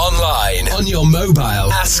on your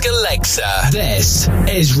mobile. Ask Alexa. This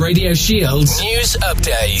is Radio Shield's News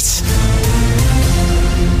Update.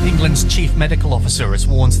 England's chief medical officer has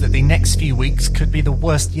warned that the next few weeks could be the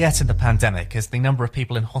worst yet in the pandemic as the number of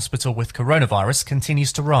people in hospital with coronavirus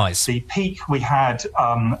continues to rise. The peak we had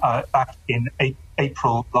back in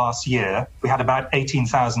April last year, we had about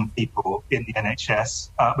 18,000 people in the NHS.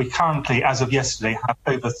 We currently, as of yesterday, have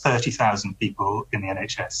over 30,000 people in the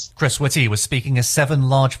NHS. Chris Whitty was speaking as 7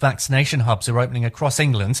 large vaccination hubs are opening across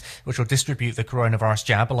England, which will distribute the coronavirus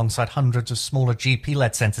jab alongside hundreds of smaller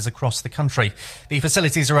GP-led centres across the country. The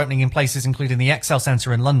facilities are opening in places including the ExCeL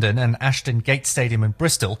Centre in London and Ashton Gate Stadium in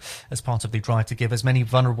Bristol as part of the drive to give as many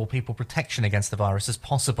vulnerable people protection against the virus as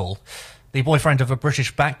possible. The boyfriend of a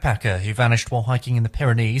British backpacker who vanished while hiking in the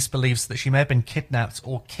Pyrenees believes that she may have been kidnapped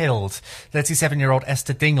or killed. 37-year-old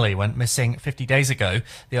Esther Dingley went missing 50 days ago.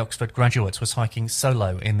 The Oxford graduate was hiking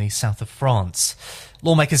solo in the south of France.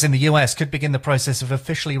 Lawmakers in the US could begin the process of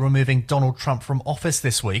officially removing Donald Trump from office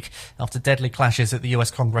this week after deadly clashes at the US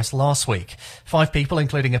Congress last week. 5 people,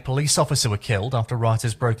 including a police officer, were killed after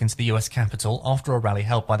rioters broke into the US Capitol after a rally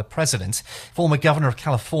held by the president. Former governor of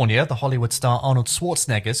California, the Hollywood star Arnold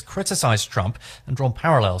Schwarzenegger, criticised Trump and drawn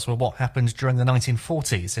parallels with what happened during the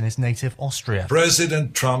 1940s in his native Austria.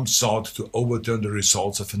 President Trump sought to overturn the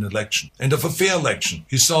results of an election, and of a fair election.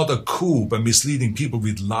 He sought a coup by misleading people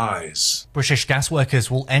with lies. British gas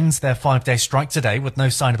workers will end their 5-day strike today with no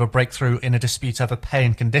sign of a breakthrough in a dispute over pay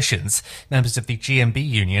and conditions. Members of the GMB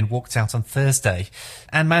union walked out on Thursday.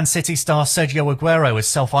 And Man City star Sergio Aguero is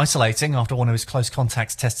self-isolating after one of his close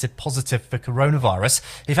contacts tested positive for coronavirus.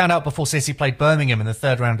 He found out before City played Birmingham in the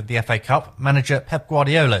 3rd round of the FA Cup. Manager Pep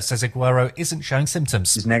Guardiola says Aguero isn't showing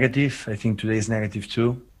symptoms. It's negative. I think today is negative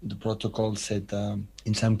too. The protocol said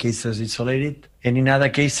in some cases isolated, and in other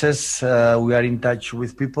cases we are in touch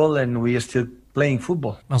with people and we are still playing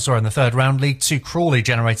football. Elsewhere in the 3rd round, League 2 Crawley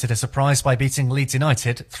generated a surprise by beating Leeds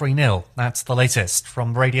United 3-0. That's the latest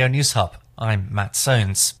from Radio News Hub. I'm Matt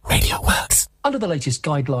Soanes. Radio Works. Under the latest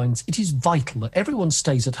guidelines, it is vital that everyone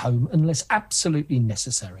stays at home unless absolutely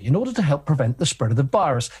necessary in order to help prevent the spread of the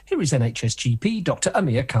virus. Here is NHS GP Dr.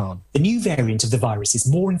 Amir Khan. The new variant of the virus is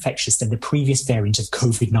more infectious than the previous variant of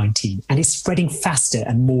COVID-19 and is spreading faster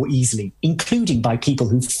and more easily, including by people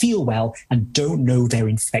who feel well and don't know they're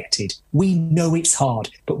infected. We know it's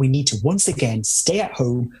hard, but we need to once again stay at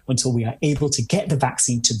home until we are able to get the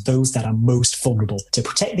vaccine to those that are most vulnerable to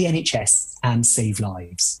protect the NHS and save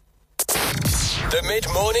lives. The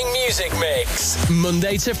Mid-Morning Music Mix,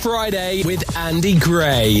 Monday to Friday with Andy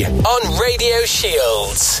Gray on Radio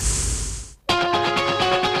Shields.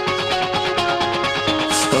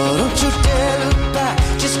 Oh, don't you dare look back,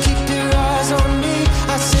 just keep your eyes on me.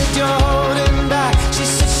 I said you're holding back. She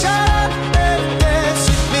said shut up and dance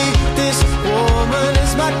with me. This woman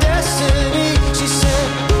is my destiny. She said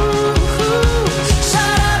ooh,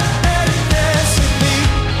 shut up and dance with me.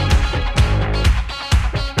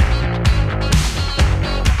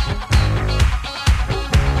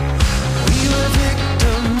 We were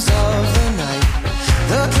victims of the night,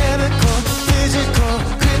 the chemical, physical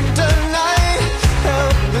kryptonite.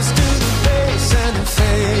 Help us to the base.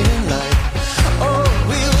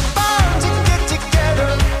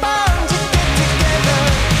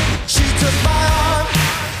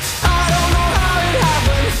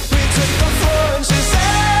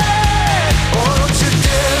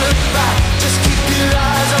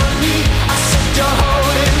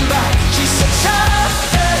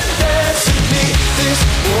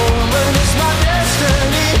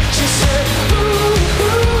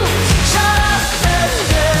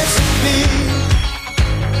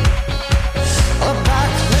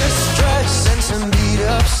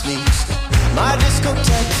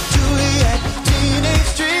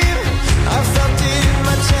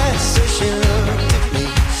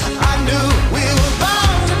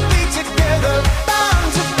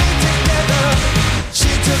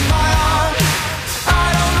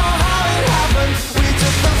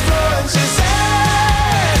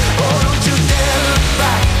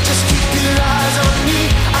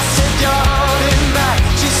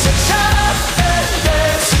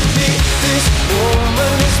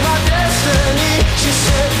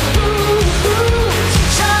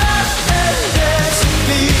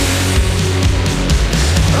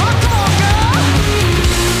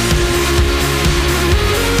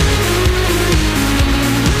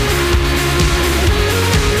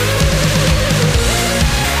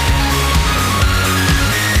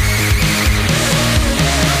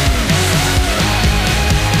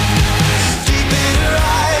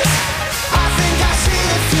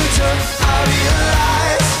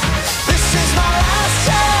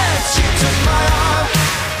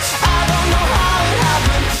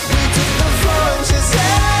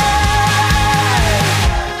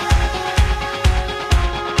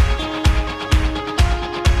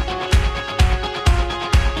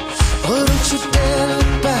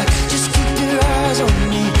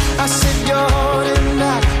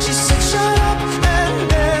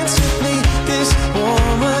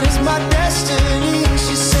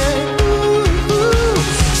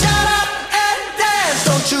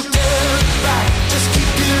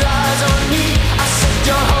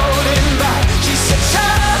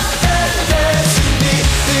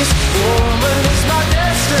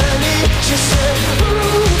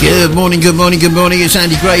 Good morning, good morning, good morning. It's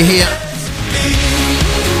Andy Gray here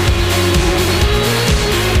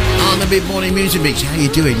on the Mid-Morning Music Mix. How you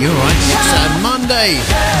doing? You alright? It's Monday,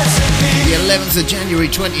 the 11th of January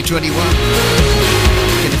 2021.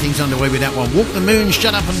 Getting things underway with that one. Walk the Moon,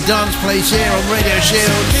 Shut Up and Dance plays here on Radio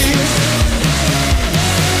Shield.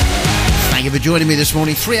 Thank you for joining me this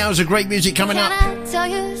morning. 3 hours of great music coming up. Can I tell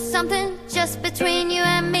you something just between you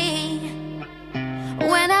and me?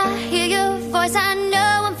 When I hear your voice, I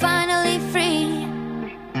know I'm finally free.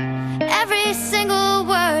 Every single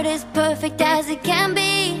word is perfect as it can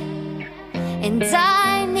be, and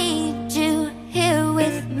I need you here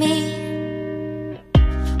with me.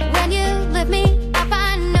 When you lift me up,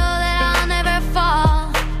 I know that I'll never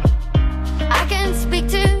fall. I can speak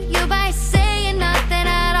to you by saying nothing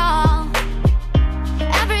at all.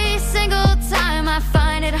 Every single time I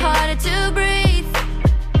find it harder to breathe,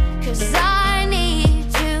 'cause I need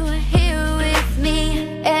you here with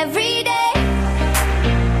me every day.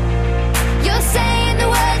 You're saying the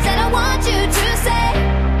words that I want you to say.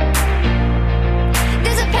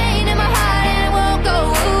 There's a pain in my heart and it won't go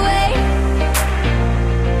away.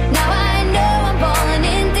 Now I know I'm falling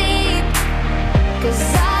in deep, 'cause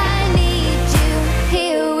I need you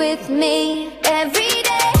here with me every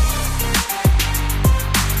day.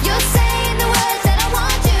 You're saying the words that I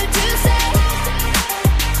want you to say.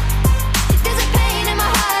 There's a pain in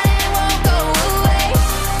my heart and it won't go away.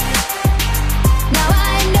 Now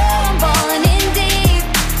I know I'm falling in deep,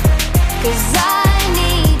 'cause I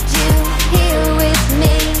need you here with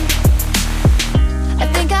me. I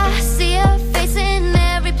think I see your face in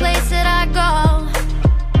every place that I go.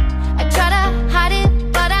 I try to hide it,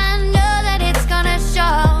 but I know that it's gonna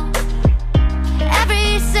show.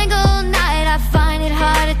 Every single night I find it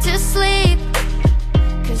harder to sleep,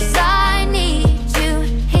 'cause I need you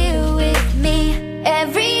here with me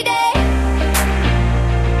every day.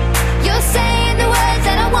 You're saying the words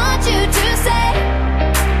that I want you to say.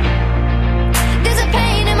 There's a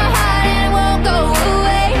pain in my heart and it won't go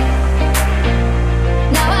away.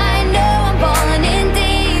 Now I know I'm falling in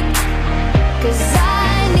deep, 'cause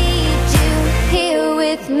I need you here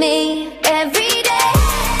with me every day.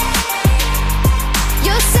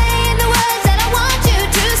 You're saying the words that I want you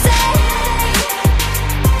to say.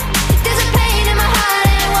 There's a pain in my heart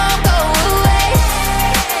and it won't go away.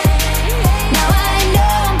 Now I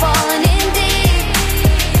know I'm falling in deep,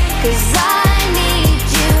 'cause I need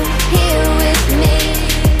you here with me.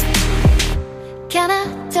 Can I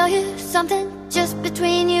tell you something just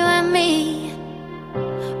between you and me?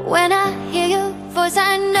 When I hear your voice,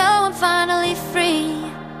 I know I'm finally free.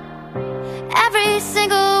 Every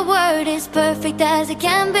single word is perfect as it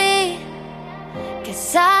can be,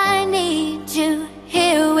 'cause I need you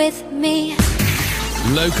here with me.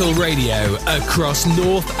 Local radio across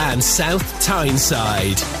North and South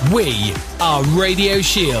Tyneside. We are Radio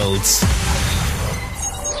Shields.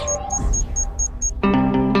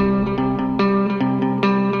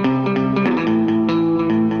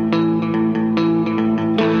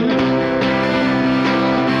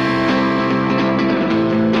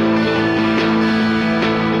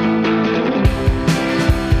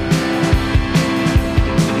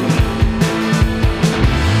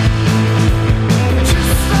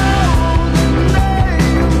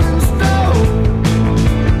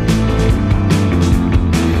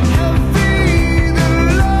 Every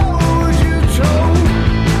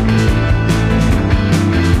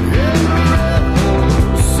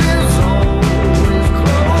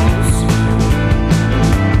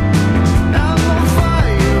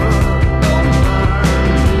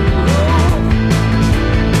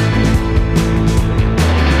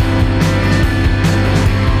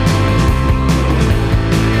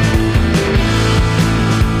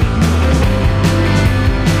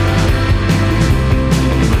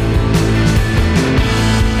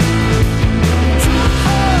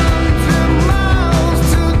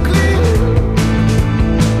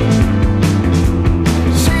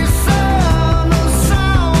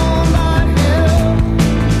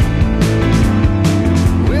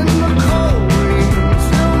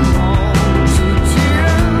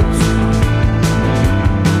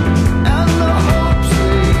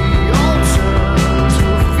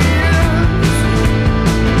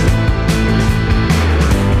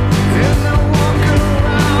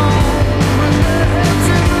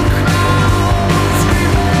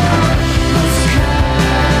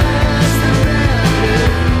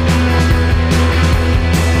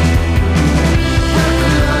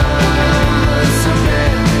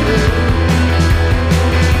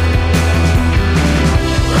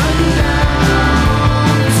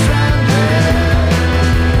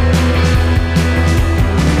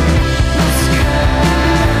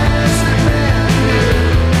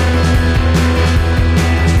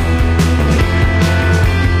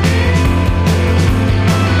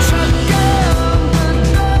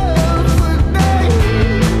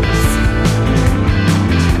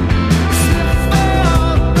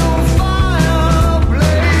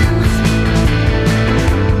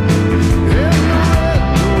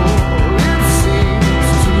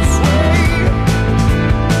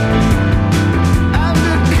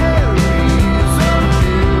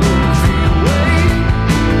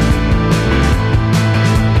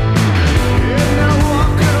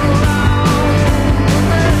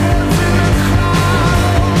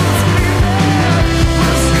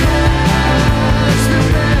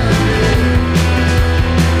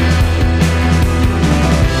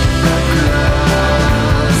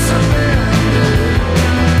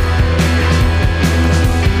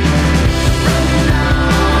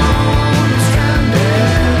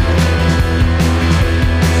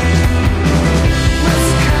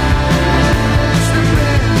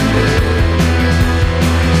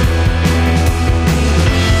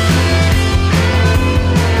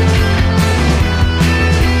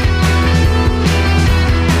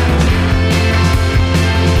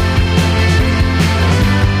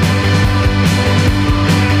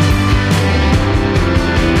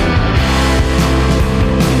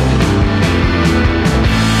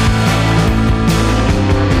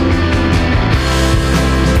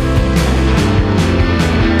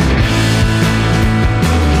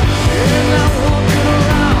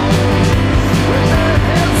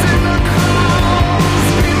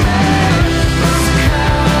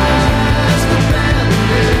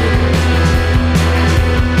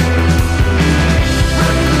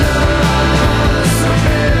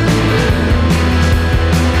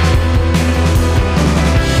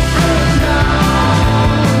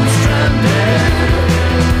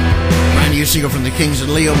Kings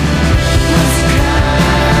and Leon.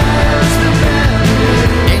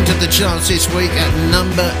 Entered the charts this week at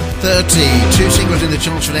number 30. 2 singles in the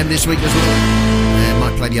charts for them this week as well.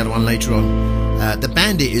 Might play the other one later on. The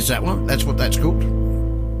Bandit is that one. That's what that's called.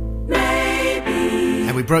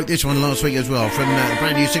 And we broke this one last week as well from a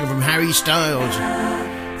brand new single from Harry Styles.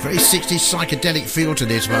 Very 60s psychedelic feel to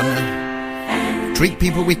this one. Treat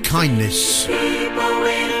people with kindness. Good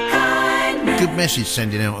message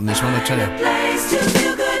sending out on this one, I tell you.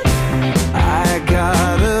 I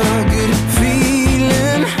got a good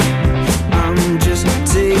feeling. I'm just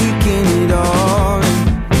taking it all in.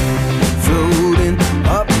 Floating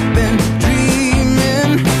up and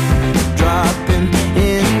dreaming. Dropping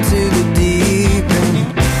into the deep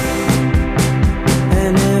end.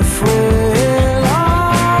 And if we're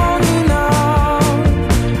long enough,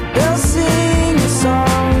 they'll sing a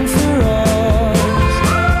song for us.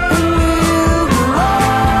 And we'll go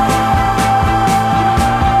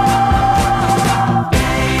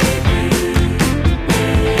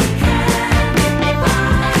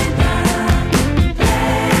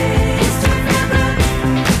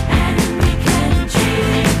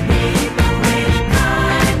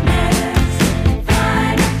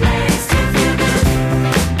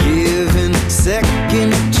giving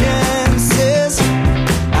second chances.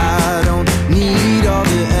 I don't need all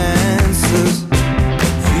the answers.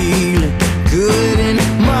 Feeling good in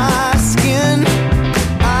my skin.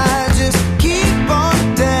 I just keep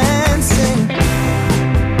on dancing.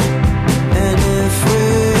 And if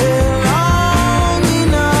we're long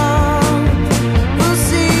enough, we'll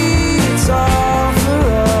see it's all for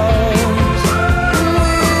us.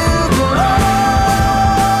 And we'll go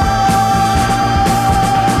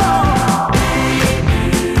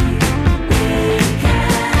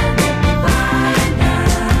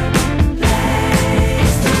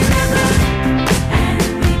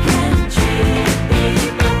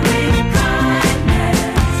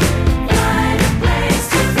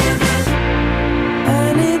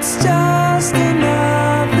and it's just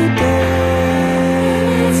another day.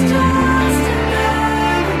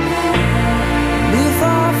 And if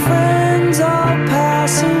our friends all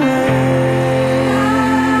pass away,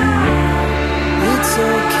 it's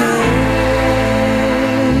okay.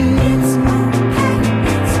 It's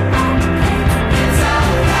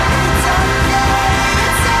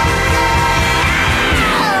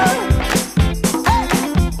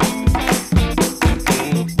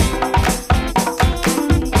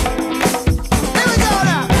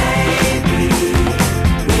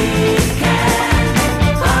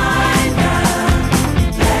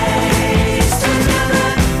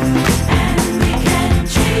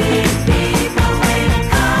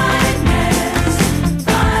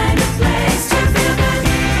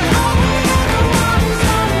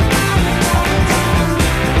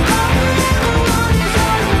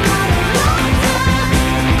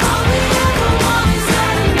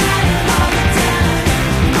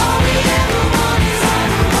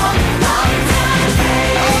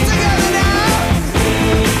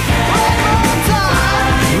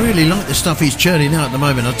Really like the stuff he's churning out at the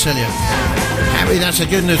moment, I'll tell you. Harry, that's a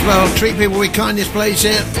good one as well. Treat people with kindness, plays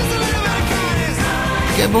here.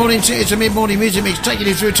 Good morning to you. It's a mid-morning music mix taking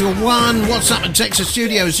you through to 1. WhatsApp and text the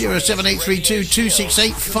studio 07832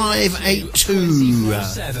 268 582.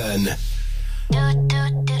 7.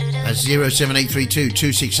 That's 07832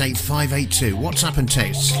 268 582. WhatsApp and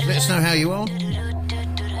text. Let us know how you are.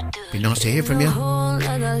 Be nice to hear from you. Whole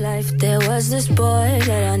other life, there was this boy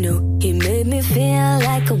that I knew. He made me feel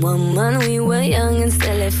like a woman. We were young and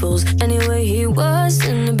silly fools. Anyway, he was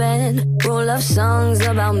in the band. Roll of songs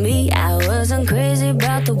about me. I wasn't crazy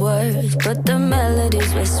about the words, but the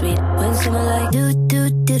melodies were sweet. When someone like do do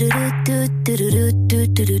do do do do do do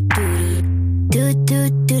do do do do do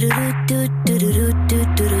do do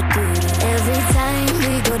do do. Every time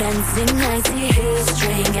we go dancing, I see his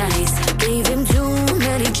string eyes. Gave him too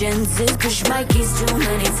many chances, push my keys too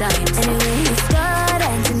many times. Anyway, he started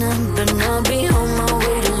acting up, and I'll be on my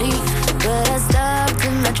way to leave. But I stopped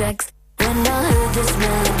in my tracks when I heard this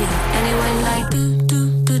melody. Anyway, like do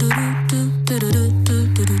do do do do do do do do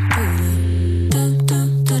do do.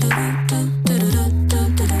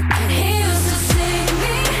 He used to sing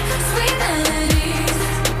me sweet melodies.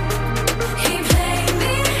 He played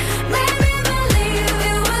me, made me believe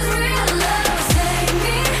it was real love. Sang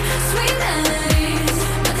me sweet melodies,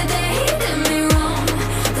 but the day he did me wrong,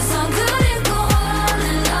 the song couldn't go on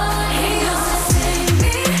and on. He used to sing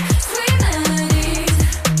me sweet melodies.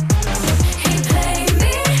 He played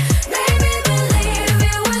me, made me believe it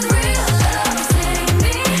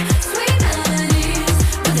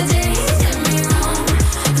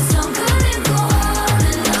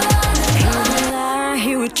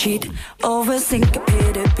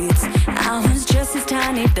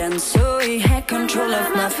had control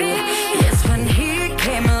of my feet. Yes, when he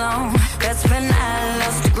came along, that's when I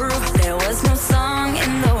lost the groove. There was no song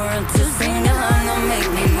in the world to sing along or make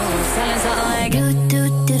me move. Silence all like do do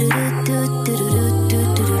do do do do do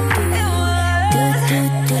do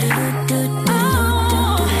do do do.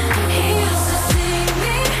 He used to sing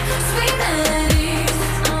me sweet melodies.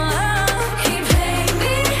 He played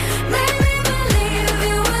me, made me believe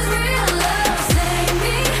it was real love. Sang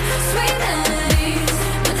me sweet melodies,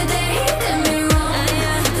 but the day he did me wrong,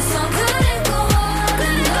 the song couldn't go on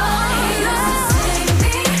and on. He used to sing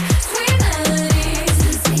me sweet melodies.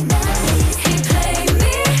 He played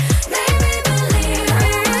me, made me believe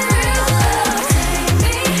it was real love. Sang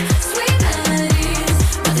me sweet melodies,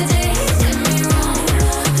 but the day he did me wrong,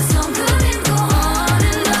 the song couldn't go on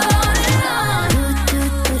and on and on.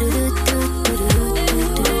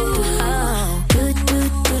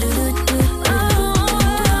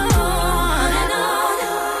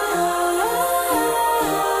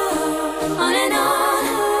 On and on.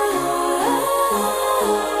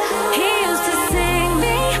 He used to sing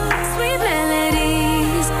me sweet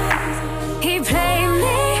melodies. He played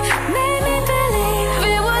me, made me believe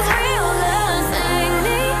it was real love. Sang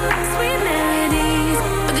me sweet melodies,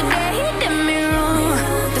 but the day he did me wrong,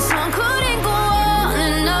 the song couldn't go on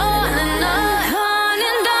and on and on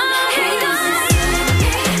and on. He used to sing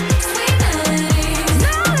me sweet melodies.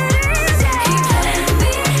 He played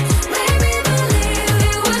me, made me believe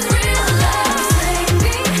it was real love. Sang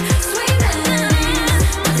me sweet melodies,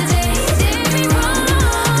 but the day he did me wrong,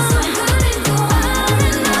 the song couldn't go on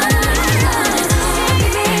and on and on. Sang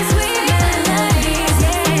me sweet melodies,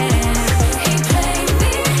 yeah. He played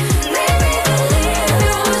me, made me believe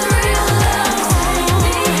it was real love. Sang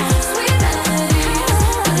me sweet melodies,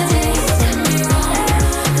 but the day he did me wrong,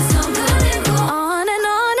 the song couldn't go on and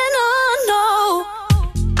on and on, no.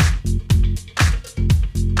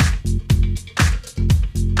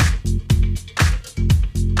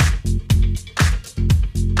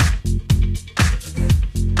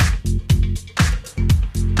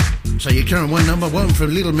 So your current one, number one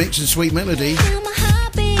from Little Mix and Sweet Melody.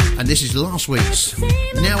 And this is last week's.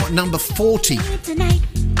 Now at number 40. Tonight,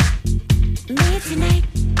 me tonight,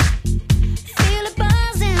 feel it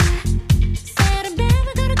buzzing. Said I'm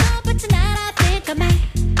never gonna go, but tonight I think I might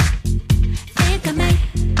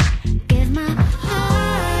give my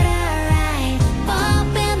heart a ride.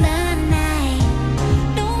 Up in the night,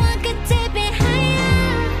 no one could take me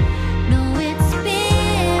higher. No, it's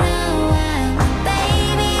been a while,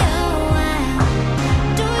 baby, a while.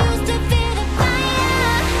 Do you still feel the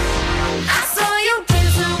fire? I saw you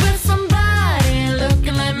dancing with somebody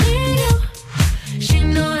looking like me. She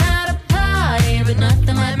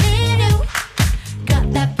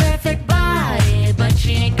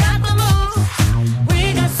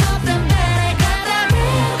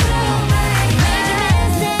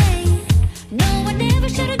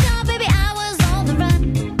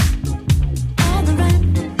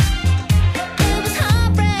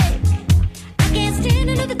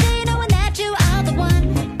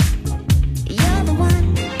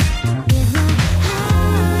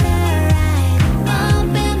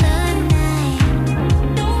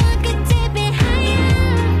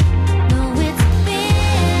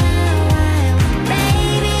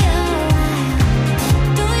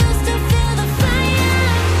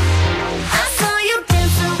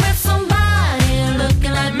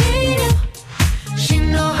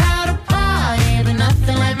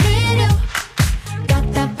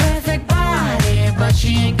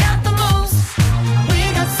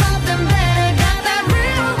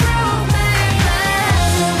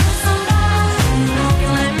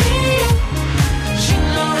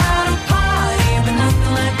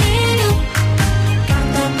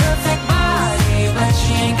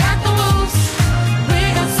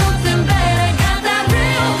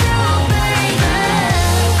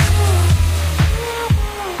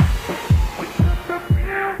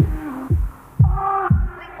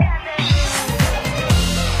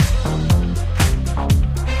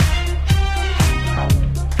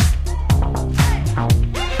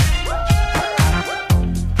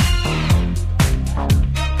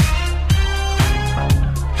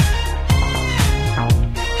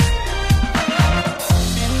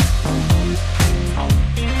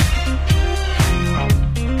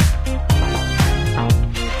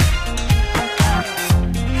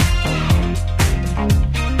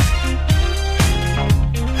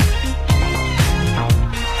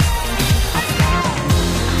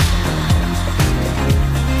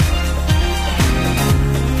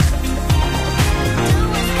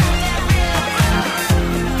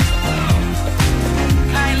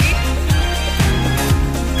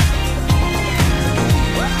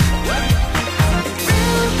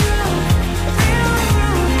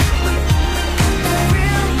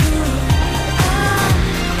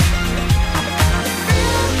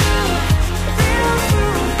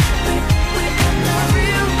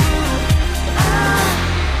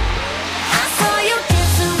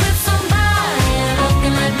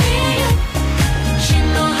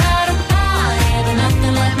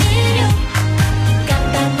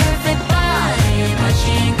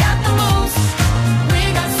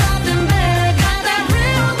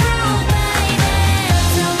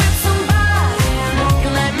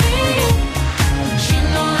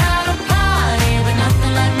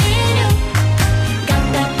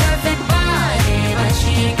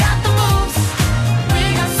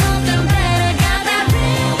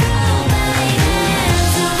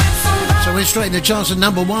straight in the charts at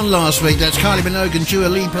number 1 last week. That's Kylie Minogue and Dua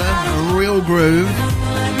Lipa, Real Groove.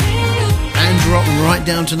 And dropped right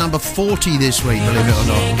down to number 40 this week, believe it or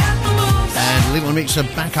not. And Little Mix are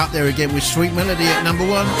back up there again with Sweet Melody at number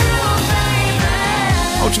 1.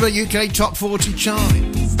 Ultimate UK Top 40 chart.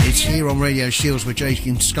 It's here on Radio Shields with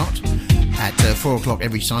Jason Scott at 4 o'clock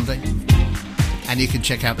every Sunday. And you can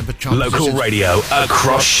check out the chart Local positions. radio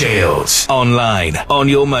across Shields. Online, on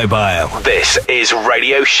your mobile. This is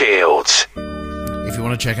Radio Shields. If you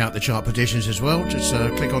want to check out the chart petitions as well, just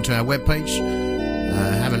click onto our webpage.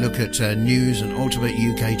 Have a look at news and Ultimate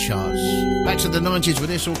UK charts. Back to the 90s with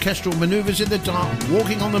this orchestral manoeuvres in the dark,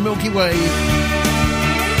 Walking on the Milky Way.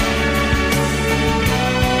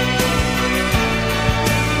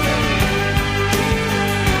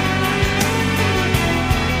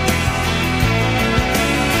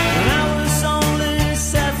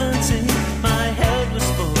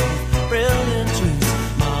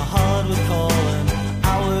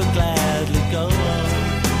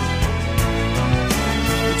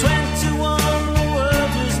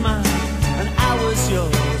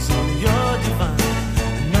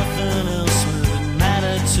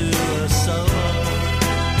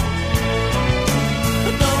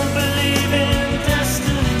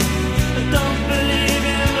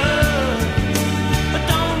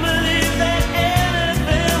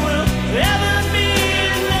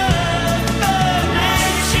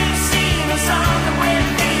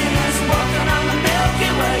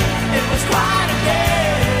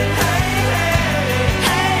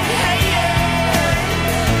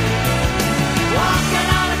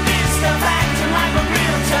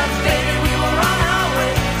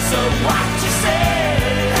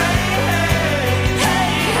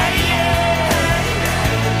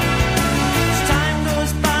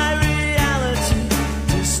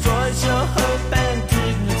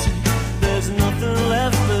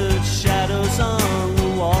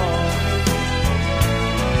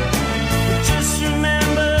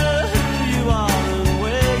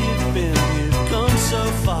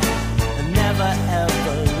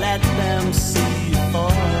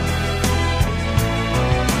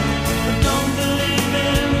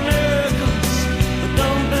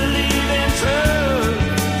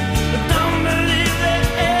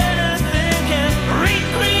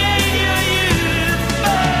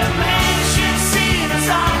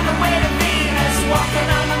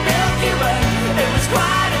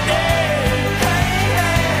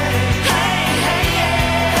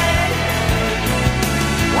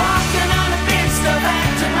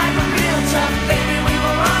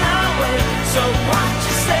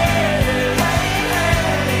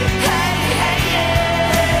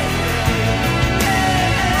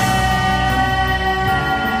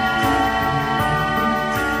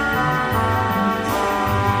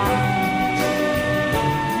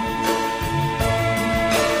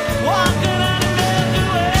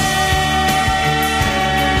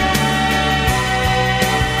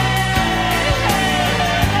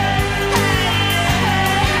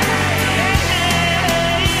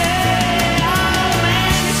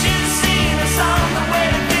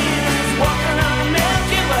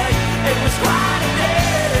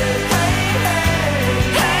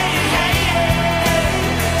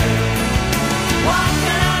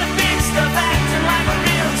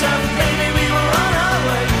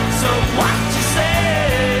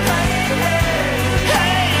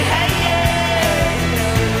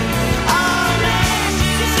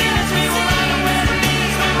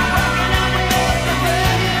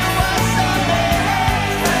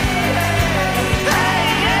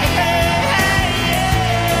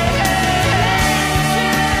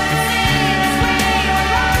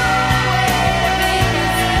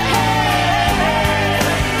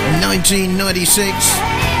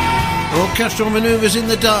 Orchestral Manoeuvres in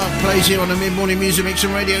the Dark plays here on the Mid-Morning Music Mix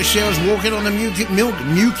and Radio Shows. Walking on the Milky?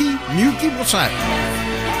 What's that?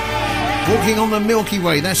 Walking on the Milky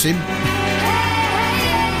Way, that's him.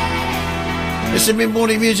 It's the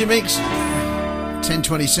Mid-Morning Music Mix.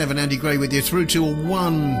 10:27, Andy Gray with you through till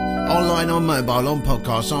 1. Online, on mobile, on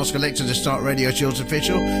podcast. Ask Alexa to start Radio Shields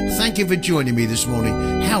official. Thank you for joining me this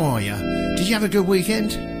morning. How are you? Did you have a good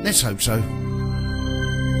weekend? Let's hope so.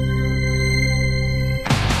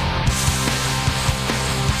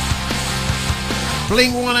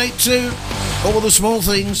 Blink 182, all the small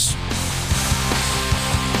things.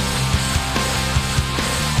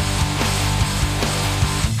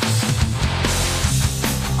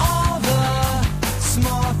 All the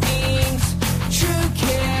small things, true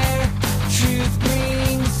care, truth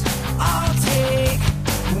brings. I'll take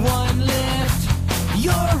one lift,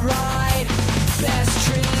 you're right, best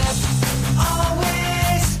trip.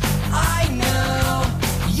 Always, I know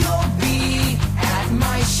you'll be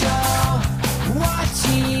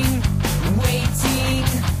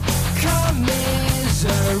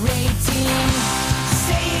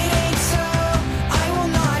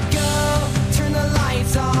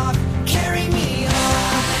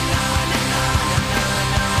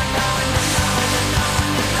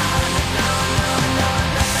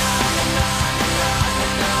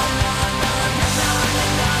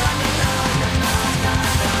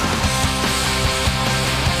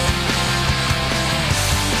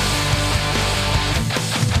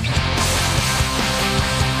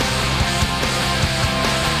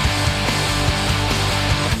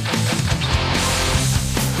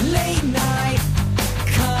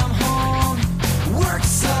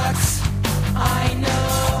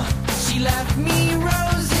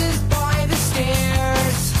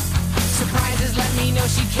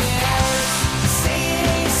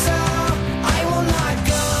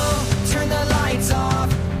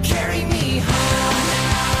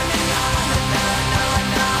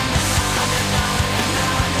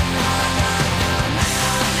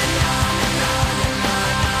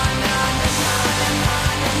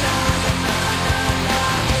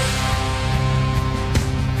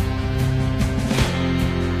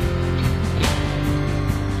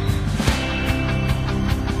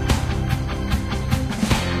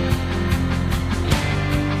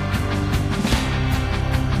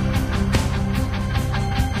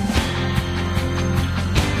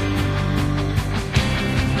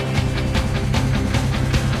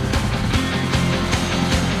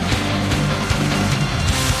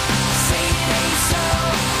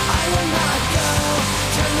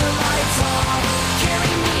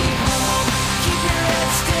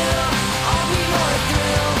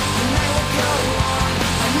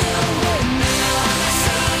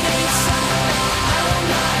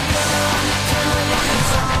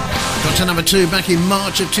Got to number 2 back in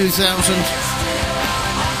March of 2000.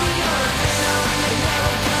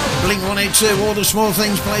 Blink 182, All the Small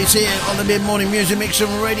Things plays here on the mid-morning music mix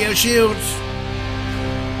on Radio Shields.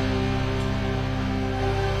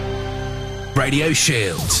 Radio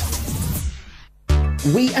Shields.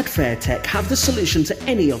 We at Fairtech have the solution to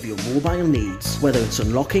any of your mobile needs, whether it's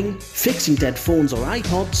unlocking, fixing dead phones or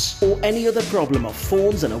iPods, or any other problem of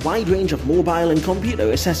phones and a wide range of mobile and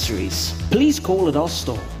computer accessories. Please call at our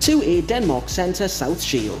store, 2A Denmark Centre, South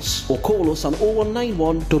Shields, or call us on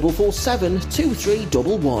 0191 447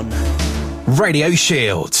 2311. Radio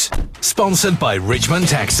Shields. Sponsored by Richmond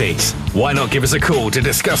Taxis. Why not give us a call to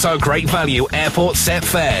discuss our great value airport set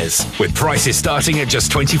fares? With prices starting at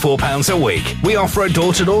just £24 a week, we offer a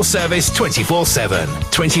door-to-door service 24/7.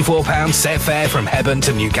 £24 set fare from Hebburn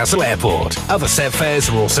to Newcastle Airport. Other set fares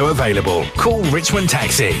are also available. Call Richmond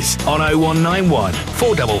Taxis on 0191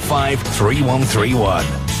 455 3131.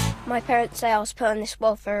 My parents say I was put on this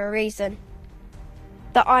world for a reason.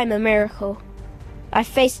 That I'm a miracle. I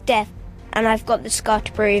faced death and I've got the scar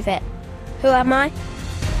to prove it. Who am I?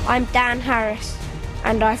 I'm Dan Harris,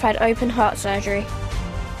 and I've had open heart surgery.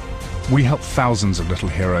 We help thousands of little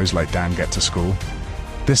heroes like Dan get to school.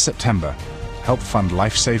 This September, help fund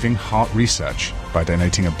life-saving heart research by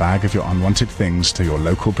donating a bag of your unwanted things to your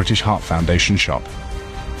local British Heart Foundation shop.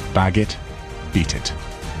 Bag it, beat it.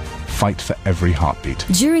 Fight for every heartbeat.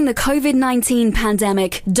 During the COVID-19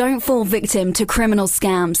 pandemic, don't fall victim to criminal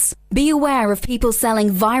scams. Be aware of people selling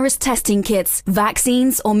virus testing kits,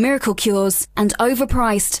 vaccines or miracle cures, and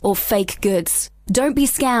overpriced or fake goods. Don't be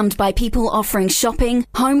scammed by people offering shopping,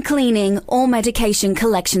 home cleaning, or medication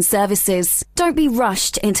collection services. Don't be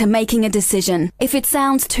rushed into making a decision. If it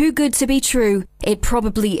sounds too good to be true, it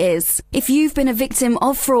probably is. If you've been a victim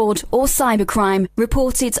of fraud or cybercrime,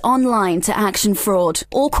 report it online to Action Fraud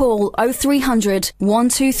or call 0300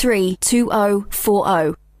 123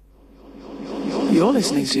 2040. You're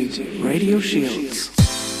listening to Radio Shields.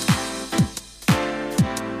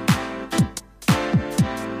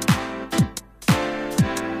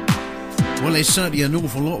 Well, it's certainly an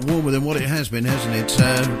awful lot warmer than what it has been, hasn't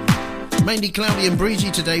it? Mainly cloudy and breezy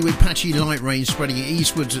today with patchy light rain spreading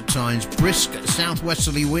eastwards at times. Brisk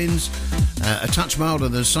southwesterly winds, a touch milder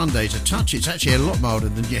than Sunday's. It's actually a lot milder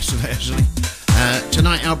than yesterday, actually.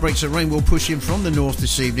 Tonight, outbreaks of rain will push in from the north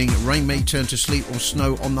this evening. Rain may turn to sleet or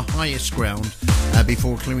snow on the highest ground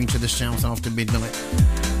before clearing to the south after midnight.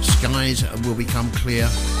 Skies will become clear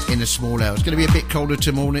in the small hours. It's going to be a bit colder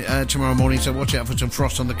tomorrow morning, so watch out for some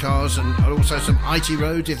frost on the cars and also some icy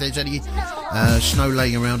roads if there's any snow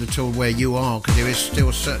laying around at all where you are, because there is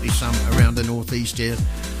still certainly some around the northeast here,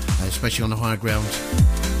 especially on the higher ground.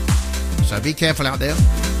 So be careful out there.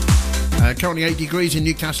 Currently 8 degrees in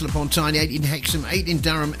Newcastle upon Tyne, 8 in Hexham, 8 in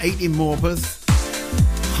Durham, 8 in Morpeth.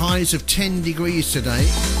 Highs of 10 degrees today.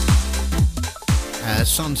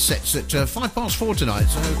 Sun sets at 4:05 tonight,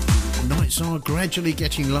 so nights are gradually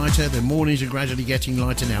getting lighter. The mornings are gradually getting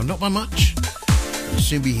lighter now. Not by much. It'll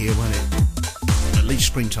soon be here, won't it? At least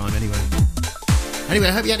springtime, anyway. Anyway,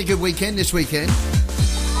 I hope you had a good weekend this weekend.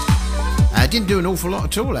 I didn't do an awful lot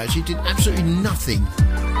at all, actually. Did absolutely nothing.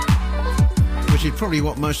 Which is probably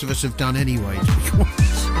what most of us have done anyway, to be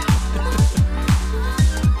honest.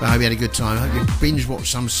 But I hope you had a good time. I hope you binge-watched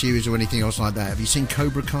some series or anything else like that. Have you seen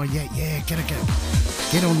Cobra Kai yet? Yeah, get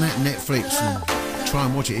on that Netflix and try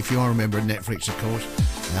and watch it if you are a member of Netflix, of course.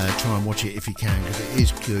 Try and watch it if you can, because it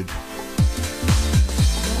is good.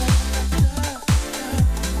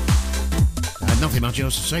 Nothing much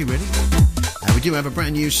else to say, really. We do have a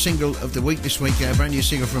brand new single of the week this week, a brand new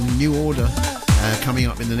single from New Order. Coming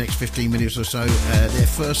up in the next 15 minutes or so. Their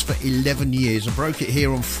first for 11 years. I broke it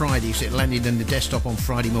here on Friday because it landed on the desktop on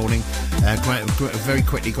Friday morning. Very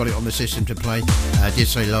quickly got it on the system to play. I did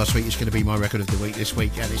say last week it's going to be my record of the week this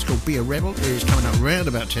week, and it's called Be a Rebel. It's coming up round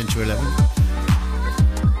about 10 to 11.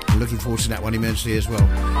 I'm looking forward to that one immensely as well.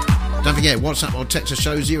 Don't forget, WhatsApp or text the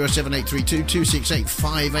show 07832 268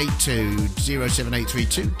 582.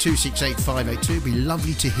 07832 268 582. It'd be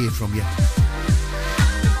lovely to hear from you.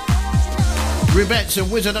 Rubettes and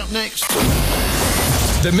Wizard up next.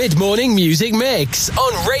 The mid-morning music mix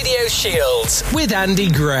on Radio Shields with Andy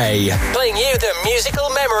Gray, playing you the musical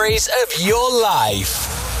memories of your life.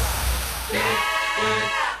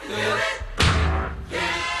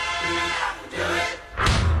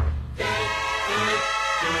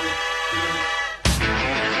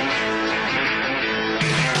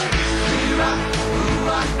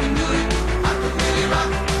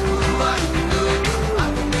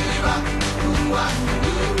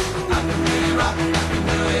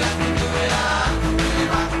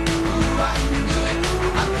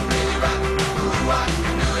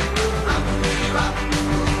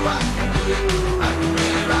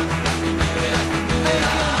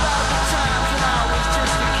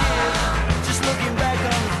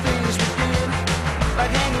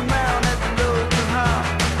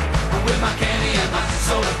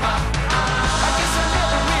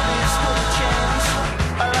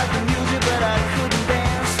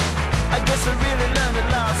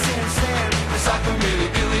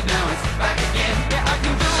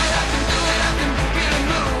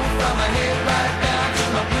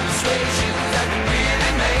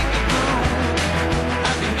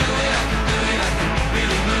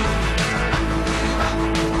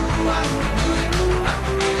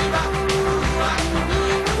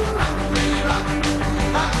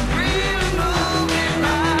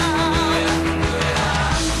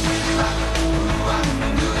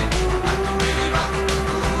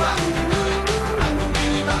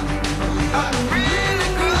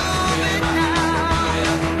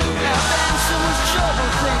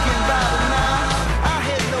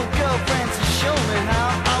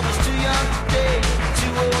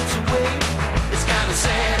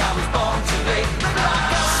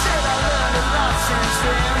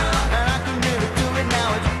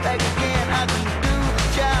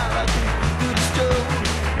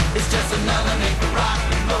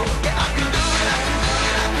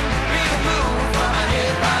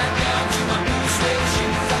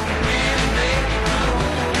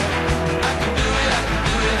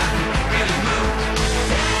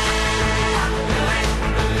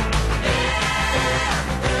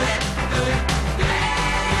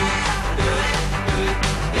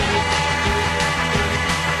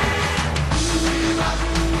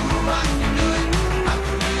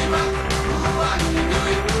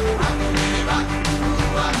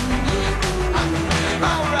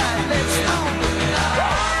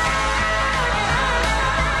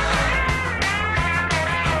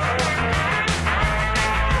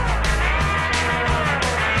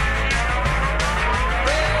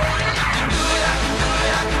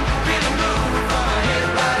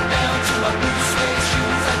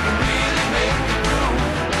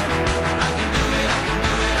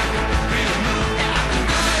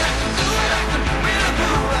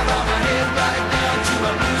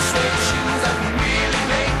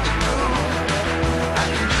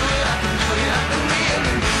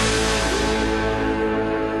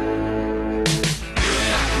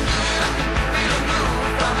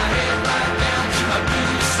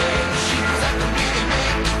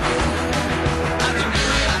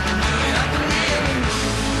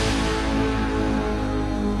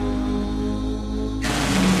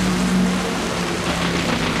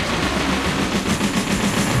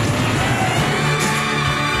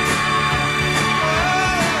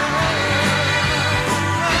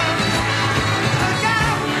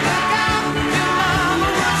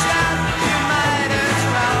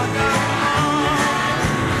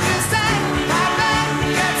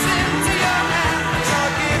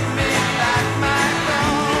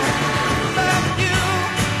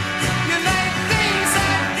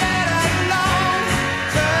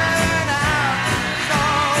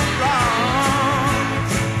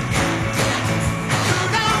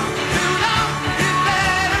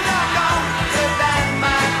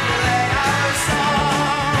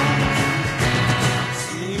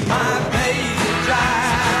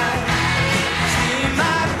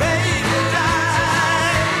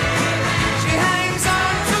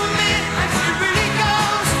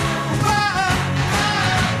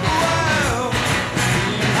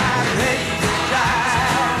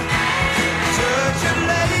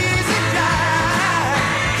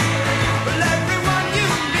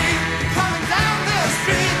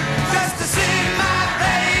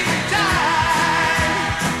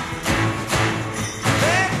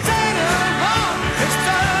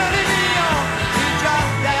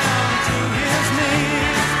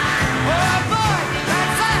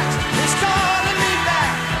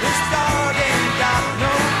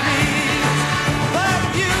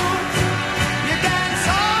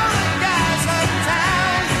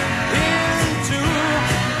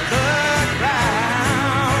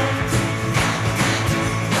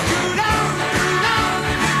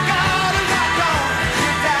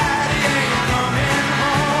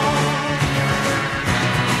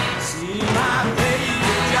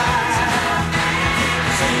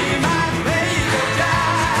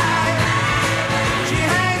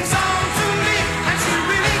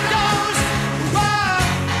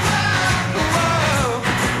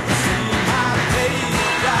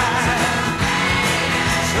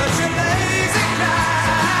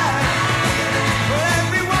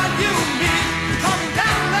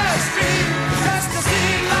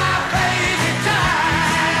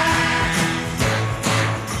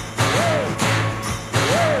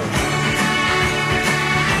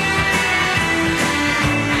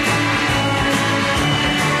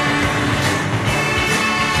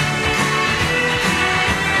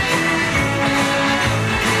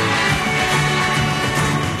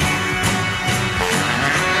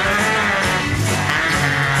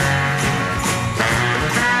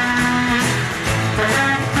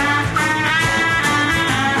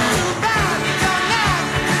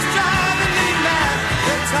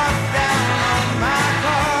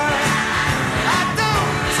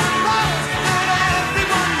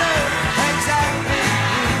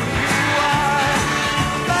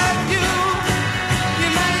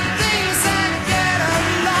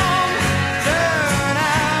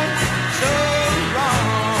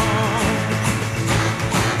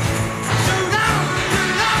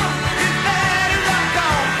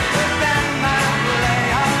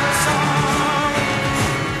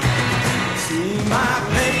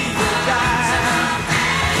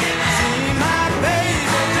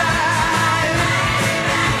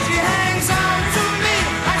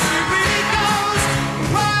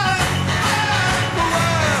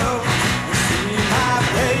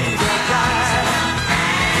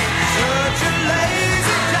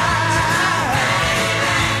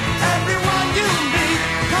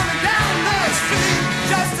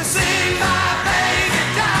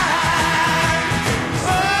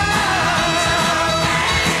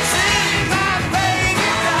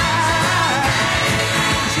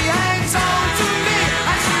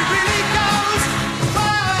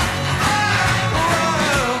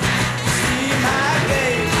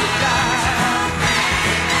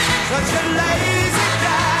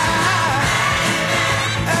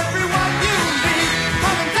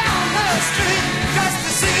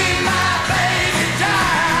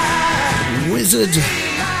 Bastard.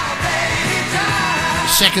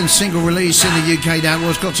 Second single release in the UK that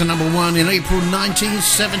was, got to number 1 in April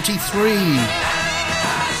 1973.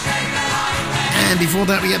 And before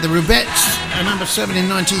that we had the Rubettes at number 7 in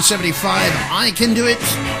 1975. I Can Do It.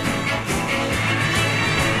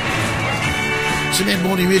 Cement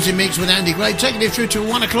Morning Music Mix with Andy Gray, taking it through to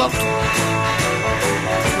 1 o'clock.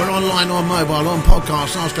 We're online, on mobile, on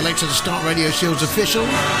podcast. Ask Alexa to start Radio Shield's official.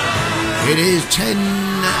 It is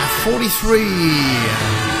 10:43.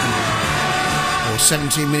 Or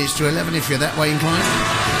 17 minutes to 11 if you're that way inclined.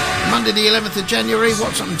 Monday the 11th of January.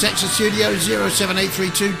 WhatsApp and text the studio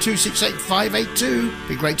 07832 268 582.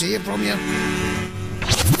 Be great to hear from you.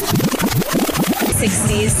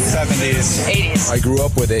 60s, 70s, 80s. I grew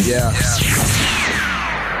up with it, yeah.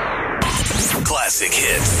 Classic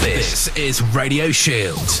hits. This is Radio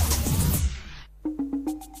Shield.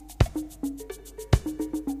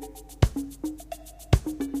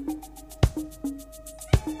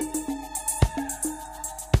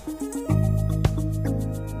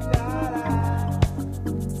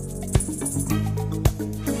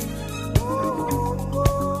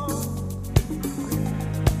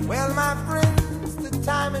 Well, my friends, the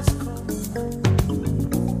time has come.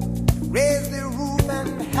 Raise the roof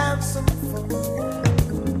and have some fun.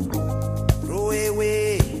 Throw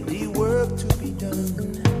away the work to be done.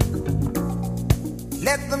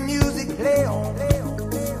 Let the music play on.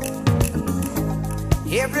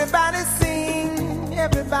 Everybody sing,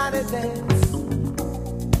 everybody dance.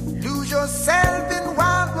 Lose yourself in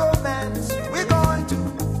wild romance. We're going to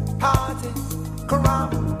party,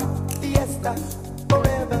 caramba, fiesta,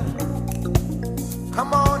 forever.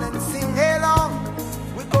 Come on and sing along.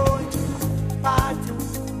 We're going to party,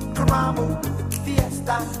 caramba,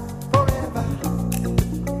 fiesta, forever.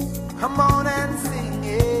 Come on and sing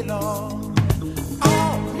along.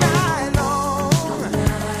 All night long,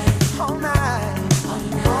 all night,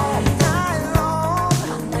 all night long,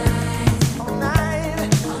 all night,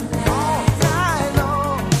 all night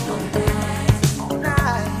long, all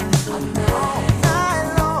night, all night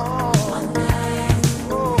long.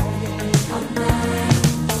 Oh, yeah.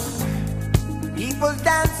 People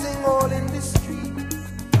dancing all in the street.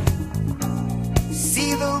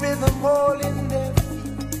 See the rhythm all in their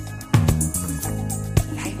feet.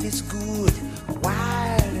 Life is good,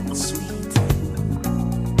 wild and sweet.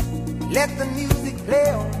 Let the music play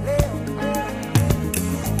on, play on, play on.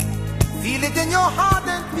 Feel it in your heart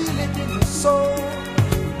and feel it in your soul.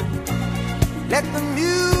 Let the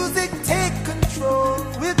music take control.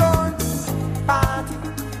 We're going to party,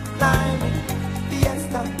 climbing,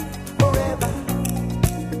 fiesta, forever.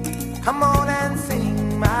 Come on and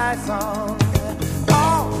sing my song.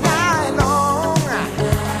 All night long.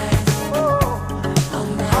 Oh,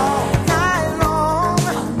 all night long.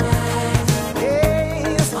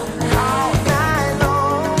 Yes, all night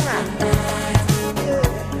long.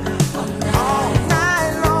 Yeah, all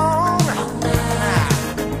night long.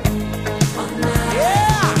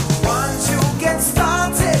 Yeah, once you get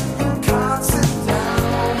started, you can't sit down.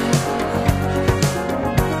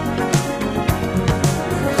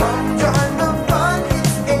 Come join the fun,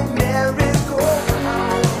 it's a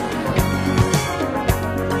merry-go-round.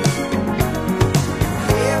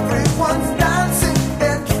 Everyone's dancing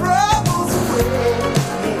their troubles away.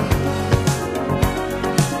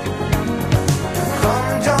 Come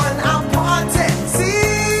join our party,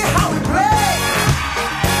 see how we play.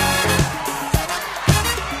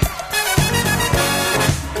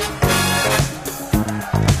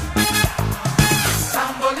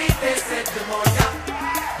 Tambolite said the moja.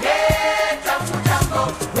 Yeah, jambo jambo.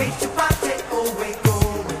 Wait to party, oh we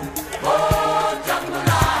going. Oh, jambo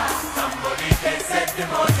la. Tambolite said the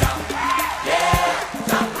moja. Yeah,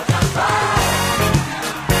 jambo jambo.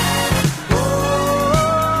 Oh,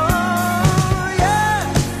 yeah.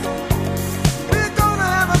 We're gonna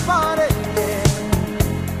have a party, yeah.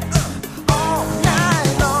 All night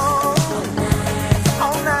long.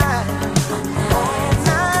 All night. All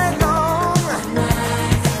night long.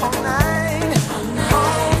 All night.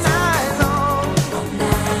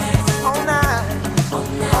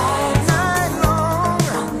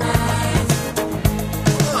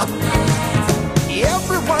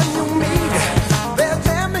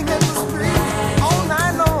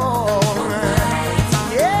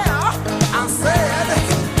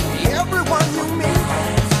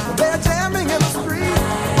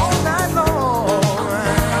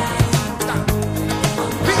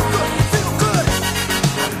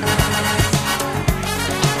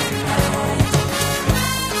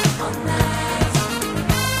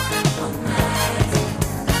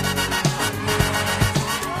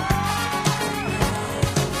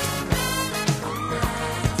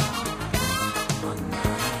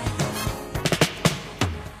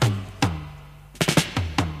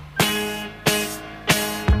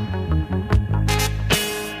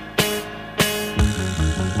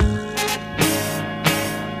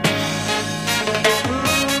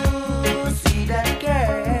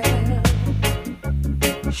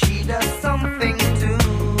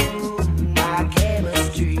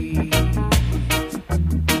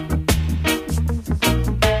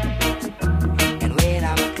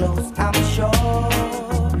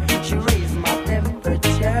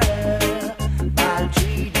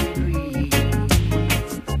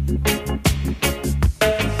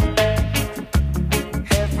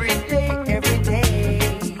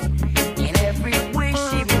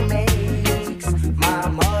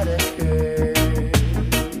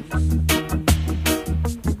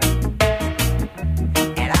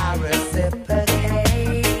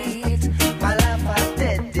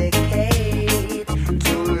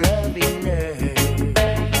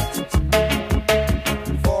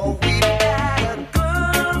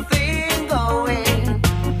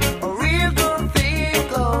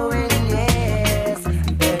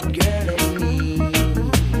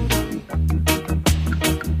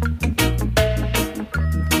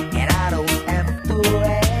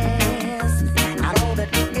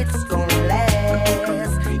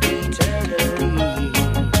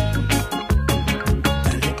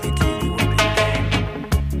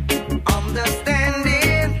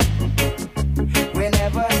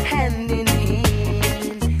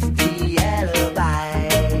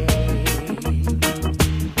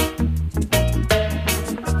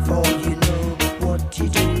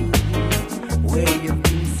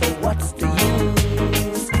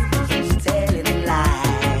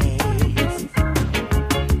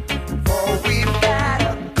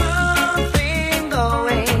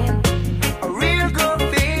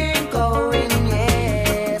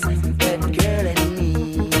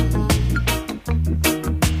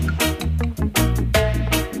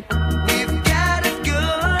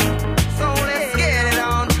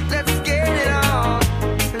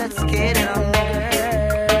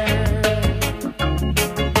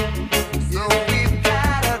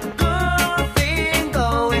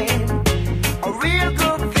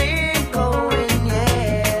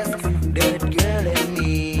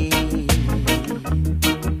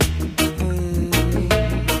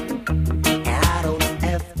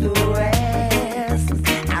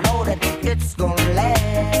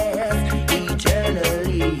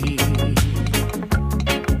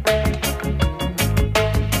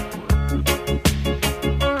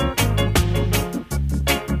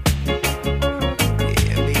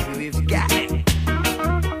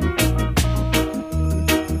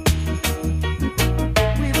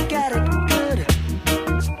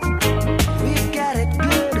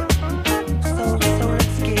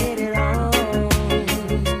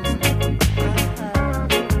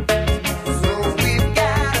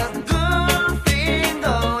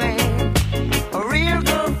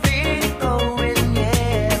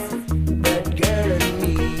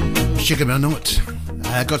 Like 'Em or Not.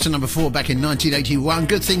 Got to number 4 back in 1981.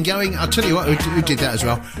 Good Thing Going. I'll tell you what, who did that as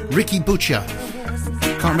well? Ricky Butcher.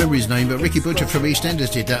 Can't remember his name, but Ricky Butcher from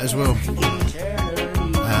EastEnders did that as well.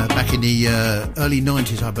 Back in the early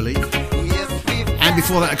 90s, I believe. And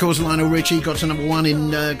before that, of course, Lionel Richie got to number 2,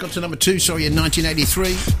 in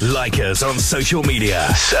 1983. Like us on social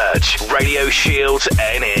media. Search Radio Shields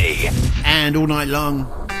NE. And all night long.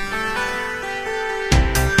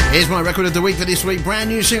 Here's my record of the week for this week. Brand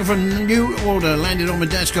new single from New Order. Landed on my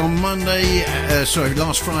desk on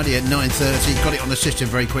last Friday at 9:30. Got it on the system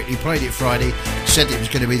very quickly. Played it Friday. Said it was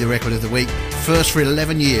going to be the record of the week. First for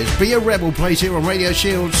 11 years. Be a Rebel plays here on Radio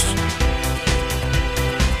Shields.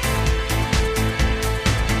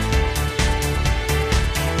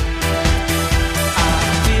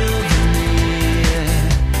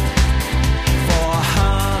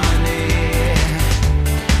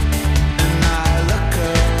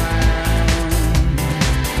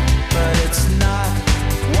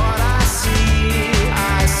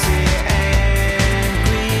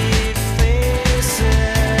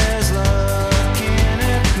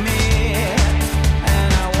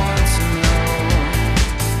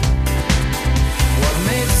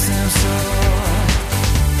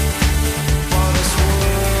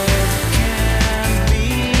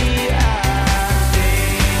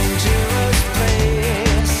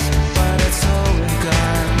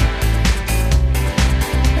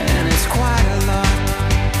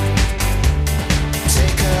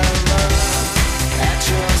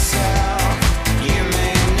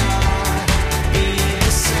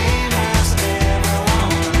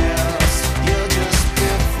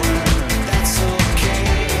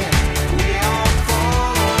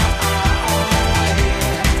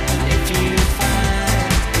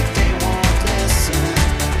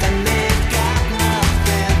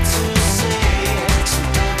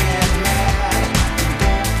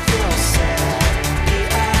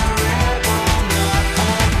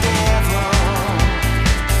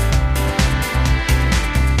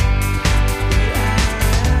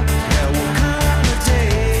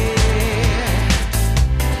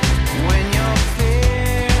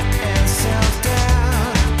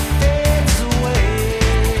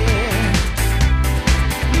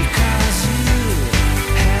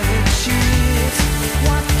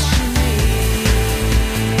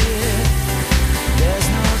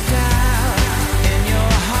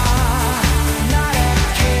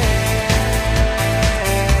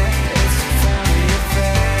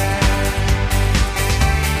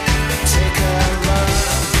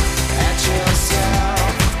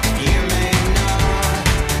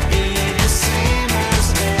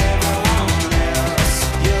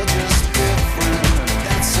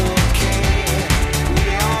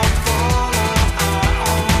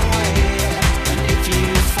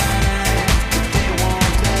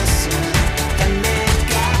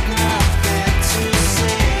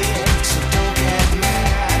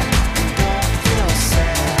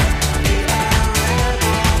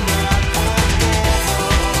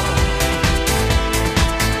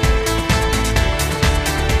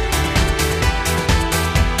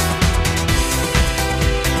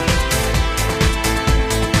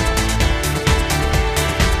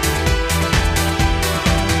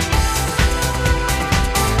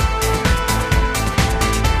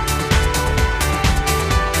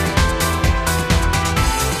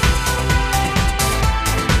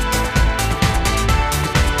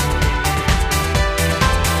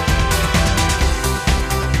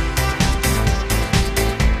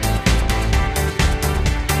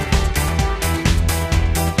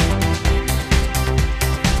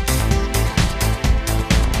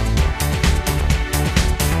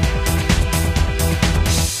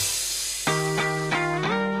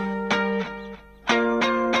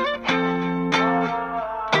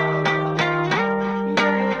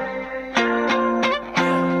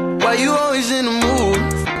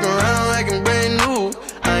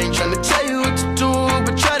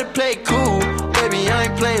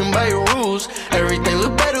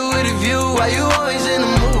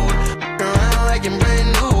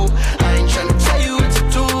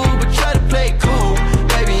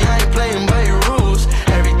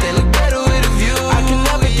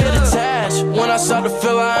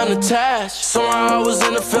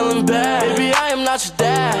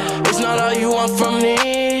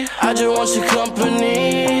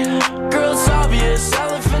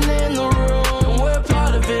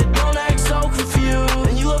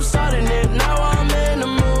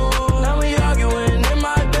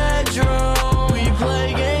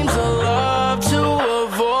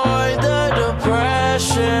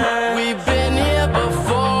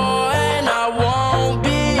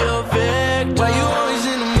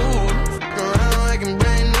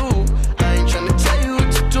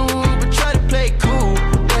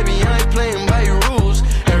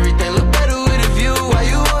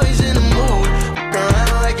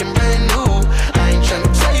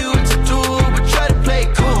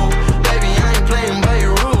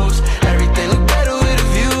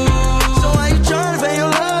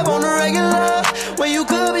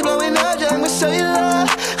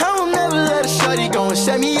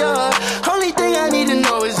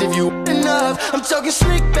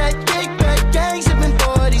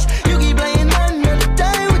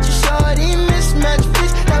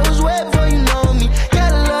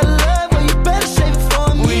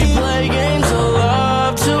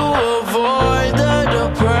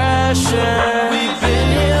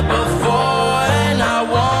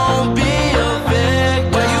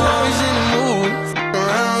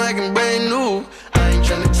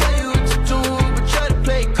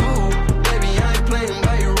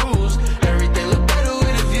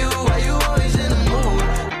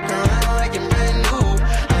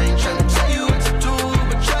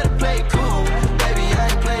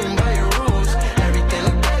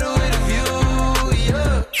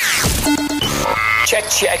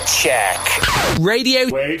 Check. Radio.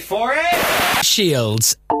 Wait for it.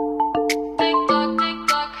 Shields. I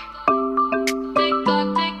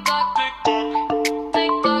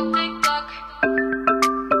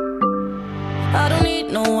don't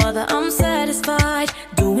need no other, I'm satisfied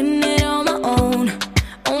doing it on my own.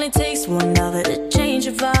 Only takes one other to change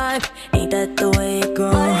your vibe. Ain't that the way it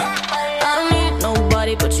goes? I don't need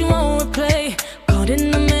nobody, but you won't replay. Caught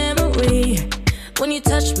in the memory when you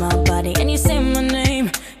touch my body and you say my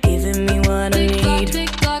name, giving me what I need.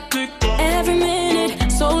 Every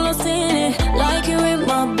minute, so lost in it, like you're in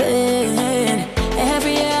my bed.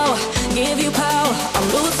 Every hour, give you power, I'm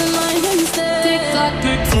losing mine instead.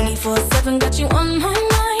 24/7, got you on my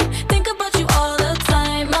mind. Think about you all the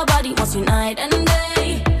time. My body wants you night and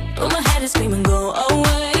day, but my head is screaming, go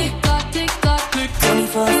away.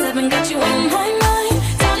 24/7, got you on my mind.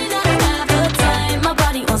 Tell me that I have the time. My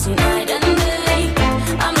body wants you night and day.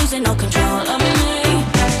 I'm losing all control of me.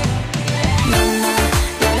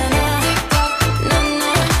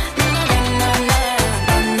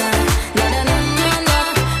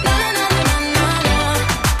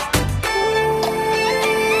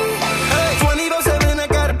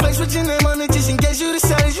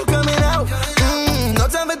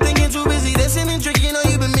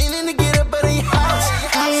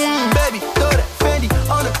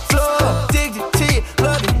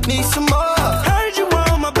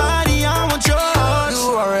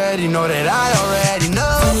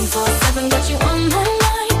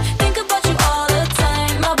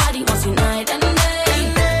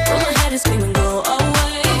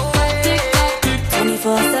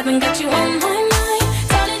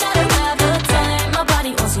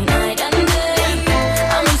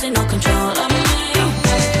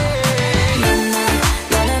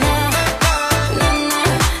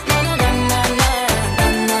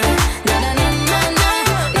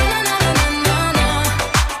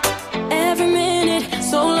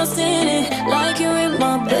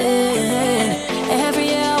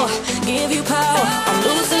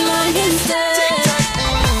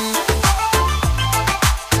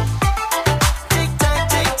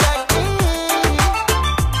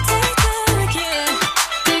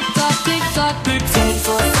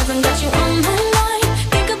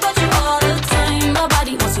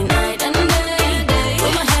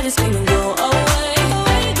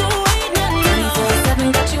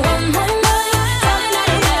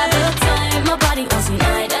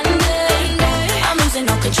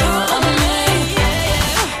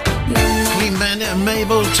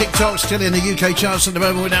 Still in the UK charts at the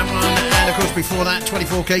moment with that one, and of course before that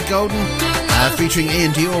 24K Golden featuring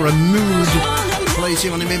Ian Dior and Mood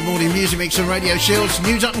placing on the mid-morning music mix on Radio Shields.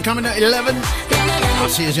 News up and coming at 11. I'll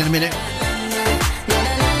see you in a minute.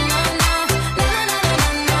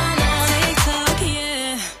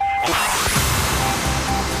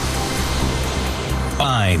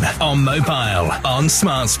 Fine, on mobile, on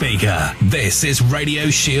smart speaker. This is Radio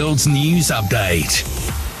Shields News Update.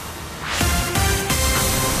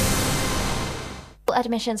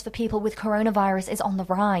 Admissions for people with coronavirus is on the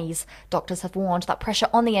rise. Doctors have warned that pressure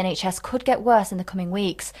on the NHS could get worse in the coming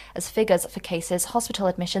weeks as figures for cases, hospital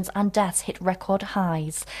admissions and deaths hit record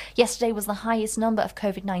highs. Yesterday was the highest number of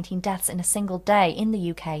COVID-19 deaths in a single day in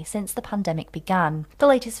the UK since the pandemic began. The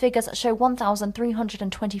latest figures show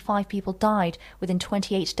 1,325 people died within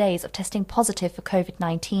 28 days of testing positive for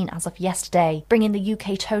COVID-19 as of yesterday, bringing the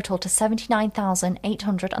UK total to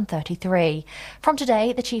 79,833. From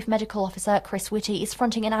today, the Chief Medical Officer, Chris Whitty, is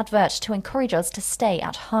fronting an advert to encourage us to stay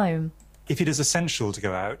at home. If it is essential to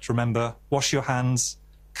go out, remember, wash your hands,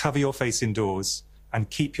 cover your face indoors, and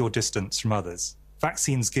keep your distance from others.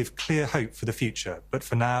 Vaccines give clear hope for the future, but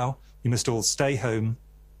for now, we must all stay home,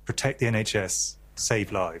 protect the NHS, save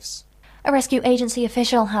lives. A rescue agency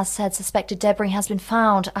official has said suspected debris has been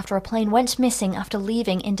found after a plane went missing after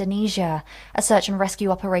leaving Indonesia. A search and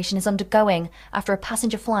rescue operation is undergoing after a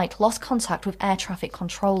passenger flight lost contact with air traffic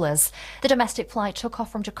controllers. The domestic flight took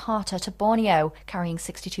off from Jakarta to Borneo, carrying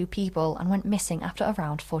 62 people, and went missing after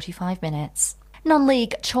around 45 minutes.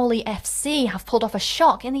 Non-league Chorley FC have pulled off a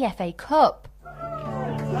shock in the FA Cup.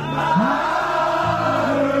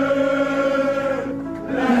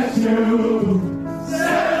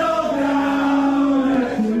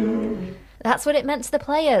 That's what it meant to the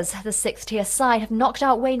players. The sixth-tier side have knocked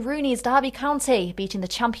out Wayne Rooney's Derby County, beating the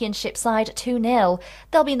Championship side 2-0.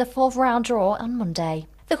 They'll be in the fourth round draw on Monday.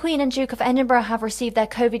 The Queen and Duke of Edinburgh have received their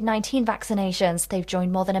COVID-19 vaccinations. They've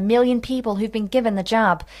joined more than 1 million people who've been given the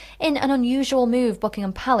jab. In an unusual move,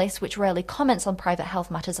 Buckingham Palace, which rarely comments on private health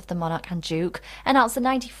matters of the monarch and Duke, announced the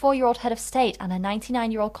 94-year-old head of state and a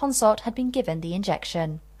 99-year-old consort had been given the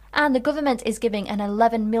injection. And the government is giving an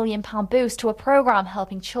 £11 million boost to a programme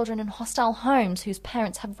helping children in hostile homes whose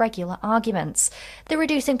parents have regular arguments. The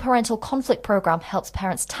Reducing Parental Conflict programme helps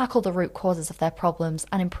parents tackle the root causes of their problems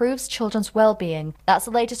and improves children's well-being. That's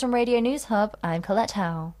the latest from Radio News Hub. I'm Colette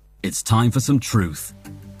Howe. It's time for some truth.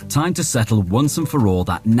 Time to settle once and for all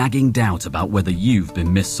that nagging doubt about whether you've been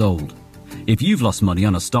missold. If you've lost money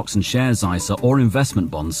on a stocks and shares ISA or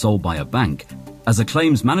investment bond sold by a bank, as a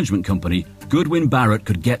claims management company, Goodwin Barrett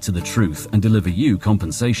could get to the truth and deliver you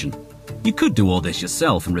compensation. You could do all this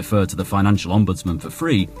yourself and refer to the Financial Ombudsman for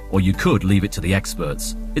free, or you could leave it to the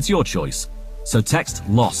experts. It's your choice. So text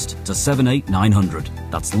LOST to 78900.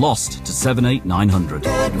 That's LOST to 78900.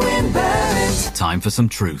 Time for some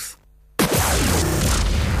truth.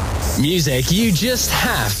 Music you just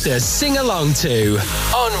have to sing along to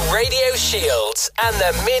on Radio Shields and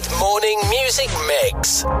the Mid-Morning Music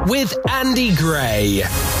Mix with Andy Gray.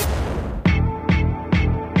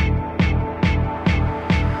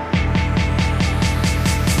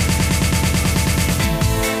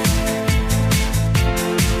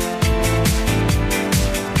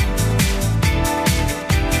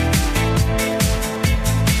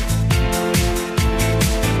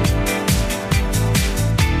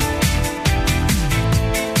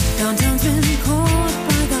 Downtown's been caught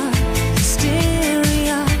by the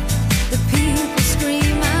hysteria. The people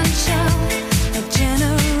scream and shout like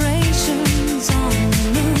generations on the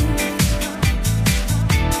move.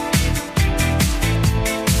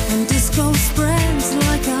 When disco spreads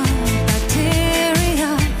like a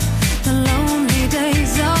bacteria, the lonely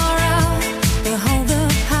days are out. They hold the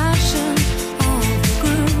passion of the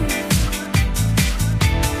groove.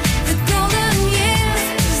 The golden years,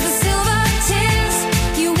 the silver tears.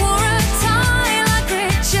 You wore a tie like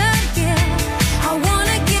Richard Gere. I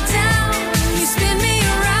wanna get down, you spin me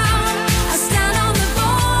around. I stand on the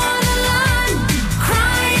borderline,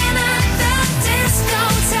 crying at the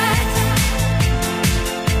discotheque.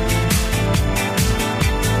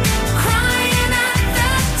 Crying at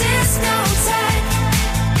the discotheque.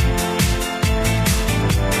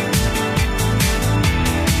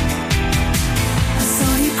 I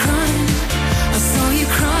saw you crying, I saw you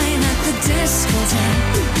crying at the discotheque.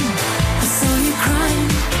 I saw you crying,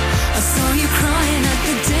 I saw you crying at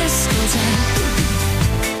the discotheque.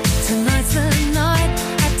 Tonight's the night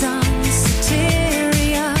at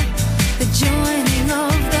Danceteria. The joining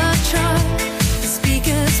of the tribe, the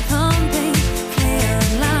speakers pumping clear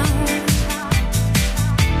and loud.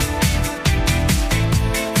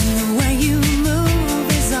 And the way you move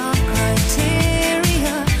is our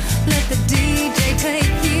criteria. Let the DJ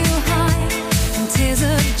take you high, and tears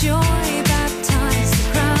of joy baptize the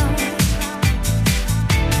crowd.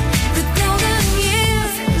 The golden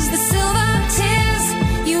years, the silver tears.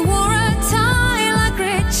 You wore a tie like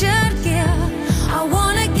Richard Gere. I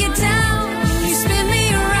wanna get down, you spin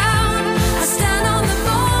me around. I stand on the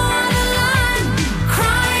borderline,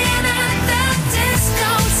 crying at the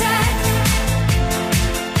discotheque.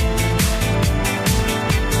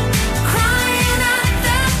 Crying at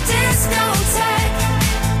the discotheque.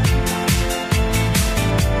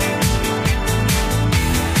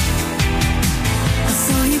 I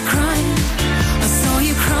saw you crying, I saw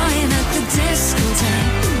you crying at the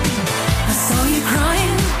discotheque. I saw you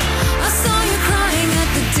crying, I saw you crying at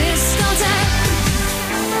the discotheque.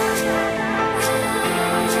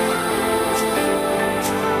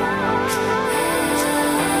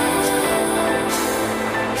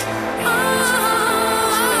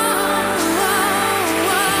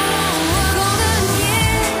 Golden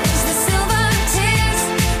years, the silver tears.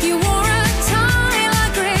 You wore a tie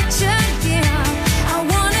like Richard Gere. I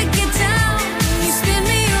wanna get down, you spin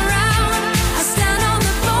me around. I stand on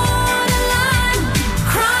the borderline,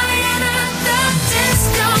 crying at the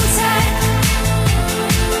discotheque.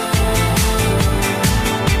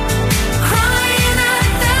 Crying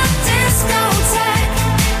at the discotheque.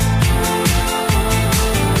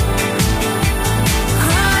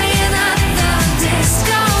 Crying at the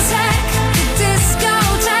discotheque. The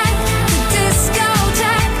discotheque. The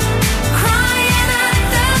discotheque. Crying at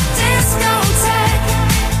the discotheque.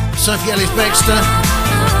 Sophie Ellis-Bextor,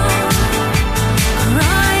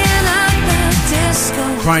 Crying at the disco.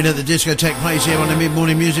 Crying at the Discotheque plays here on the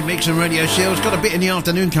Mid-Morning Music Mix and Radio Shields. Got a bit in the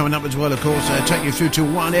afternoon coming up as well, of course. Take you through till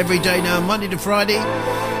 1 every day now, Monday to Friday,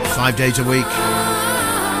 5 days a week.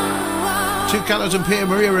 Two Colours and Pierre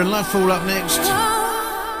Maria and Love Fall up next.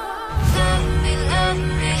 Love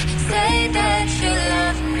me, say that you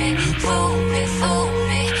love me. Fool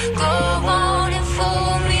me, go on and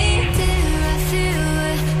fool me. Dear, I feel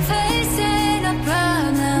we're facing a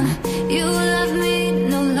problem. You love me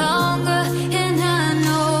no longer, and I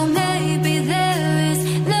know maybe there is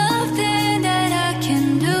no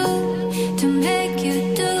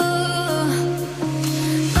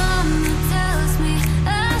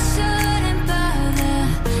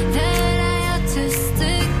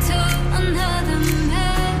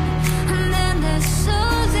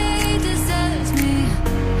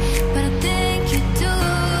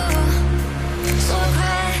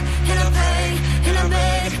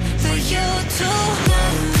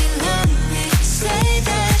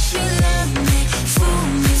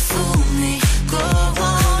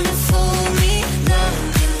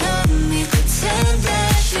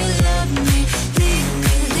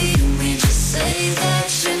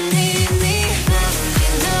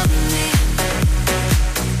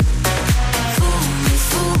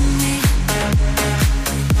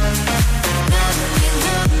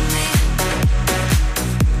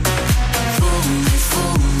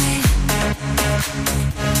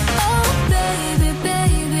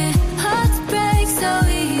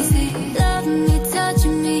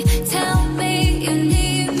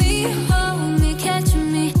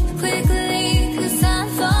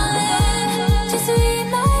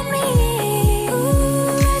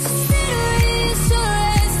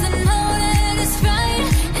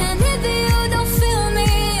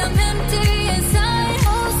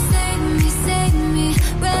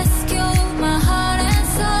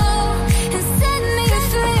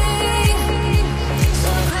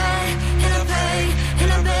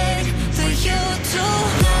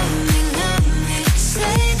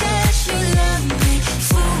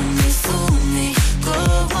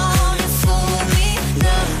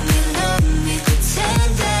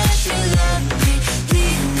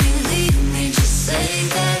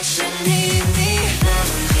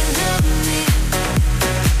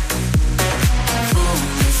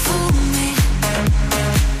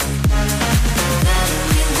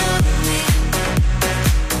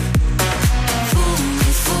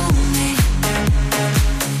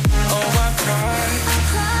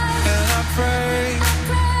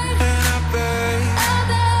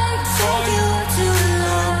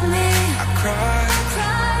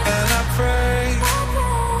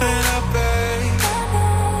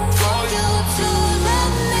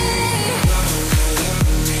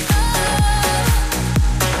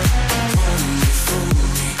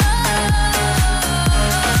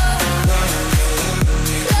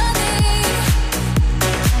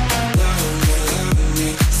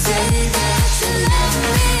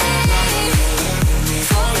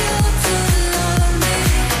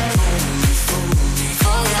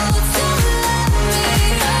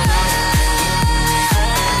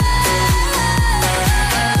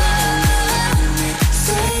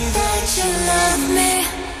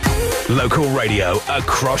local radio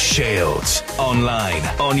across Shields. Online,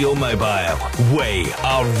 on your mobile. We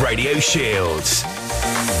are Radio Shields.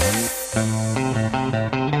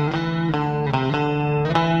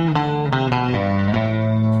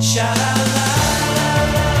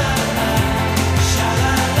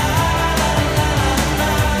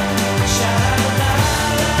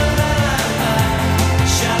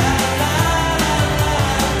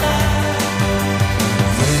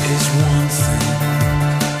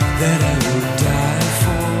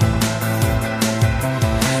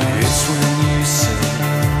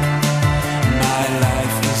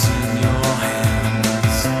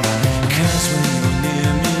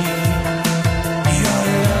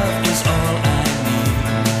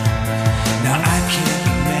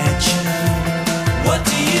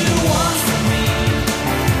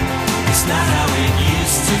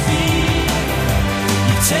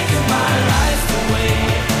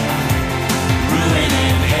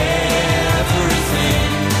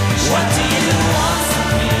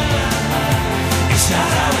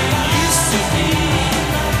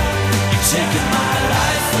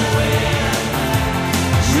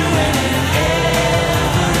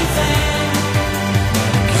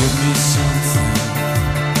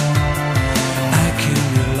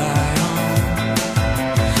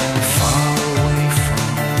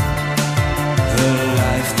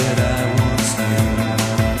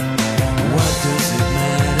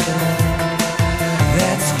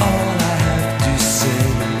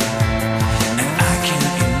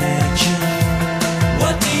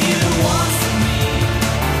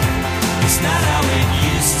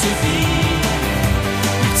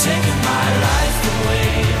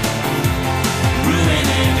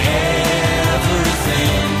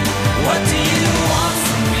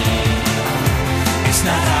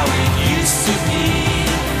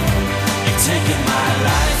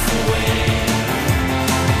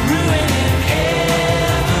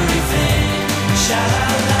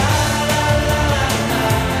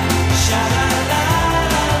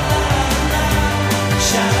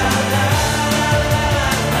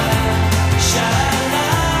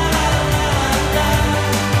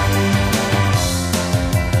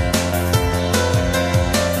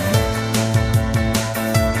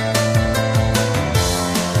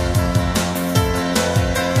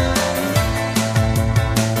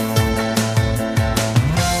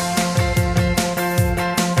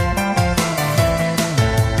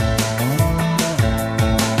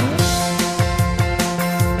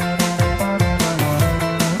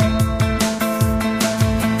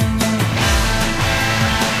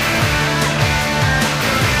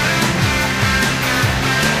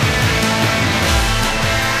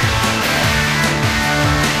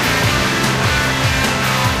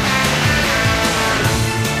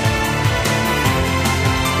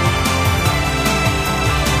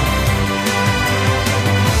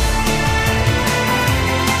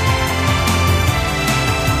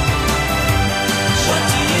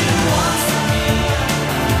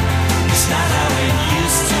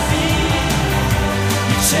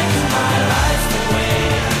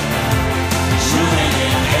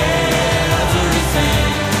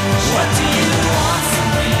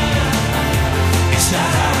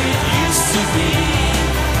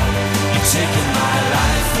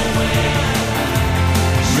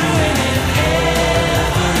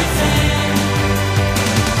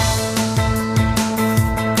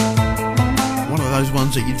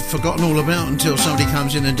 That you'd forgotten all about until somebody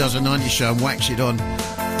comes in and does a 90s show and whacks it on.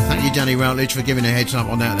 Thank you, Danny Routledge, for giving a heads up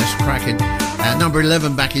on that. That's cracking. Number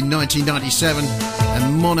 11 back in 1997,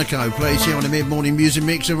 and Monaco plays here on the mid-morning music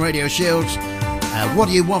mix and Radio Shields. What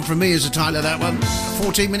Do You Want From Me is the title of that one.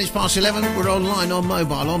 14 minutes past 11. We're online, on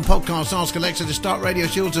mobile, on podcast. Ask Alexa to start Radio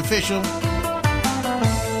Shields official.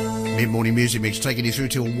 Mid-morning music mix taking you through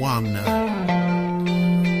till 1.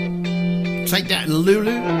 Take That and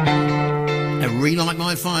Lulu. And Relight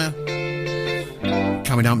My Fire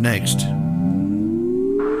coming up next.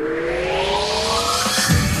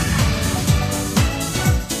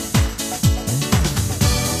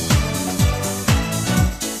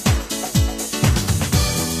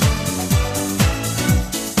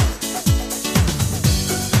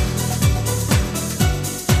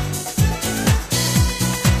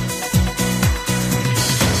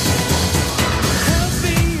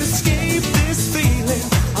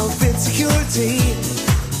 Insecurity.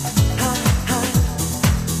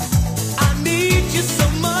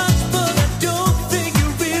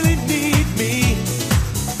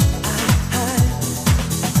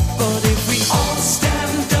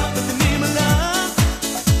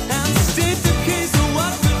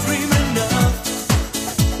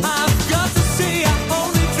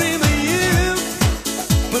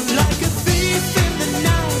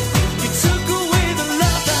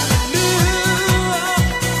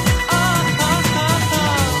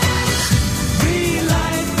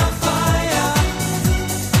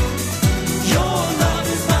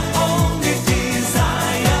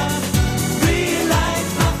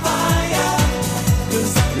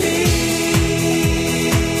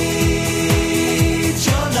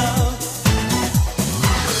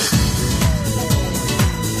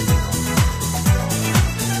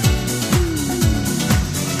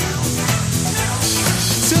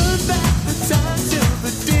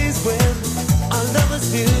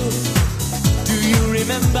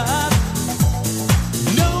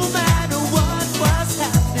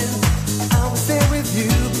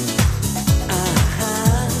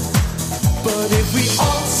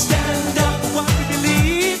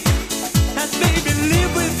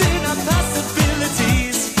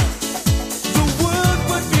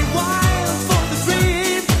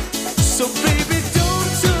 Baby,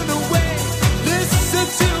 don't turn away. Listen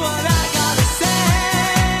to what I gotta say.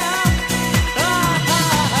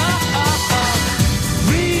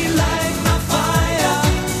 Relight my fire.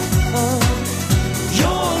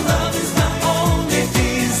 Your love is my only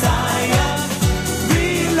desire.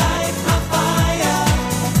 Relight my fire.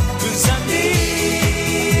 'Cause I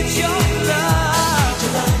need your love.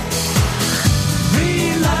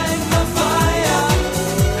 Relight my fire.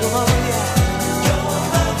 Come on, yeah. Your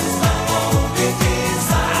love is my only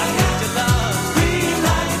desire.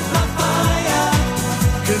 Relight my fire.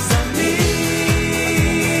 'Cause I need.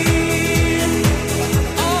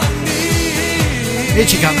 Here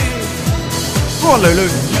she comes. Go on, Lulu.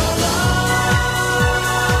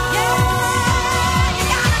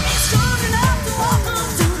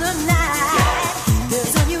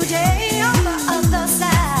 There's a new day on the other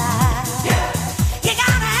side. You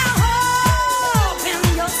gotta have hope in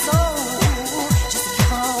your soul. Just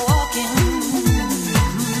keep on walking.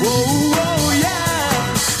 Whoa, whoa,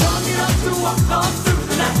 yeah. Strong enough to walk on through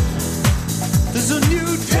the night. There's a new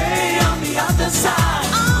day on the other side.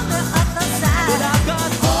 On the other side. But I've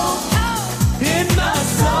got hope in my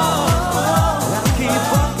soul. I'll keep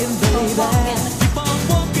walking, baby. Keep on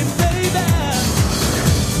walking, baby.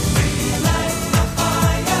 Relight my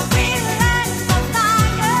fire. Relight my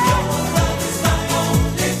fire. Your love is my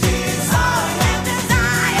only desire.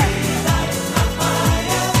 Relight my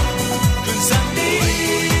fire. 'Cause I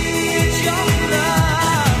need your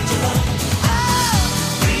love.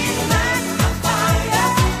 Relight my fire.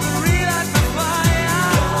 Relight my fire.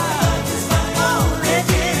 Your love is my only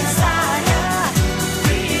desire.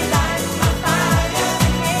 Relight my fire.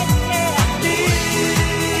 I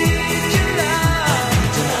need your love.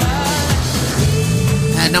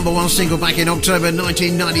 And number one single back in October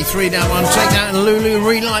 1993. That one, Take That and Lulu,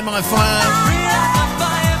 Relight My Fire.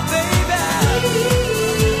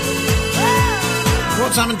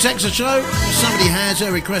 WhatsApp and text the show. Somebody has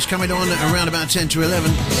a request coming on around about 10 to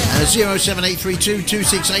 11. 07832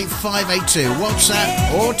 268 582.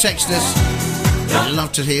 WhatsApp or text us. I'd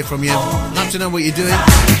love to hear from you. Love to know what you're doing.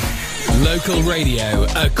 Local radio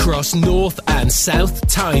across North and South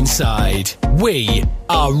Tyneside. We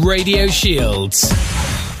are Radio Shields.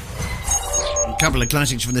 A couple of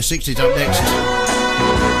classics from the 60s up next.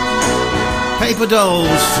 Paper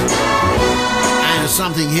Dolls. And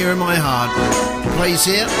Something Here in My Heart. Plays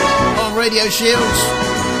here on Radio Shields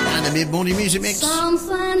and the Mid-Morning Music Mix.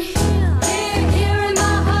 Something here in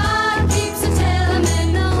my heart keeps on telling me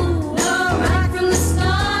no. No, right from the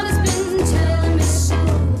start it's been telling me so.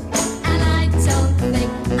 And I don't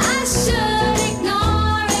think I should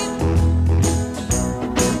ignore it.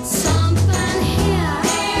 Something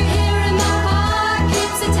here in my heart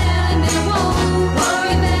keeps on telling me won't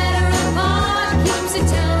worry better apart. Keeps on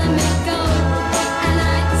telling me go. And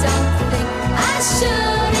I don't think I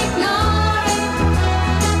should ignore it.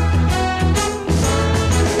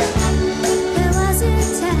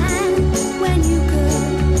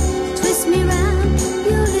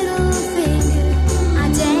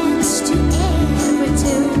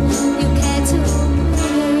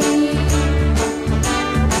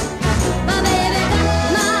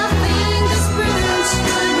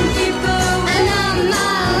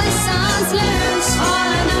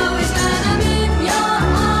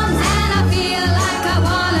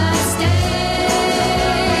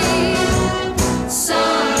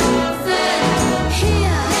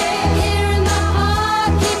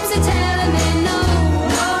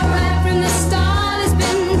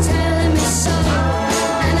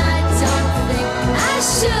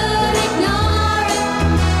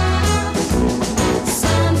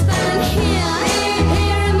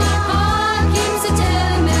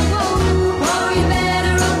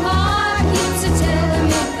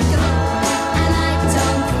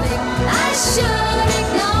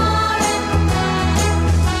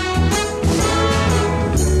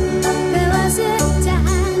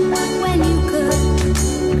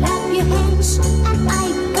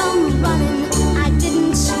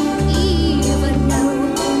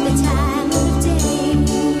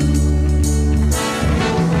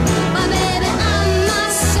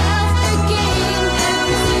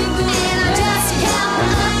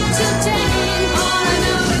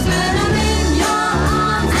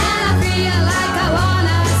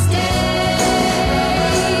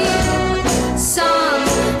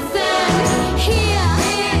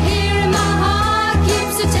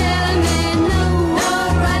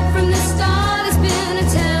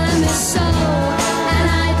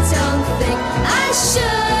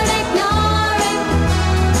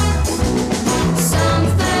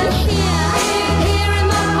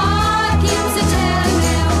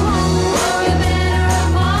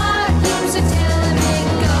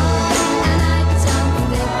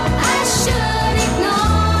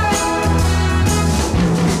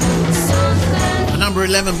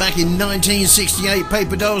 11 back in 1968.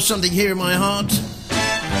 Paper Dolls, Something Here in My Heart.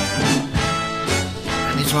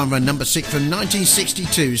 And this one from number 6 from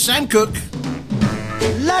 1962. Sam Cooke.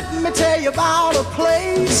 Let me tell you about a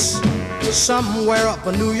place somewhere up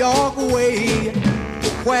a New York way,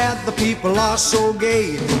 where the people are so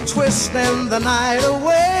gay, twisting the night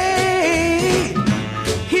away.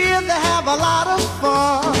 Here they have a lot of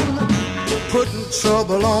fun, putting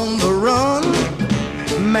trouble on the run.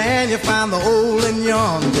 Man, you find the old and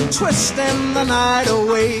young, twisting the night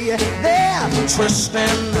away. They're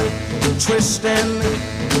twisting, twisting,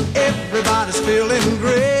 everybody's feeling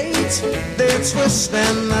great. They're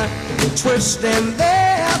twisting, twisting,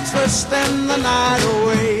 they're twisting the night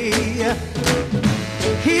away.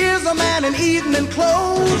 Here's a man in evening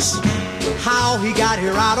clothes, how he got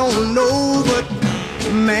here I don't know, but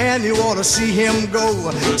man, you ought to see him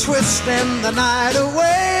go, twisting the night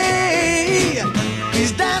away.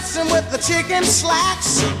 He's dancing with the chicken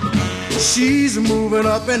slacks, she's moving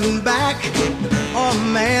up and back. Oh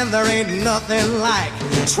man, there ain't nothing like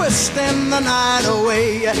twisting the night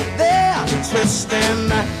away. They're twisting,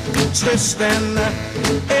 twisting,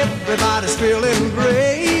 everybody's feeling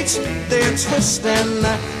great. They're twisting,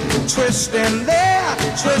 twisting, they're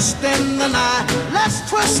twisting the night. Let's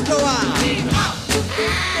twist a while.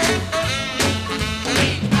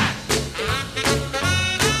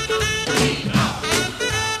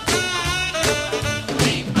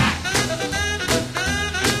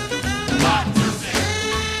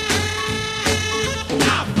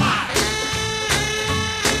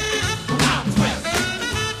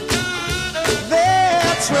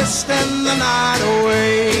 Twisting the night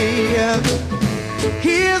away.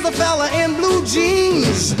 Here's a fella in blue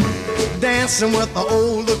jeans, dancing with the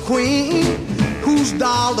older queen, who's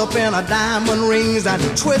dolled up in her diamond rings and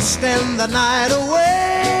twisting the night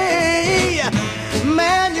away.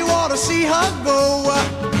 Man, you ought to see her go,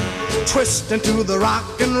 twisting to the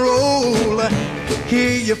rock and roll.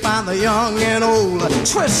 Here you find the young and old,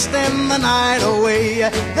 twisting the night away.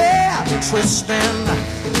 They're twisting,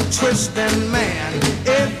 twisting, man,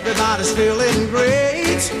 everybody's feeling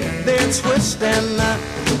great. They're twisting,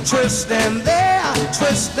 twisting, they're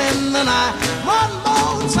twisting the night. One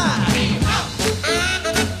more time.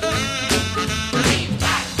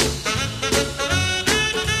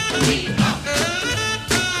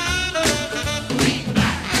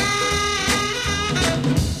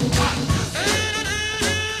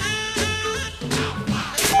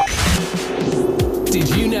 Did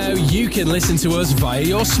you know you can listen to us via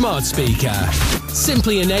your smart speaker?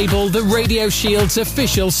 Simply enable the Radio Shield's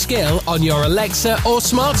official skill on your Alexa or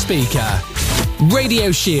smart speaker.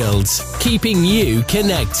 Radio Shields, keeping you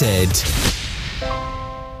connected.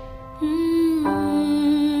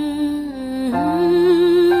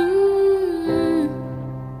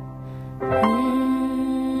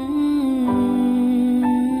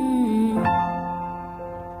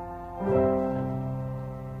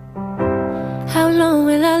 How long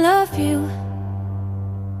will I love you?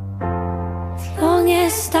 As long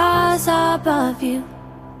as stars are above you,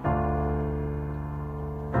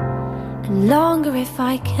 and longer if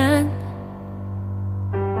I can.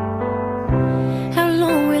 How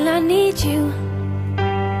long will I need you?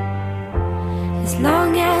 As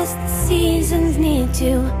long as the seasons need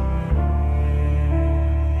to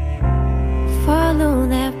follow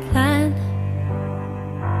their plan.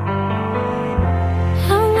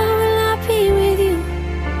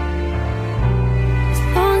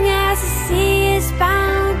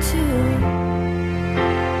 Bound to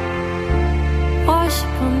wash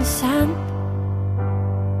upon the sand.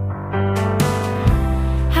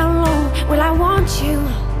 How long will I want you?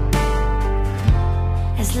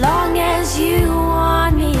 As long as you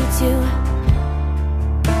want me to,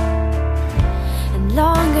 and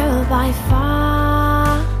longer by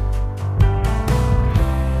far.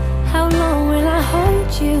 How long will I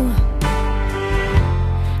hold you?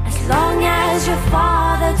 As long as your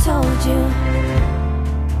father told you.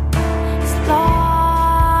 As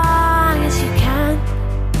long as you can.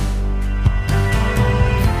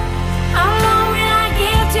 How long will I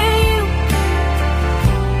give to you?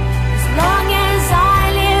 As long as I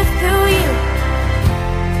live through you.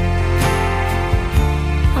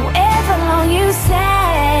 However long you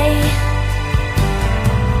say.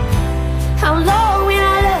 How long will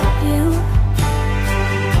I love you?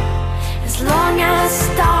 As long as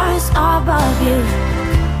stars are above you.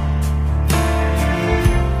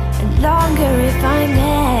 Longer if I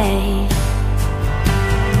may.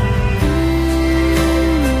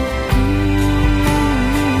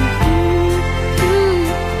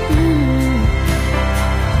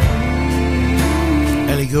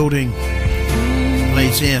 Ellie Goulding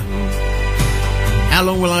plays here. How How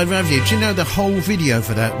Long Will I Love You? Do you know the whole video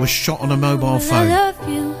for that was shot on a mobile phone? I love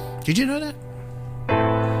you. Did you know that?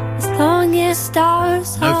 As long as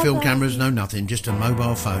stars No are film above. cameras, no nothing, just a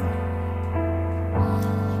mobile phone.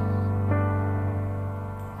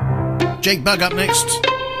 Jake Bugg up next.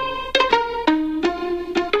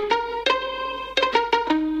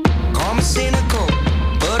 Call me cynical,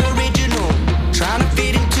 but original. Trying to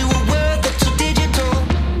fit into a world that's so digital.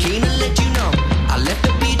 Keen to let you know, I left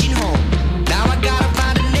the pigeonhole. Now I gotta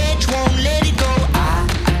find an edge, won't let it go. I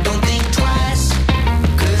don't think twice,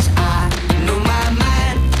 'cause I know my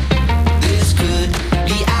mind. This could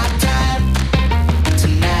be our time.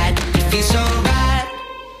 Tonight it feels so right.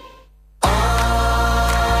 All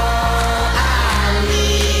I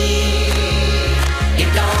need, it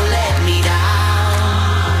don't let me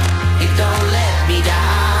down. It don't let me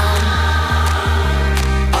down.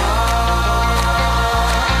 All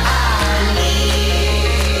I need,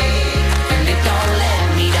 and it don't let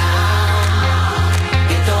me down.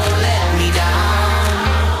 It don't let me down.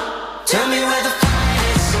 Tell me where the fight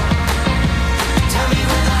is. Tell me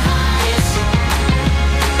where the high is.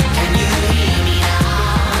 Can you hear me now?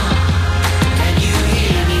 Can you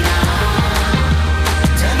hear me now?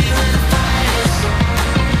 Tell me where the fight is.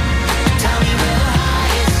 Tell me where the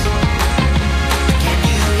high is. Can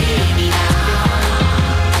you hear me now?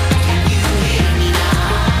 Can you hear me now?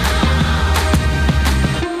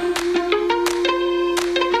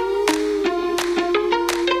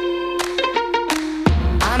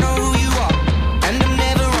 I know who you are, and I'm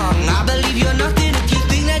never wrong. I believe you're nothing if you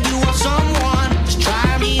think that you are someone. Just try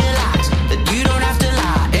and realize that you don't have to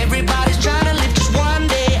lie. Everybody's trying to live just one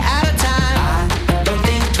day at a time. I don't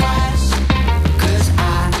think twice, 'cause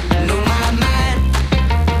I know my mind.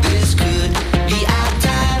 This could be our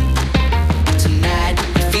time. Tonight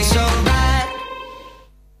it feels so right.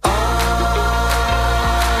 All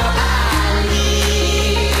I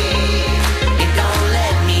need, it don't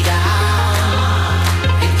let me down.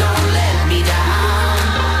 It don't let me down.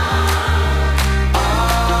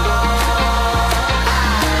 All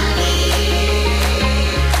I need,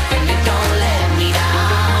 and it don't let me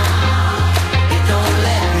down. It don't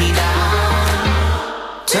let me down.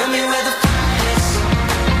 Tell me where the fight is.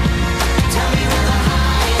 Tell me where the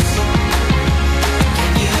high is.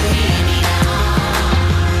 Can you hear me now?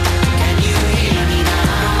 Can you hear me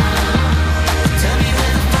now? Tell me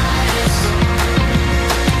where the fight is.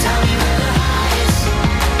 Tell me where the high is.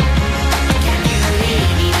 Can you hear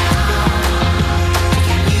me now?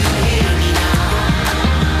 Can you hear me now?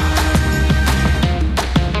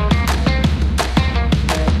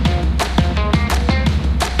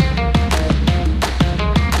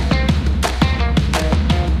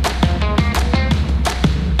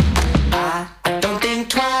 I don't think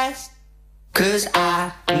twice, 'cause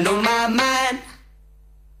I know my mind.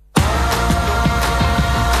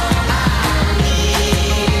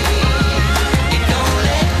 It don't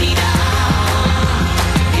let me down.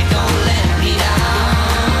 It don't let me down.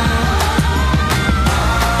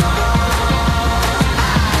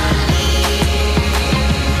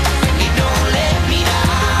 It don't let me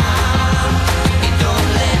down. It don't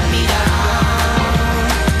let me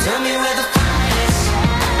down. Tell me where the fight is.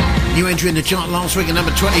 New entry in the chart last week at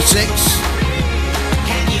number 26.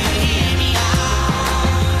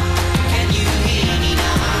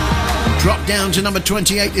 Dropped down to number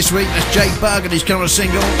 28 this week. That's Jake Bugg and his current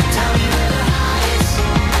single.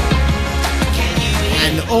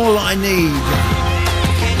 And All I Need.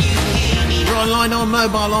 We're online, on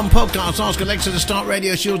mobile, on podcast. Ask Alexa to start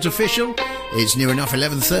Radio Shields official. It's near enough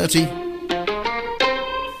 11:30.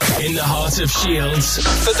 In the heart of Shields,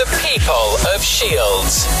 for the people of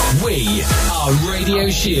Shields, we are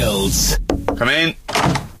Radio Shields. Come in.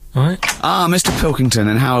 All right. Ah, Mr. Pilkington,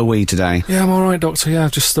 and how are we today? Yeah, I'm all right, Doctor. Yeah,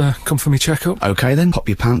 I've just come for my checkup. Okay, then, pop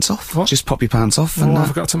your pants off. What? Just pop your pants off. Well, and, I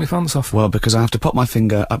forgot to take my pants off. Well, because I have to pop my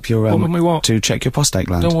finger up your to check your prostate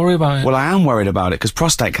gland. Don't worry about it. Well, I am worried about it because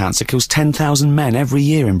prostate cancer kills 10,000 men every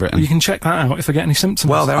year in Britain. Well, you can check that out if I get any symptoms.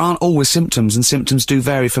 Well, there aren't always symptoms, and symptoms do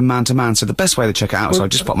vary from man to man. So the best way to check it out is I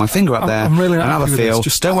just pop my finger up there I'm really not and have a happy with feel. this.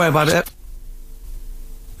 Just don't worry about it.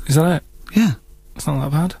 Is that it? Yeah. It's not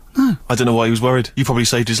that bad. No. I don't know why he was worried. You probably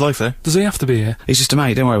saved his life there. Does he have to be here? He's just a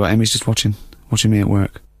mate. Don't worry about him. He's just watching me at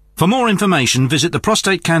work. For more information, visit the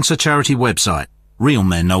Prostate Cancer Charity website. Real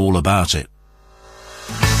men know all about it.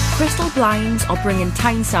 Crystal Blinds are bringing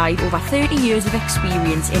Tyneside over 30 years of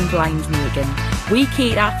experience in blind making. We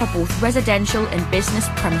cater for both residential and business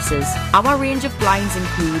premises. Our range of blinds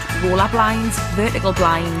include roller blinds, vertical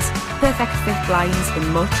blinds, perfect fit blinds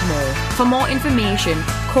and much more. For more information,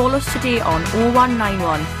 call us today on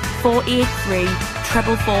 0191 483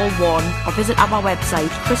 441 or visit our website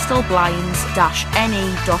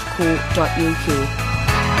crystalblinds-ne.co.uk.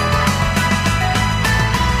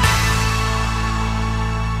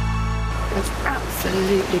 It's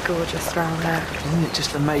absolutely gorgeous round there. Isn't it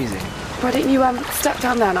just amazing? Why don't you step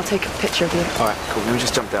down there and I'll take a picture of you. Alright, cool. Let me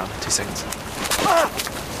just jump down. 2 seconds.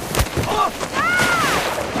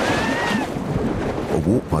 A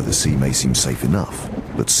walk by the sea may seem safe enough,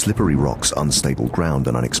 but slippery rocks, unstable ground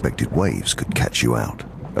and unexpected waves could catch you out.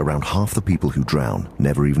 Around half the people who drown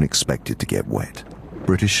never even expected to get wet.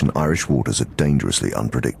 British and Irish waters are dangerously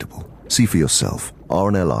unpredictable. See for yourself.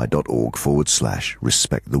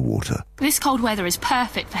 rnli.org/respect the water. This cold weather is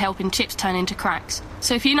perfect for helping chips turn into cracks.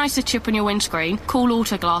 So if you notice a chip on your windscreen, call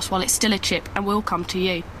Autoglass while it's still a chip and we'll come to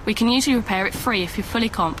you. We can usually repair it free if you're fully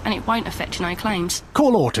comp and it won't affect your no claims.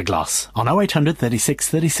 Call Autoglass on 0800 36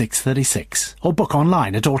 36 36 or book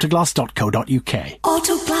online at autoglass.co.uk.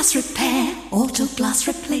 Autoglass repair, Autoglass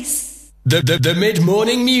replace. The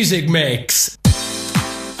mid-morning music mix.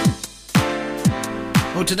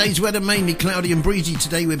 Well, today's weather mainly cloudy and breezy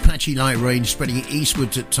today with patchy light rain spreading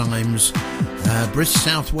eastwards at times. Brisk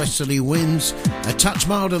southwesterly winds, a touch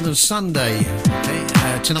milder than Sunday. Okay.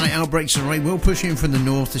 Tonight outbreaks of rain will push in from the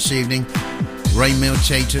north this evening. Rain may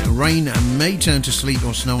turn to sleet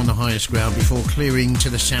or snow on the highest ground before clearing to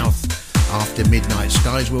the south after midnight.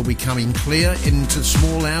 Skies will be coming clear into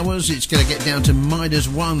small hours. It's going to get down to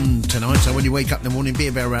 -1 tonight, so when you wake up in the morning, be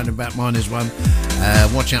around about -1.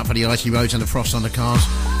 Watch out for the icy roads and the frost on the cars.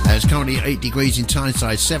 It's currently 8 degrees in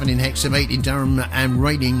Tyneside, 7 in Hexham, 8 in Durham and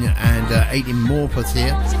raining, and 8 in Morpeth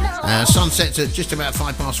here. Sunsets at just about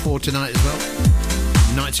 4:05 tonight as well.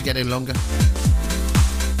 Nights are getting longer.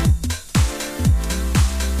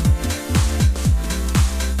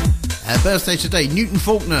 Birthday today, Newton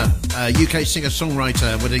Faulkner, UK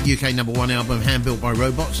singer-songwriter with a UK #1 album, Hand Built by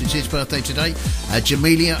Robots. It's his birthday today.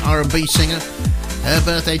 Jamelia, R&B singer. Her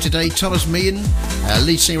birthday today. Thomas Meehan,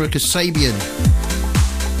 lead singer of Kasabian.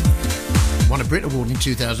 Won a Brit Award in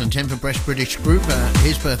 2010 for Best British Group.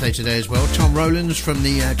 His birthday today as well. Tom Rowlands from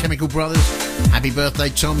the Chemical Brothers. Happy birthday,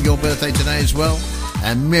 Tom. Your birthday today as well.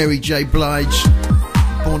 And Mary J. Blige.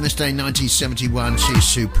 Born this day in 1971. She's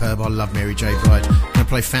superb. I love Mary J. Blige. Going to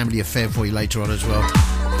play Family Affair for you later on as well.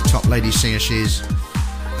 Top lady singer she is.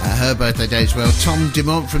 Her birthday day as well. Tom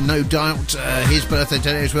Dumont from No Doubt. His birthday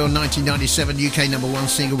today as well. 1997 UK #1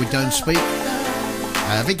 single with Don't Speak.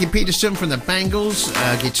 Vicky Peterson from the Bangles.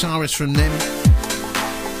 Guitarist from them.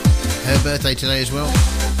 Her birthday today as well.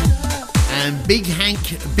 And Big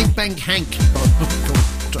Bank Hank.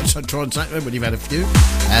 Try and say that when you've had a few.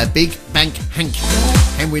 Big Bank Hank.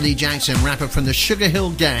 Henry Lee Jackson, rapper from the Sugar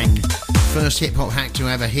Hill Gang. First hip-hop act to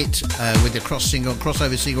have a hit with the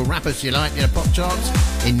crossover single Rappers You Like in the pop charts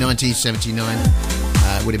in 1979.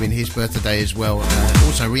 Would have been his birthday as well.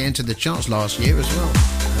 Also re-entered the charts last year as well.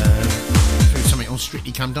 Through something on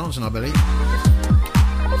Strictly Come Dancing, I believe.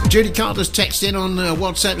 Judy Carter's text in on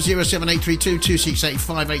WhatsApp 07832 268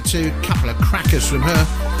 582. Couple of crackers from her.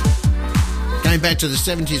 Going back to the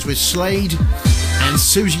 70s with Slade and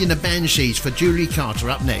Susie and the Banshees for Julie Carter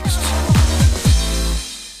up next.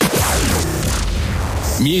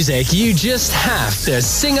 Music you just have to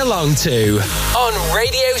sing along to on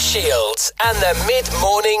Radio Shields and the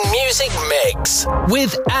Mid-Morning Music Mix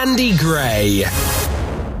with Andy Gray.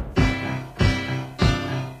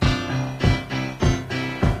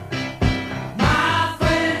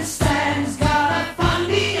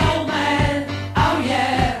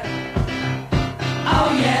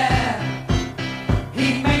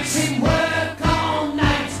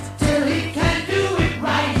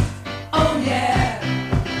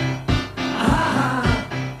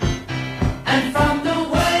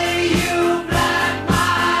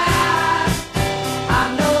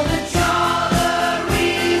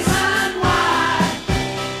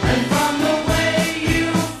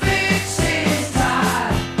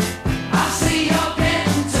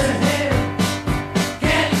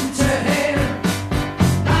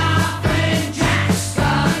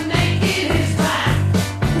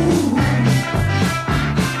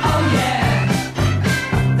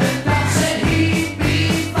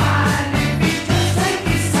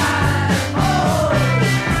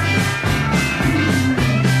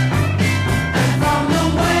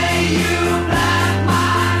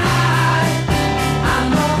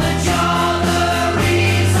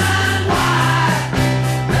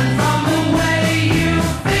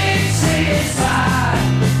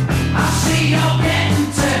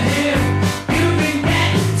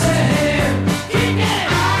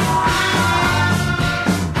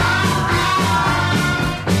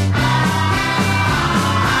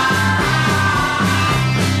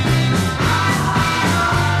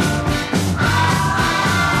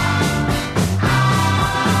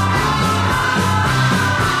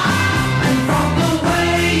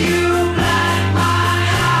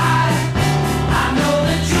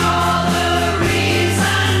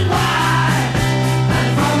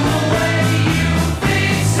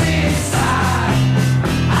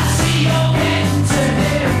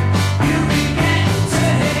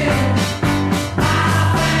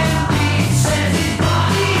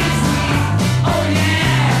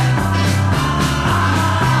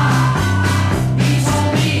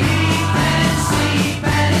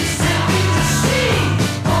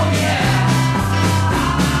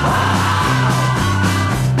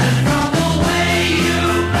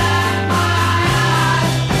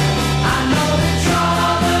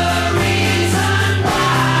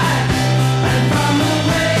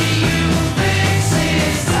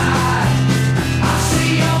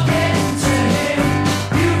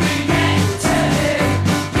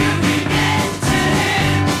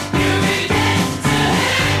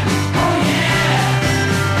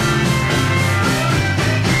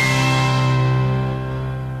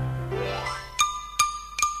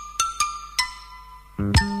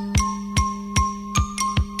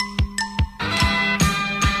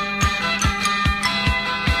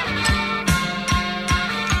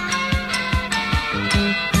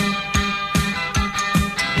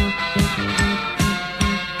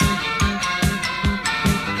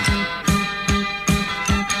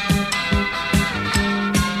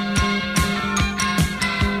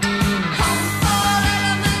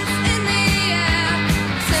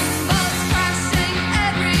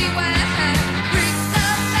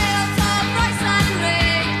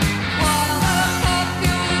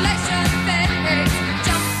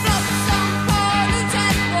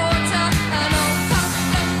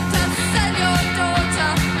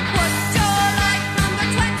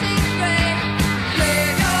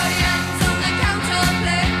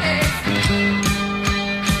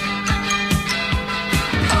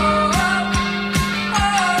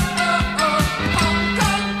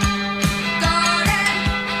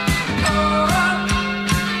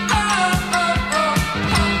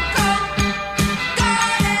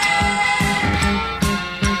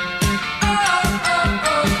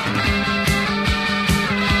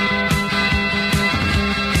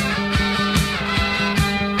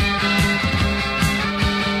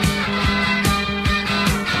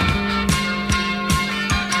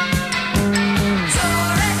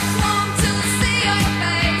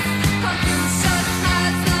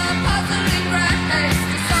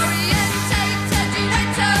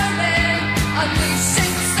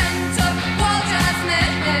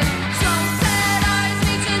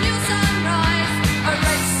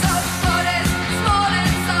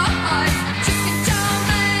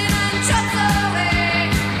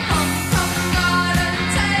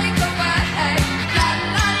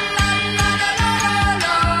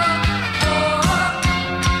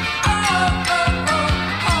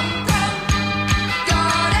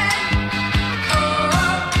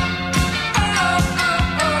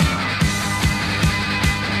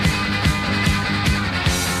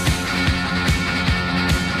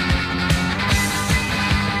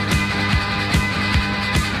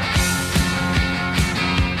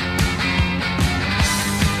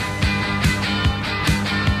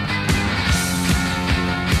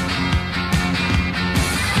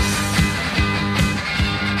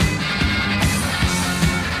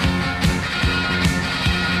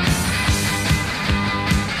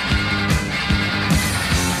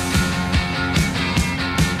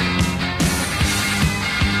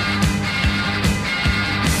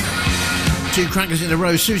 Two crackers in a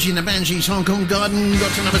row. Susie and the Banshees, Hong Kong Garden,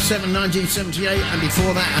 got to number 7, 1978, and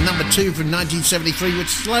before that, a number 2 from 1973 with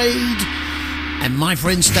Slade and My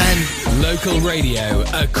Friend Stan. Local radio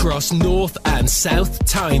across North and South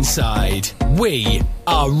Tyneside. We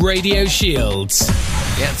are Radio Shields.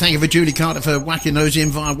 Yeah, thank you for Julie Carter for whacking those in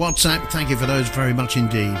via WhatsApp. Thank you for those very much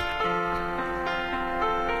indeed.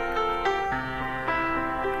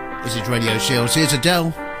 This is Radio Shields. Here's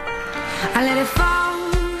Adele. I let it fall.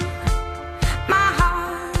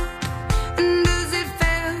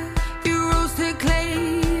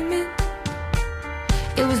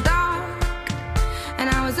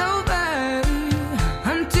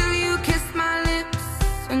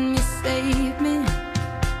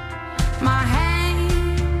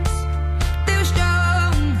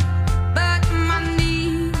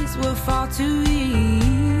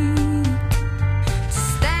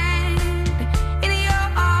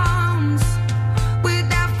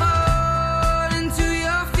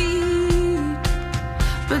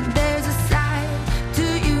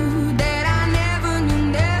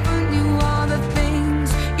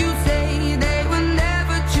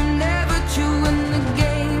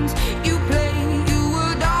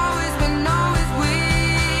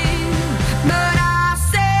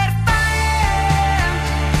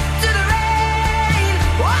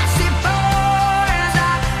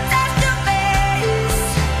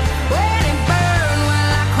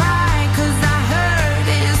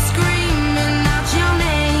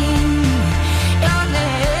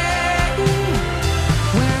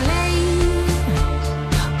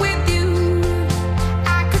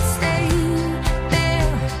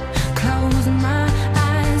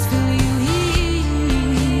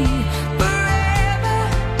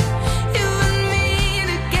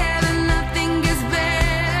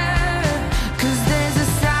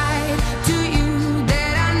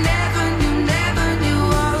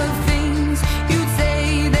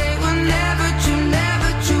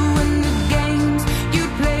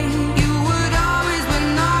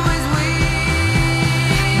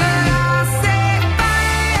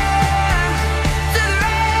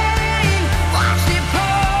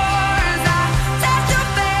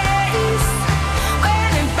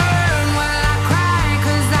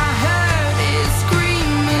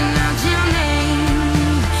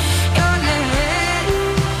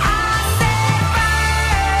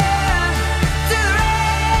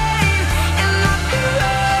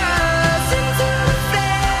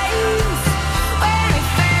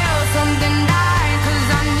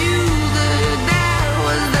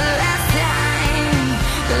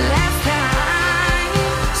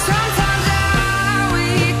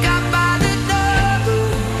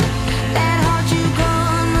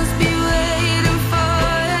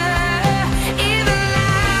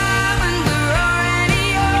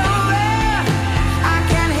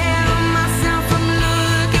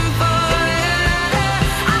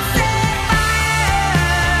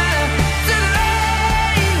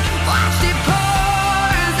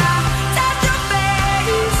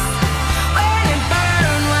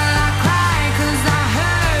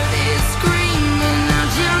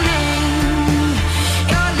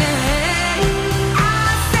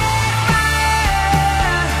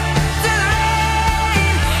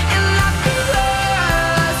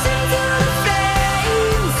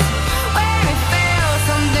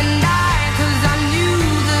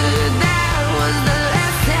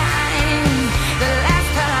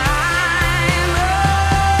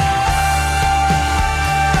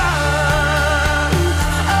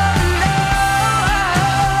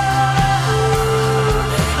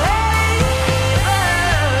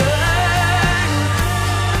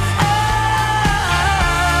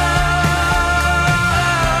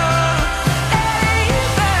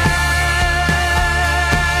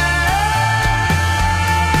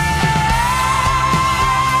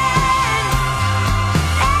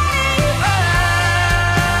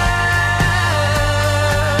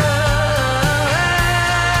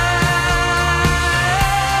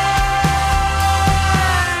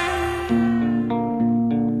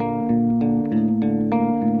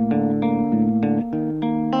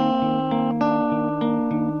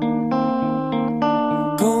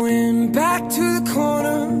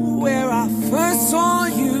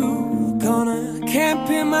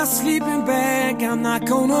 my sleeping bag, I'm not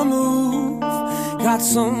gonna move. Got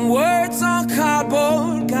some words on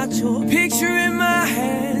cardboard, got your picture in my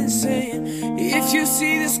hand, saying, if you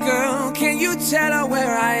see this girl, can you tell her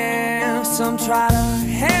where I am? Some try to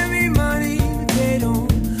hand me money, but they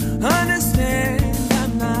don't understand.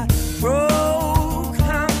 I'm not broke,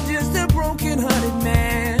 I'm just a broken-hearted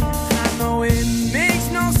man. I know it makes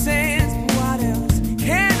no sense, but what else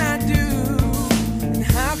can I do? And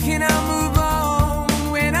how can I move on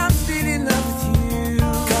when I'm still in love with you?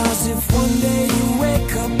 'Cause if one day you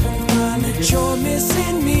wake up and find that you're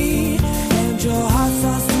missing me, and your heart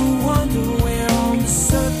starts to wonder where on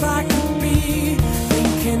this earth I could be,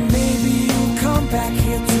 thinking maybe you'll come back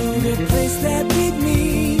here to the place that beat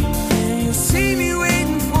me, and you'll see me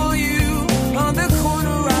waiting for you on the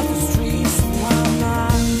corner of the street. So I'm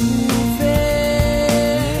not moving,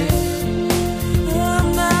 I'm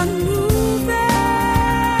not moving.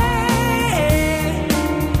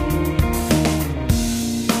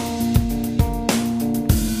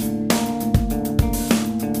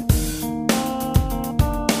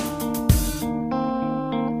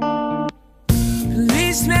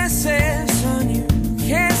 Policeman says, son, you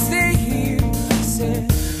can't stay here. I said,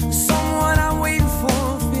 someone I'm waiting for,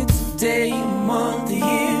 if it's a day, a month, a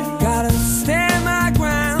year. Gotta stand my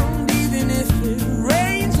ground, even if it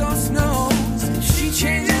rains or snows. If she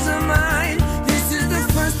changes her mind, this is the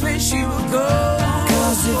first place she will go.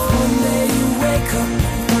 'Cause if one day you wake up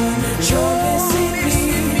and find that you're missing me,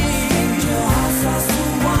 and your heart starts to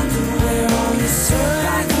wonder where on this earth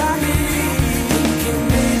I could be, thinking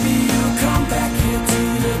maybe you'll come back here to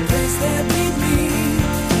the place that beat me,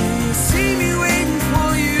 and you'll see me waiting for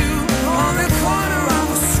you on the corner of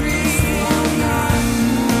the street. I'm not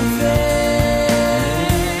moving,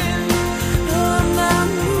 I'm not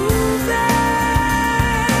moving,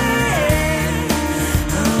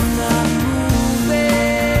 I'm not moving,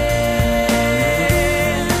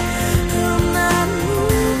 I'm not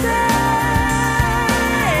moving.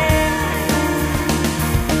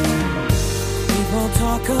 People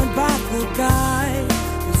talk about the guy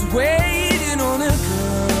who's waiting on a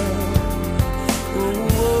girl.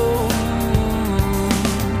 Oh,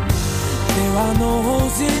 there are no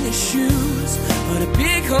holes in his shoes, but a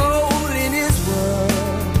big hole in his world.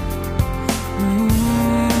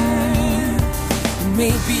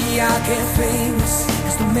 Maybe I'll get famous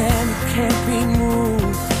as the man who can't be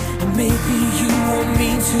moved, and maybe you won't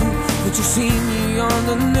mean to, but you'll see me on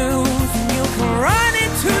the news, and you'll come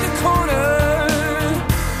running to the corner,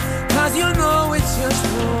 'cause you know it's just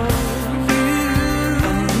for you.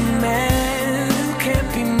 I'm the man who can't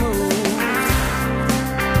be moved,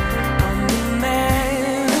 I'm the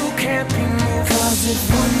man who can't be moved. 'Cause if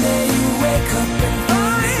one day you wake up and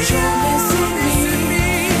find that you're missing me,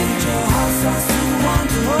 and your heart starts to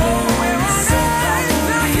wonder where on this earth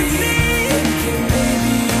I could be, thinking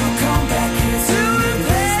maybe you'll come back here to the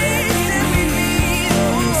place that beat me,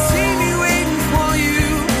 and you'll see me waiting for you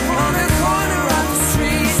on the corner of the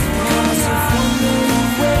street. 'Cause if one day you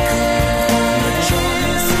wake up and find that you're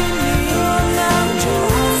missing me, and your heart starts to wonder.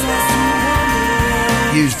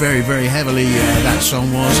 Used very, very heavily, that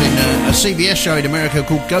song was in a CBS show in America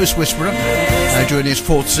called Ghost Whisperer during its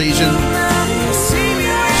 4th season.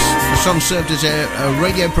 The song served as a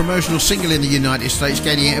radio promotional single in the United States,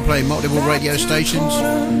 gaining airplay in multiple radio stations.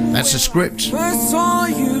 That's the script. First saw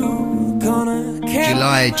you, gonna catch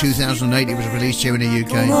July 2008 it was released here in the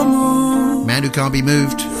UK. Man Who Can't Be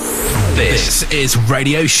Moved. This is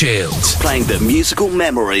Radio Shield, playing the musical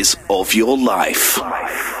memories of your life.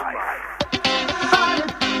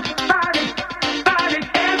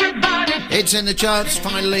 It's in the charts,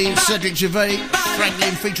 finally. Cedric Gervais,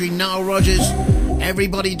 Franklin featuring Nile Rodgers.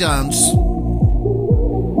 Everybody Dance.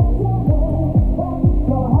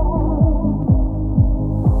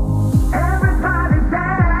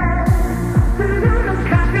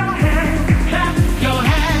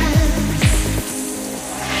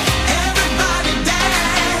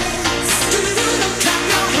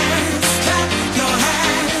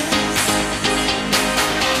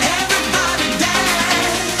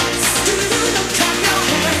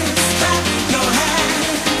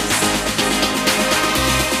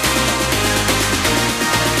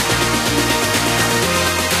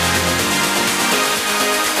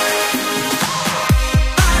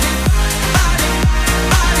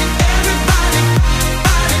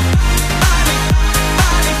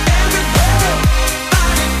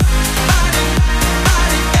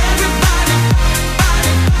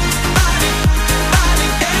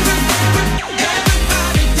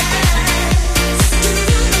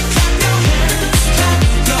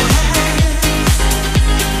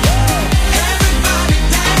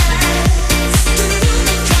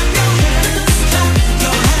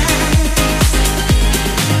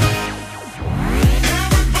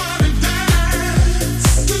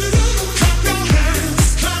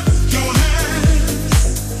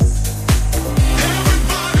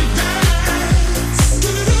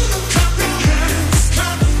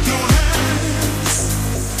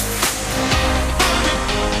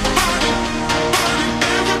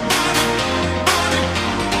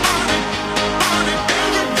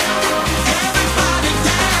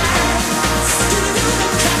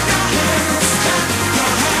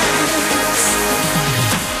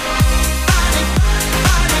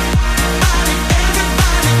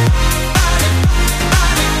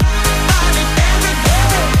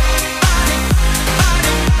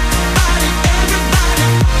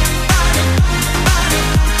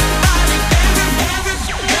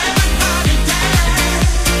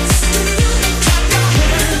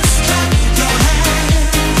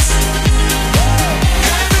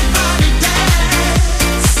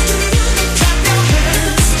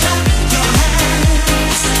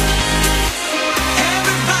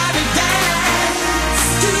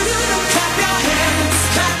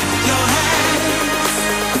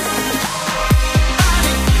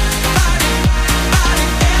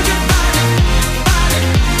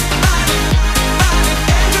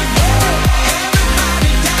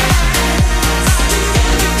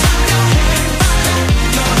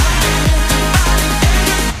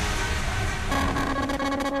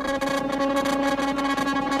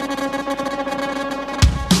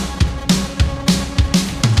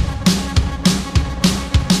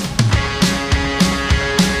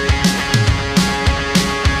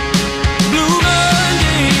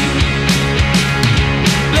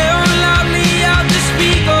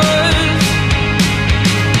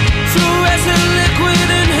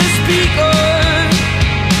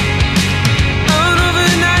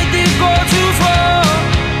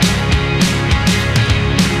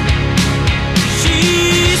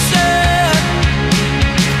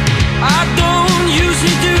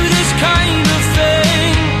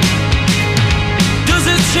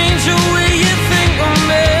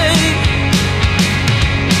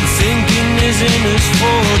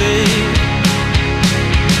 40.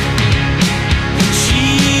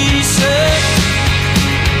 She said,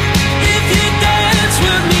 if you dance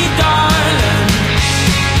with me, darling,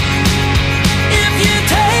 if you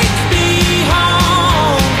take me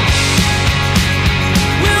home,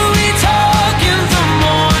 will we talk in the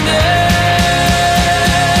morning?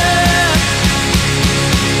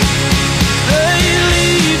 Hey,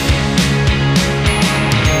 leave,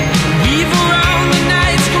 weave around the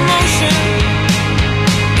night's commotion,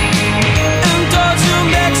 and dodge a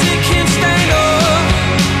Mexican stand-up.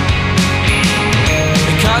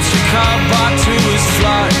 They catch the car back to his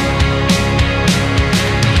flight.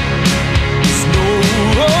 There's no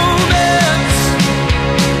romance.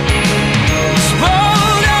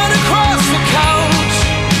 Sprawled out across the couch.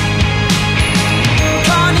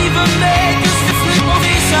 Can't even make us to flip on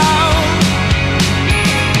this out.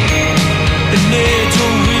 An age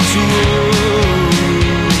of ritual.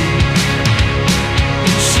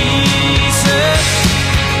 She said,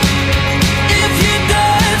 if you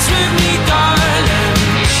dance with me, darling,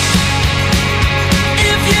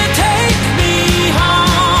 if you take me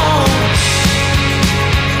home,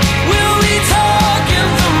 will we talk in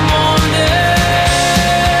the morning?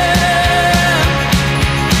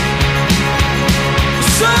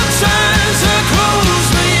 Sometimes I close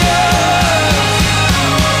my eyes,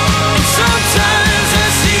 and sometimes I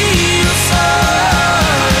see your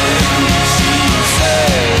sign. She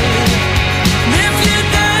said, if you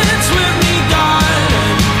dance with me,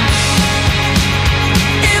 darling,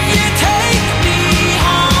 if you take me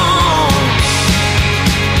home,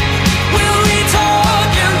 will we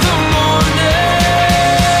talk in the morning?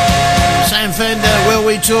 Sam Fender, Will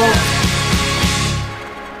We Talk?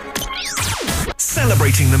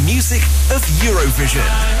 Celebrating the music of Eurovision.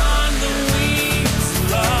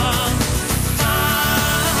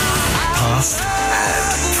 Past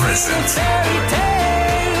and present.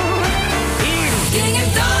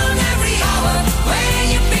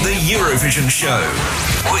 The Eurovision Show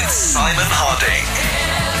with Simon Harding.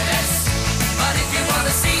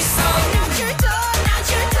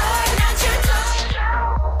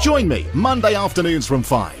 Join me Monday afternoons from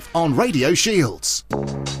 5 on Radio Shields.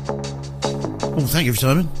 Oh, thank you,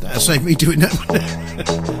 Simon. That saved me doing that one.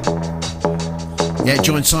 Yeah,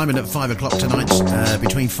 join Simon at 5 o'clock tonight,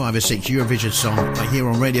 between 5 and 6, Eurovision song right here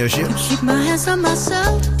on Radio Shields. Keep my hands on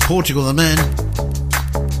myself. Portugal the man.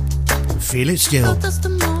 Feel it still. Dust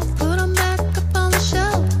them off, put them back up on the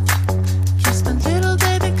shelf. Just a little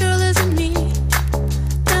baby girl isn't me.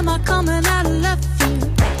 Am I coming out of left field?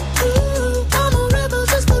 Ooh, I'm a rebel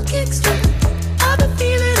just for kicks. I've been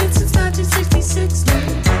feeling it since 1966 now.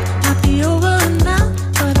 Might be over now,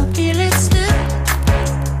 but I feel it still.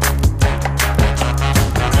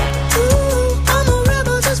 Ooh, I'm a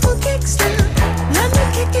rebel just for kicks now. Let me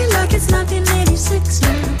kick it like it's 1986 now.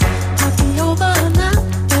 Might be over now,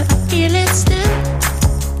 but I feel it still.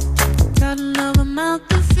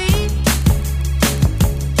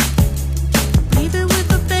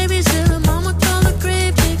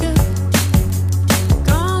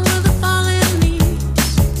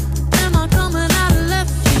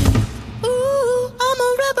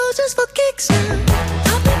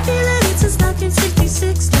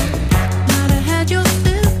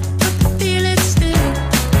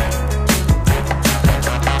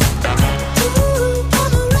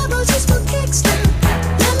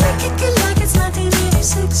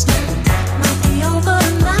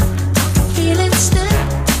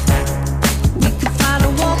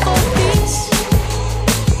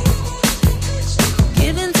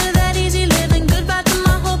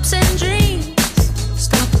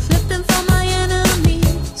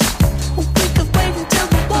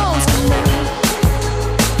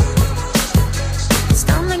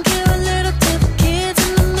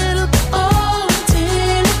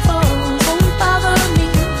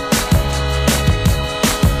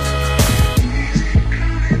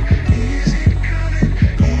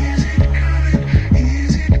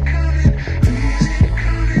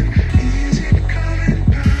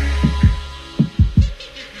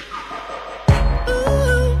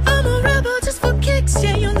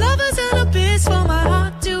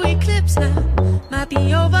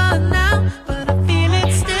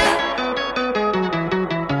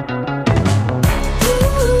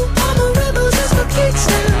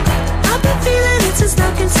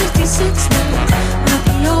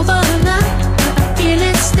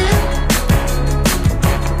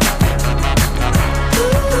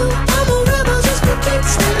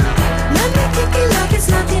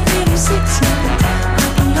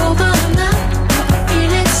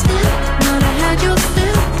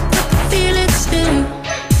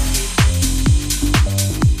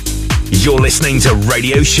 You're listening to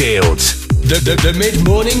Radio Shields. The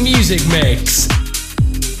mid-morning music mix.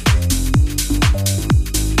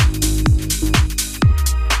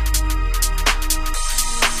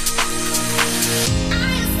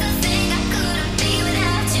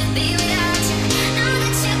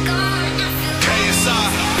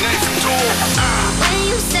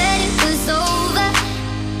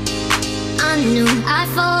 I knew I'd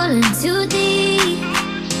fallen too deep.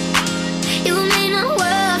 You made my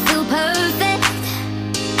world feel perfect,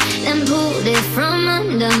 then pulled it from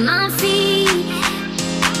under my feet.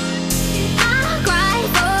 I cried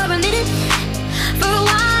for a minute, for a while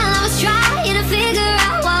I was trying to figure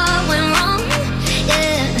out what went wrong.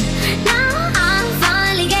 Yeah, now I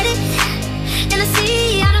finally get it, and I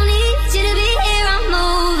see I don't need you to be here, I'm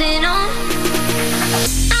moving on.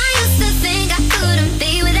 I used to think I couldn't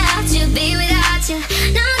be without you, be without you.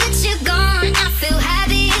 Now that you're gone, I feel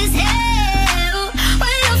happy as hell.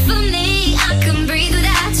 Wait up for me, I can breathe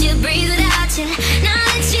without you, breathe without you. Now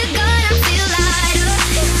that you're gone, I feel lighter.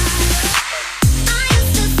 I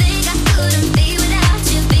used to think I couldn't be without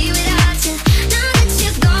you, be without you. Now that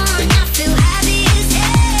you're gone, I feel happy as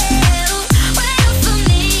hell. Wait up for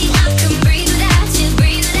me, I can breathe without you,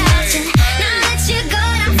 breathe without you. Now that you're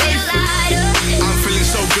gone, I feel lighter. I'm feeling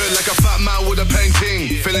so good like a fat man with a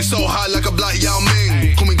painting. Feeling so high like a black Yao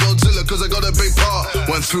Ming. Call me Godzilla cause I got a big part.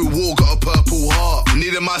 Went through war, got a purple heart.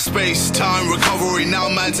 Needed my space, time, recovery. Now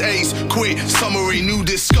man's ace, quit, summary, new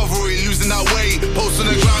discovery. Losing that weight, post on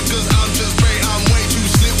the ground cause I'm just great. I'm way too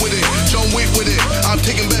slick with it, John Wick with it. I'm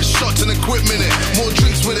taking best shots and equipment it. More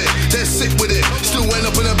drinks with it, they're sick with it. Still end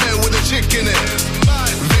up in a bed with a chick in it.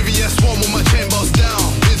 VVS one with my chain boss down.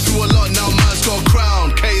 Been through a lot, now man's got a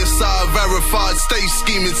crown. KSI verified, stay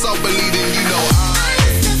scheming, stop believing, you know I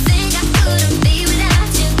Couldn't be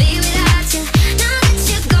without you, be without you. Now that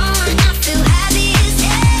you're gone, I feel happy as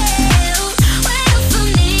hell. Wait up for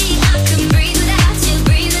me, I can breathe without you,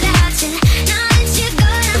 breathe without you. Now that you're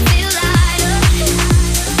gone, I feel lighter.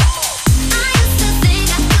 I used to think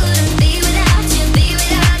I couldn't be without you, be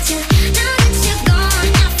without you. Now that you're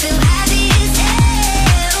gone, I feel happy as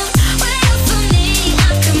hell. Wait up for me,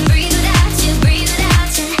 I can breathe without you, breathe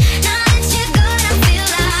without you. Now that you're gone, I feel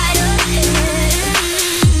lighter.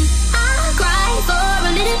 I cried for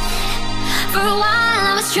a minute, for a while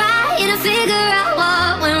I was trying to figure out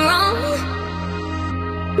what went wrong.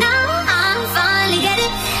 Now I finally get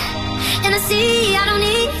it, and I see I don't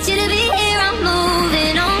need you to be here, I'm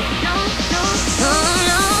moving on. I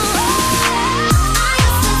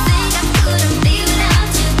used to think I couldn't be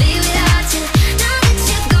without you, be without you. Now that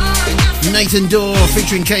you're gone, I feel Nathan Dorr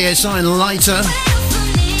featuring KSI and Lighter.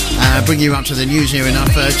 Bring you up to the news here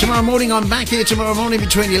enough. Tomorrow morning I'm back here tomorrow morning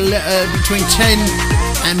between 10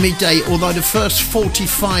 and midday, although the first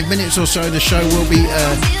 45 minutes or so of the show will be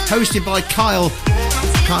hosted by Kyle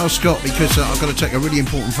Scott, because I've got to take a really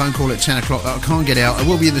important phone call at 10 o'clock that I can't get out. I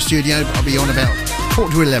will be in the studio, but I'll be on about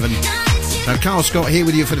 10:45. Now Kyle Scott here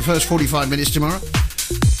with you for the first 45 minutes tomorrow.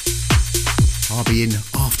 I'll be in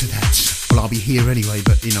after that. Well, I'll be here anyway,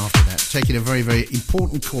 but in after that. Taking a very, very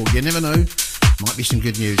important call. You never know. Might be some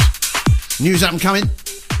good news. News up and coming.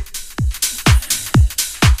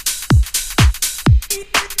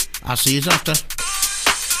 I'll see you after.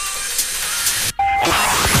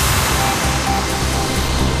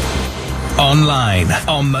 Online,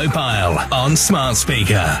 on mobile, on smart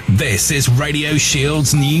speaker. This is Radio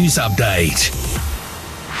Shield's news update.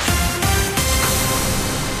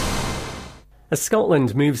 As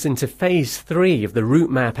Scotland moves into Phase 3 of the route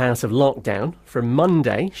map out of lockdown, from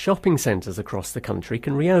Monday, shopping centres across the country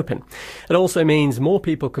can reopen. It also means more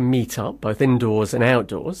people can meet up, both indoors and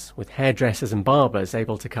outdoors, with hairdressers and barbers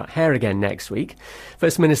able to cut hair again next week.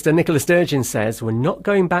 First Minister Nicola Sturgeon says we're not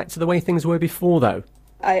going back to the way things were before, though.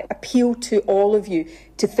 I appeal to all of you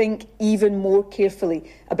to think even more carefully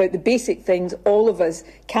about the basic things all of us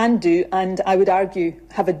can do, and I would argue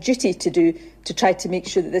have a duty to do, to try to make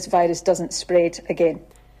sure that this virus doesn't spread again.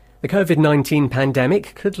 The COVID-19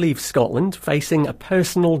 pandemic could leave Scotland facing a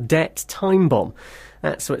personal debt time bomb.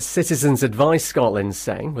 That's what Citizens Advice Scotland's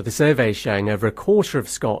saying, with a survey showing over a quarter of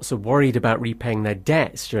Scots are worried about repaying their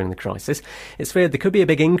debts during the crisis. It's feared there could be a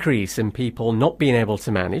big increase in people not being able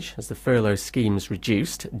to manage as the furlough scheme's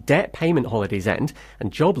reduced, debt payment holidays end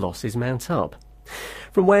and job losses mount up.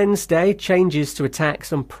 From Wednesday, changes to a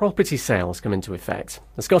tax on property sales come into effect.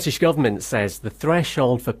 The Scottish Government says the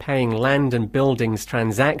threshold for paying land and buildings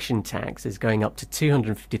transaction tax is going up to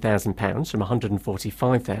 £250,000 from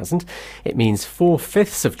 £145,000. It means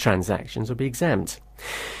 4/5 of transactions will be exempt.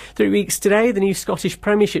 3 weeks today, the new Scottish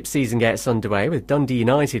Premiership season gets underway, with Dundee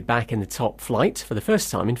United back in the top flight for the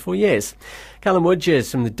first time in 4 years. Callum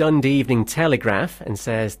Woodgers from the Dundee Evening Telegraph and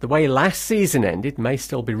says the way last season ended may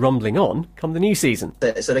still be rumbling on come the new season.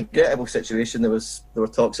 It's a regrettable situation. There were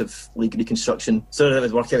talks of league reconstruction, so that it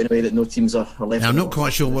would work out in a way that no teams are left. Now, I'm not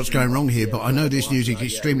quite sure what's going wrong here, but I know this news is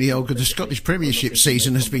extremely old because the Scottish Premiership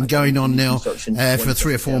season has been going on now for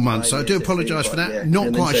 3 or 4 months. So I do apologise for that.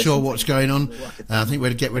 Not quite sure what's going on. I think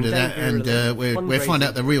we'll get rid of that and we'll find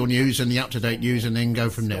out the real news and the up-to-date news and then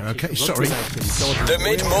go from there. Okay, sorry. The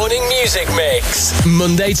Mid-Morning Music Mix,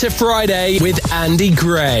 Monday to Friday with Andy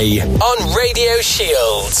Gray on Radio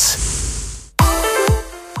Shields.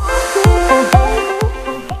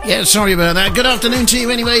 Yeah, sorry about that. Good afternoon to you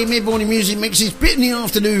anyway. Mid-Morning Music Mix is bit in the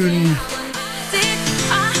afternoon.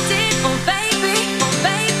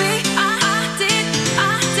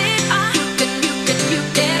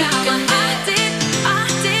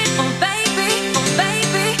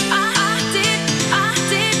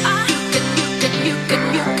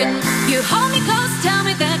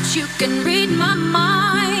 You can read my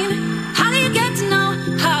mind. How do you get to know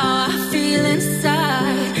how I feel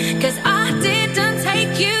inside? 'Cause I didn't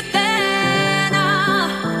take you there. No.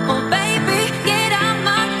 Oh baby, get out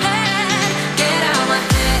my head. Get out my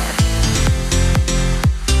head.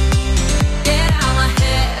 Get out my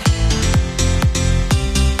head.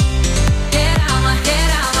 Get out my head,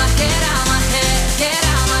 out my head, out my head. Get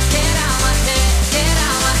out my head, out my head. Get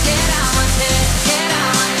out my head, out my head. Get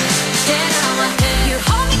out my head, get out my head. You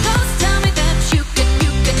hold me close, tell me that you can.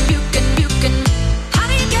 How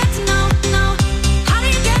do you get to know? How do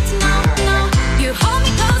you get to know? You hold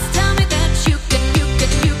me close, tell me that you can.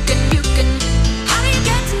 How do you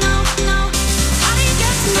get to know? How do you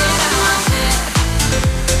get to know? Get out my head.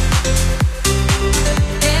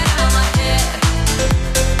 Get out my head,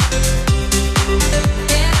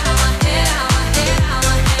 out my head, out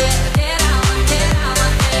my head. Get out my head, out my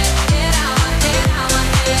head. Get out my head, out my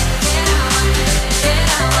head. Get out my head, get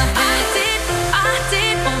out my head. I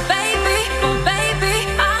did, oh baby,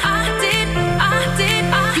 I did.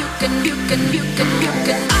 You can. I did,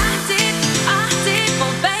 oh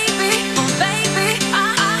baby,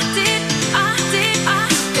 I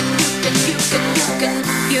did. You can.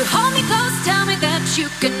 You hold me close, tell me that you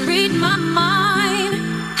can read my mind.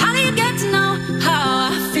 How do you get to know how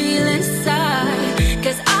I feel inside?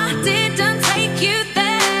 'Cause I didn't take you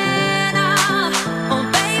there. No. Oh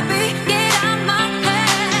baby, get out my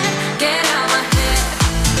head. Get out my head.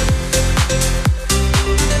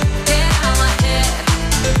 Get out my head.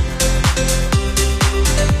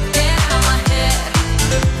 Get out my head.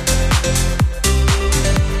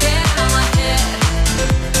 Get out my head.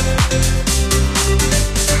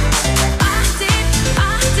 I did,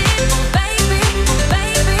 oh baby,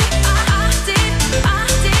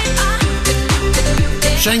 I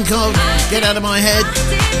did. Shane Cobb, Get Out of My Head.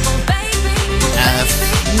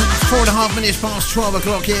 4.5 minutes past 12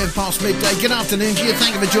 o'clock here, past midday. Good afternoon to you.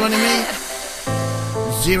 Thank you for joining me.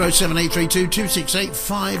 07832 268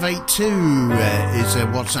 582 is a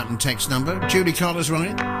WhatsApp and text number. Julie Carter's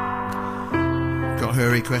right. Got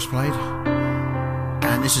her request played.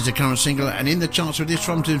 And this is the current single, and in the charts with this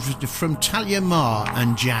from Talia Mar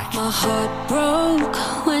and Jack. My heart broke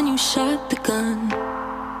when you shot the gun.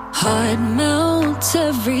 Heart melts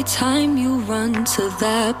every time you run to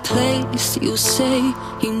that place you say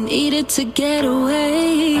you needed to get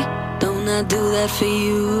away. Don't I do that for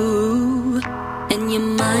you? And your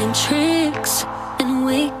mind tricks and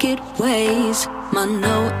wicked ways. I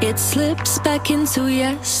know it slips back into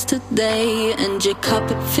yesterday, and your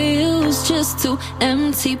cup, it feels just too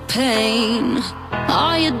empty pain.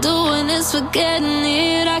 All you're doing is forgetting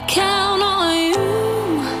it. I count on you.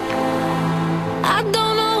 I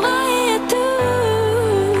don't know why you do.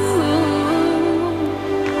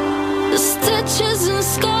 The stitches and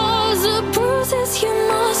scars, the bruises you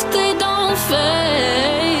must, they don't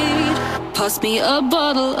fade. Pass me a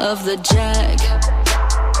bottle of the Jack.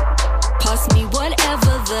 Pass me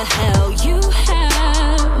whatever the hell you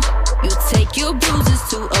have. You take your bruises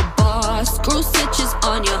to a bar, screw stitches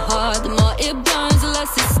on your heart. The more it burns, the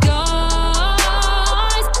less it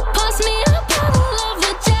scars. Pass me a bottle of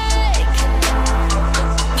the Jack.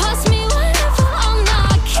 Pass me whatever I'm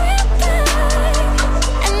not keeping.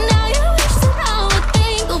 And now you wish that I would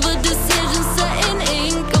think of a decision, setting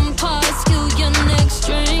ink and pass you your next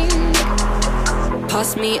drink. Pass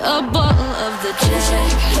me a bottle of the Jack.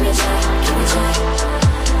 Give me Jack, give me Jack.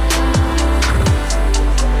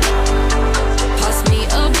 Pass me a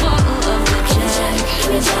bottle of the Jack.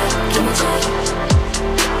 Give me Jack, give me Jack.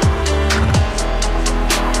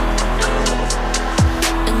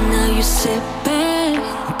 And now you sit back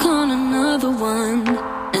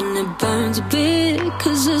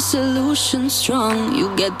emotion strong.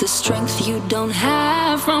 You get the strength you don't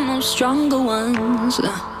have from those stronger ones.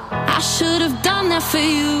 I should have done that for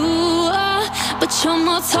you, but you're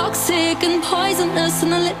more toxic and poisonous than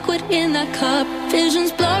the liquid in that cup.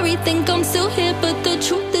 Vision's blurry, think I'm still here, but the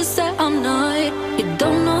truth is that I'm not. You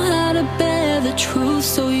don't know how to bear the truth,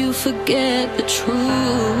 so you forget the truth.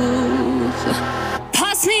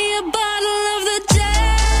 Pass me a bottle of the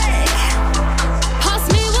Jack. Pass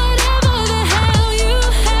me whatever the hell you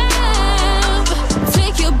have.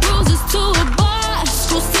 Take your bruises to a bar,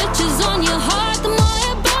 screw stitches on your heart. The more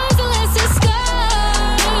it burns, the less it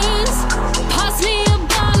scars. Pass me a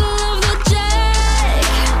bottle of the Jack.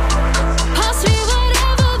 Pass me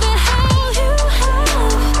whatever the hell you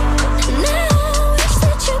have. Now I wish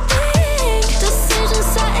that you blink. Decisions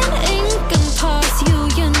set in ink and pass you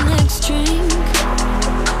your next drink.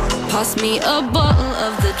 Pass me a bottle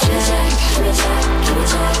of the Jack.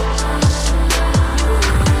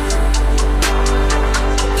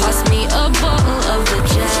 Pass me a bottle of the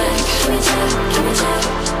Jack.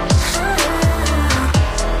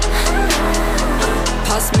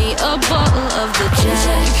 Pass me a bottle of the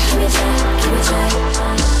Jack.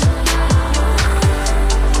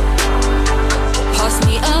 Pass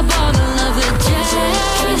me a bottle of the Jack.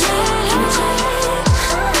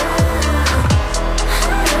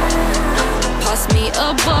 Pass me a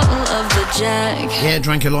bottle of the Jack. Yeah,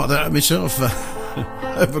 drank a lot of that myself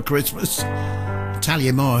over Christmas.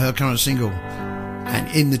 Talia Moore, her current single, and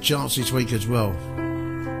in the charts this week as well.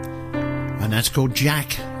 And that's called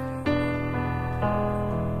Jack.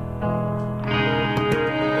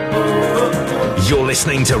 You're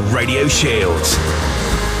listening to Radio Shields.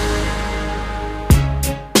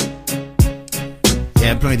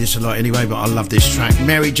 Yeah, I play this a lot anyway, but I love this track.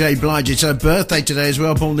 Mary J. Blige, it's her birthday today as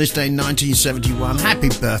well, born this day in 1971. Happy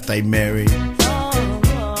birthday, Mary.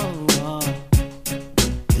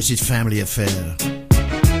 This is Family Affair.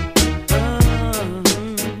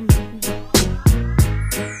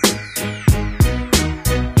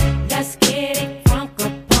 Let's get it crunk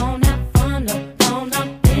up on up, fun up on up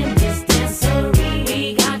in this dancery.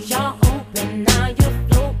 We got y'all open, now you're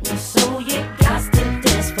floating, so you got to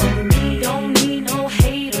dance for me. Don't need no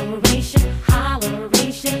hateration,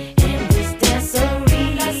 holleration in this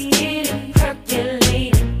dancery. Let's get it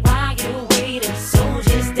percolated while you're waiting, so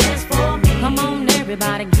just dance for me. Come on,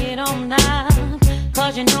 everybody, get on now,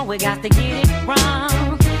 cause you know we got to get it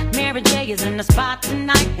wrong. Mary J is in the spot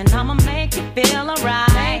tonight, and I'ma make you feel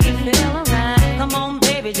alright. Come on,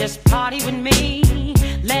 baby, just party with me.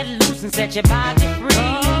 Let loose and set your body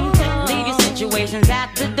free. Leave your situations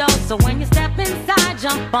at the door, so when you step inside,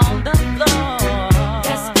 jump on the floor.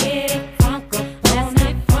 Let's get it crunk up, let's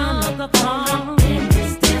get crunk up on in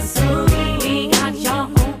this dancery. We got y'all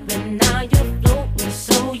open, now you're floating,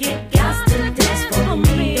 so you got to dance for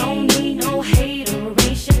me. Don't need no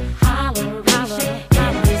hateration, holleration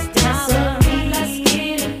in this dancery. Let's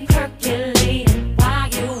get it percolating while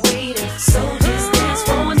you're waiting, so just dance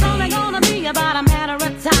for me. It's only gonna be about a matter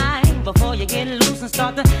of time before you get loose and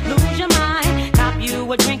start to lose your mind. Cop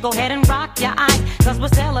you a drink, go ahead and rock your eyes, cause we're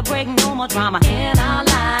celebrating no more drama in our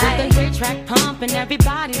lives. With the great track pumping,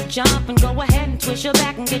 everybody's jumping. Go ahead and twist your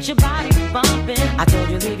back and get your body bumping. I told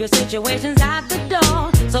you leave your situations at the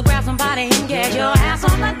door, so grab somebody and get your ass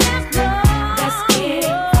on the dance floor. Let's get it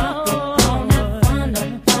crunk up on up, fun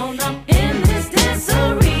up on up in this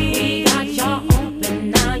dancery. We got y'all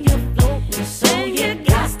open, now you're floating, so you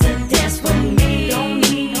got to dance with me. Don't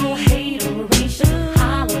need no hateration,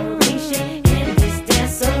 holleration in this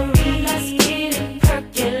dancery. Let's get it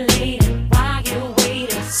percolating while you're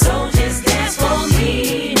waiting, so just dance for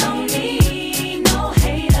me. Don't need no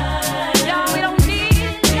haters, y'all, we don't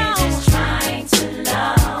need no. We're just trying to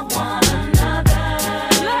love one another.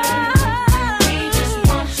 We just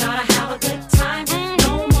want y'all to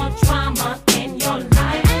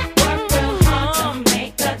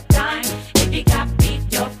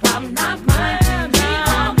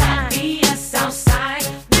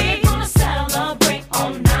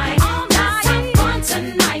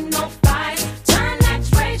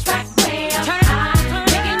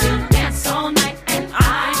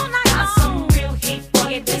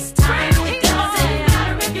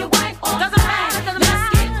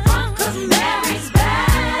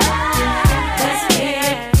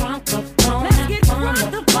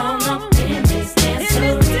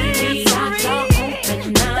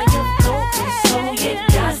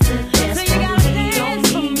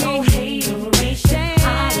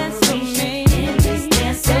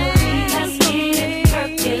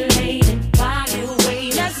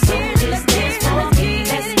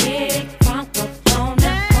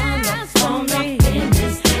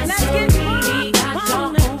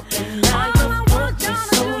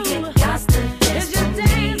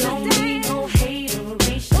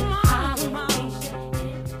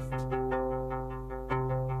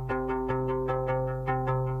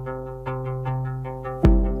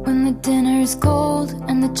is cold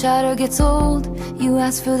and the chatter gets old. You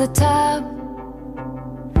ask for the tab.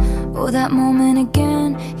 Oh, that moment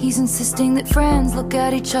again. He's insisting that friends look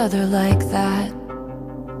at each other like that.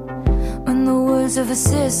 When the words of a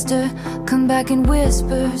sister come back in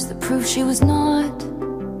whispers that prove she was not,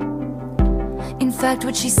 in fact,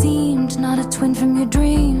 what she seemed, not a twin from your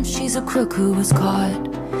dreams. She's a crook who was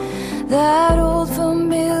caught. That old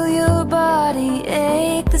familiar body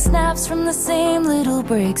ache that snaps from the same little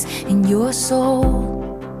breaks in your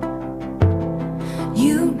soul.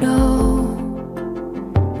 You know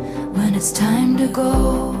when it's time to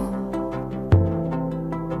go.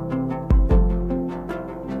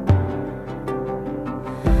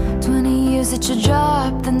 At your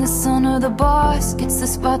job, then the son or the boss gets the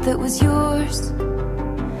spot that was yours.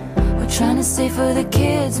 We're trying to save for the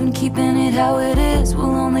kids when keeping it how it is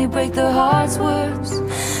will only break their hearts worse.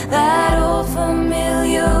 That old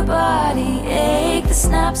familiar body ache that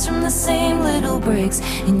snaps from the same little breaks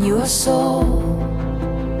in your soul.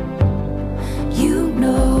 You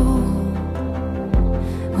know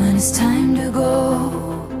when it's time to go.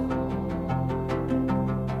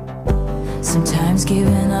 Sometimes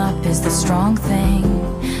giving up is the strong thing.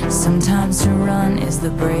 Sometimes to run is the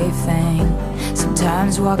brave thing.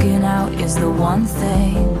 Sometimes walking out is the one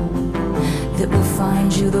thing that will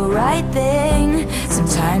find you the right thing.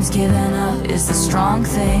 Sometimes giving up is the strong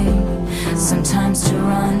thing. Sometimes to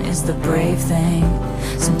run is the brave thing.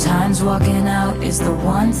 Sometimes walking out is the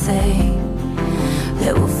one thing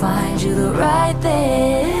that will find you the right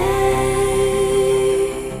thing.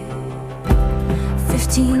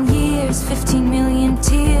 15 years, 15 million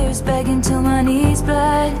tears, begging till my knees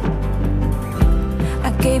bled.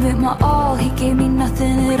 I gave it my all, he gave me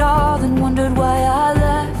nothing at all, then wondered why I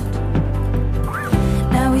left.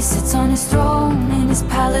 Now he sits on his throne in his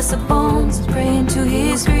palace of bones, praying to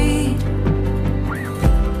his greed.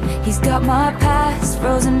 He's got my past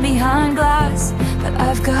frozen behind glass, but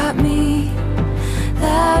I've got me.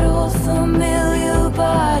 That old familiar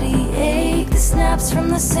body ache that snaps from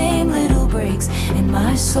the same little breaks in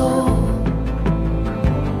my soul.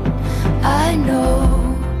 I know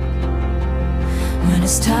when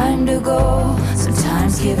it's time to go.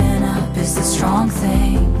 Sometimes giving up is the strong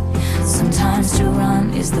thing. Sometimes to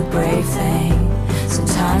run is the brave thing.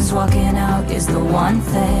 Sometimes walking out is the one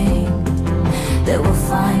thing that will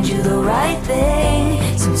find you the right thing.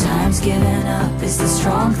 Sometimes giving up is the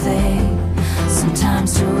strong thing.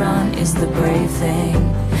 Sometimes to run is the brave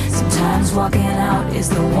thing. Sometimes walking out is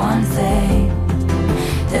the one thing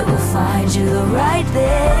that will find you the right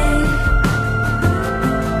thing.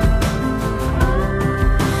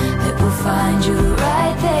 That will find you the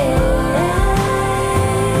right thing.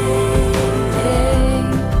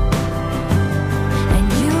 And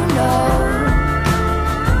you know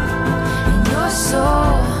in your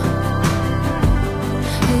soul,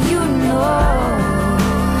 you know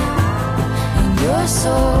your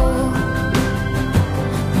soul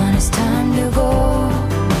when it's time to go.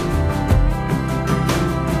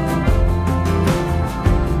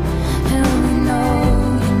 And we know,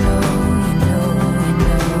 you know, you know, you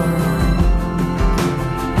know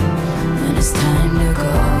when it's time to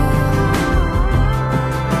go.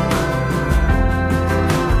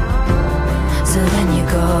 So then you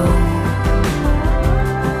go.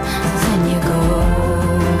 Then you go.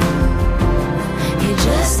 You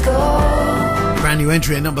just go. Brand new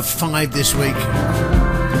entry at number 5 this week.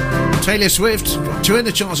 Taylor Swift, 2 in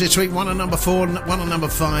the charts this week, 1 on number 4, 1 on number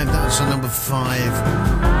 5. That's a number 5,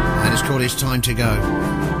 and it's called It's Time to Go.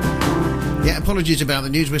 Yeah, apologies about the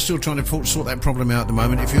news. We're still trying to sort that problem out at the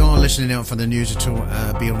moment. If you are listening out for the news at all,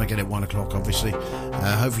 be on again at 1 o'clock, obviously.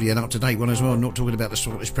 Hopefully an up-to-date one as well. Not talking about the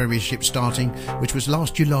Scottish Premiership starting, which was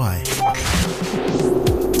last July.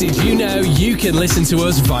 Did you know you can listen to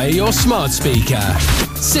us via your smart speaker?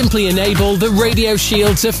 Simply enable the Radio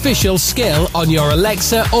Shield's official skill on your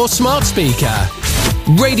Alexa or smart speaker.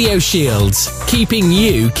 Radio Shields, keeping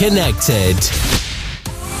you connected.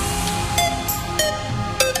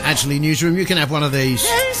 Actually, newsroom, you can have one of these.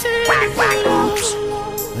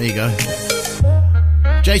 There you go.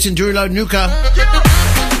 Jason Derulo, Nuka.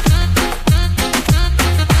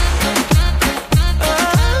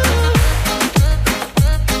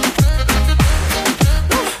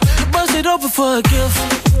 Over for a gift.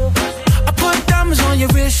 I put diamonds on your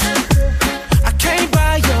wrist. I can't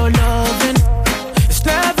buy your loving. It's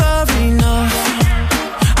never enough.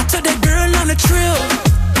 I took that girl on a trip,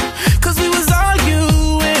 'cause we was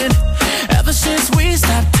arguing. Ever since we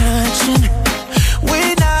stopped touching,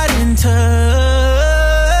 we're not in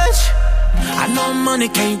touch. I know money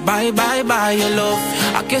can't buy your love.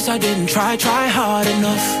 I guess I didn't try hard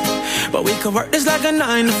enough. But we could work this like a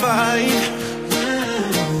 9 to 5.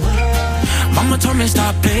 Mama told me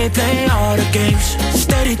stop play all the games.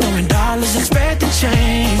 Steady throwing dollars, expecting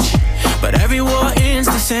change. But every war ends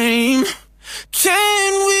the same.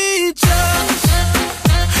 Can we just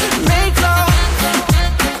make love?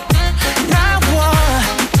 Not war.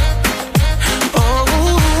 Oh,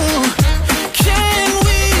 can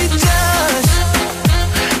we just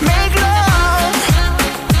make love?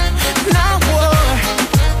 Not war.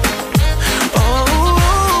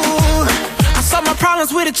 Oh, I solved my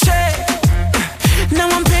problems with a check. Now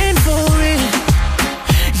I'm paying for it.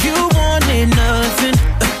 You wanted nothing,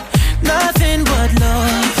 nothing but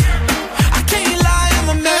love. I can't lie, I'm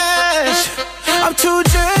a mess. I'm too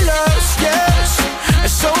jealous, yes.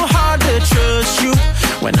 It's so hard to trust you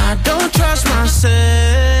when I don't trust myself.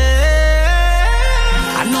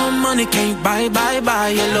 I know money can't buy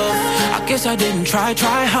your love. I guess I didn't try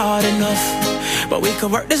hard enough. But we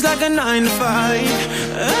could work this like a 9 to 5.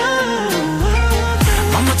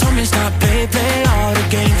 Mama told me stop play all the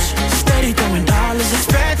games. Steady throwing dollars,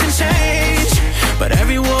 expecting change. But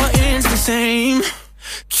every war ends the same.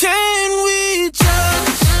 Can we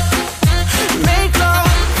just make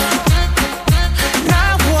love?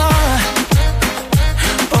 Not war.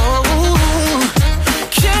 Oh,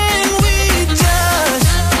 can we just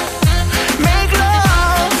make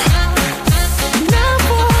love? Not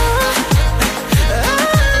war.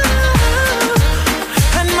 Oh,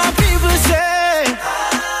 and my people say,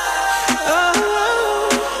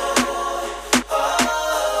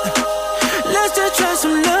 let's just try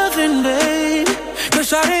some loving, babe. Cause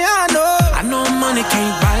shawty, I know money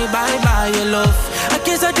can't buy your love. I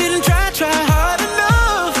guess I didn't try hard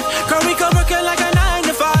enough. Girl, we could work it like a 9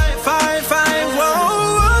 to 5.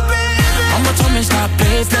 Whoa, baby. Mama told me stop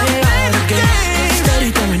play all the games. Steady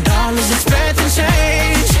throwing dollars, expecting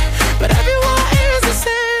change. But everyone is the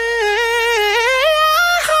same.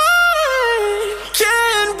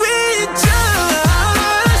 Can we just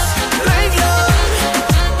make love?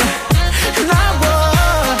 Not war.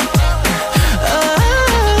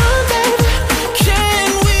 Baby, can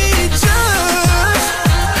we just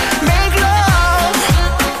make love?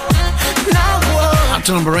 Not war. Up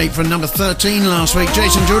to number 8 for number 13 last week.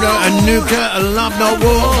 Jason Derulo and Nuka, Love Not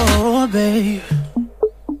War. Oh, babe.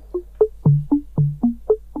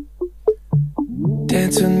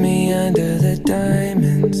 Dance with me under the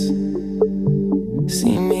diamonds.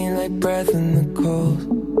 See me like breath in the cold.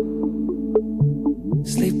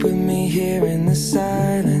 Sleep with me here in the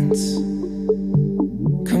silence.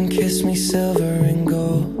 Come kiss me silver and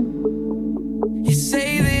gold. You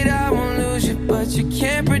say that I won't lose you, but you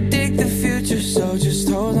can't predict the future. So just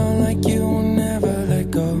hold on like you will never let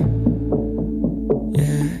go.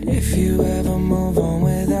 Yeah, if you ever move on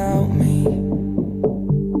without me,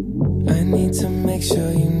 I need to make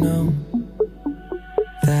sure you know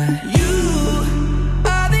that you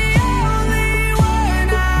are the only one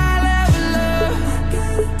I'll ever love.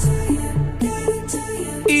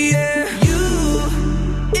 Yeah, you.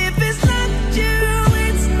 If it's not you,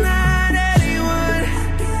 it's not anyone.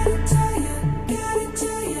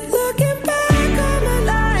 Looking back on my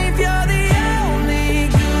life, you're the only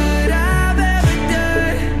good I've ever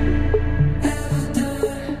done.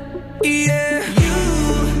 Yeah, you.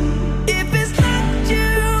 If it's not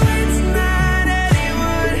you,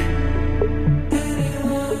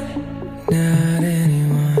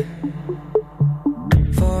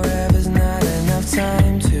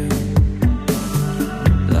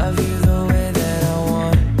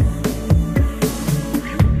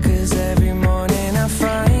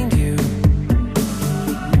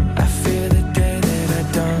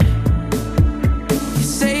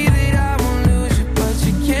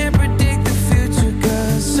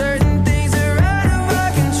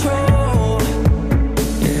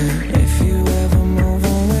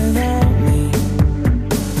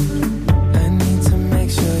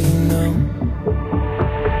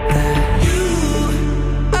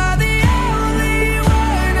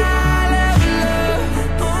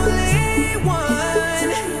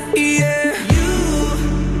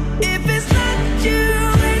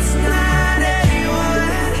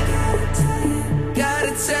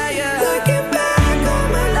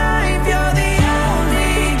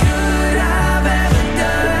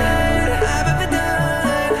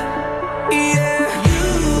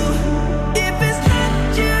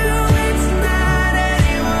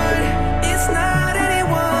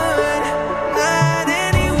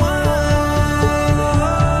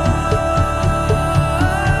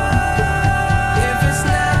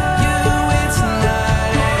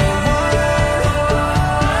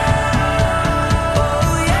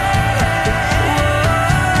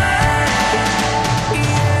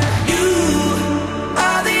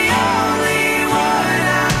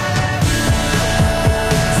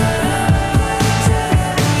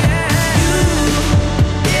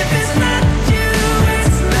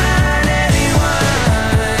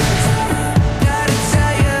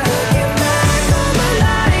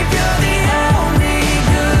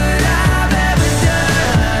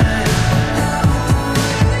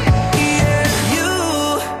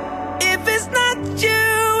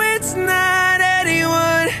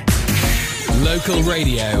 local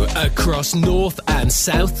radio across North and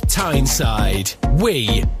South Tyneside.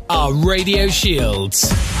 We are Radio Shields.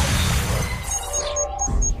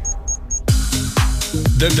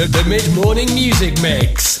 The mid-morning music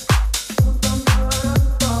mix.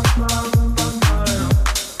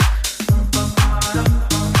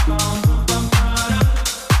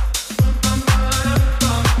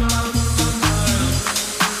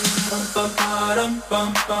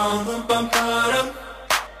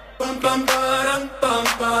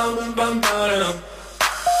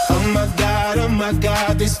 Oh my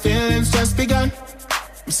God, these feelings just begun.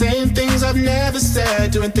 I'm saying things I've never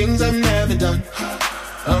said, doing things I've never done.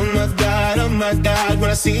 Oh my God, when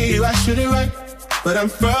I see you I should it right. But I'm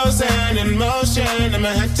frozen in motion and my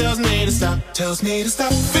head tells me to stop. Tells me to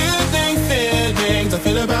stop feelings I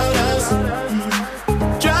feel about us.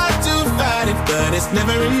 Try to fight it but it's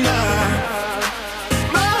never enough.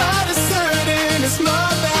 It's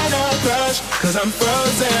more than a crush, 'cause I'm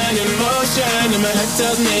frozen in motion and my head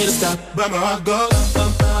tells me to stop, but my heart goes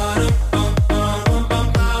bum, ba-dum, bum, bum,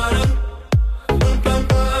 bum, ba-dum. Bum, bum,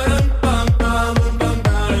 ba-dum, bum, bum, bum,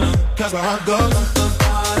 ba-dum. 'Cause my heart goes bum,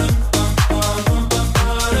 ba-dum, bum, bum, bum,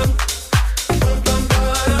 ba-dum. Bum, bum,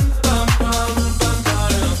 ba-dum, bum, bum, bum,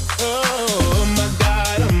 ba-dum. Oh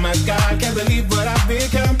my God, can't believe what I've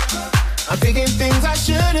become. I'm thinking things I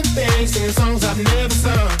shouldn't think, singing songs I've never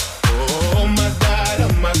sung. Oh my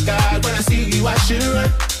God, when I see you I should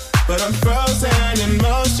run. But I'm frozen in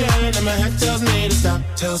motion and my head tells me to stop.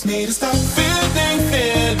 Tells me to stop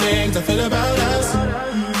feelings I feel about us.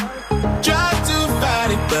 Try to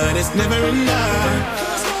fight it but it's never enough.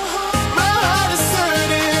 My heart is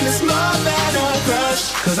hurting, it's more than a crush.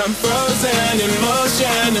 'Cause I'm frozen in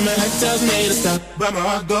motion and my head tells me to stop. But my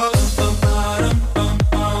heart goes bum, ba-dum, bum,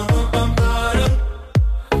 bum, bum, ba-dum.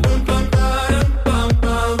 Bum, bum, ba-dum, bum,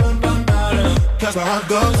 bum, bum, ba-dum. 'Cause my heart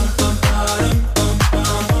goes bum, ba-dum, bum,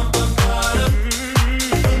 bum, bum, ba-dum.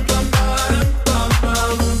 Bum, ba-dum, bum, bum,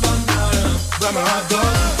 bum, ba-dum. But my heart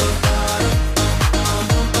goes bum, ba-dum, bum,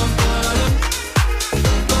 bum, bum, ba-dum.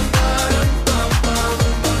 Bum, ba-dum, bum, bum,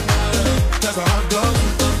 bum, ba-dum. 'Cause my heart goes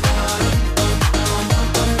bum, ba-dum, bum, bum,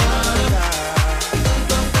 bum, ba-dum.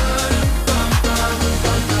 Bum, ba-dum, bum, bum, bum, ba-dum.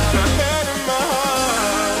 My head and my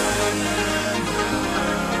heart,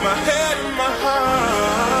 my head and my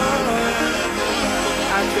heart,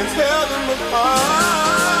 I can tell them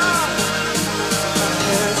apart.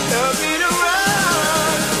 Tell me to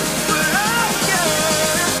run, but I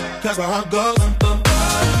can't. 'Cause my heart goes bum, bum,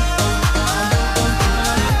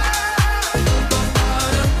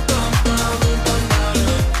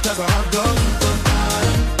 cause my heart goes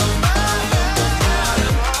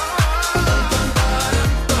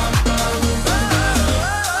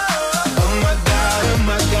oh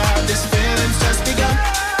my God, this feeling's just begun.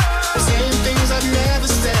 Saying things I've never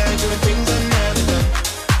said, doing things I've never done.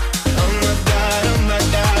 Oh my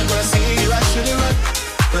God, when I see you I should run.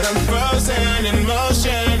 But I'm frozen in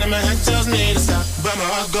motion and my head tells me to stop, but my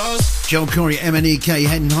heart goes. Joel Corey, MNEK,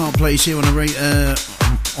 Head and Heart plays here on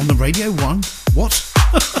the Radio 1. What?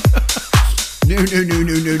 No.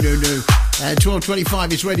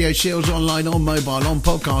 12:25 is Radio Shields online, on mobile, on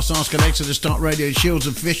podcast. Ask Alexa to start Radio Shields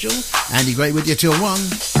official. Andy Gray with you till 1.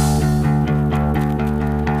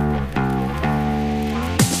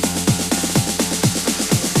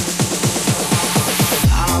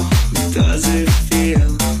 How does it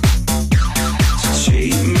feel to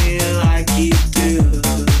treat me like you do?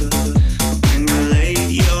 When you laid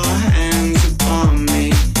your hands upon me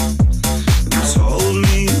and told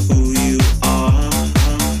me who you are.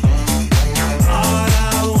 Thought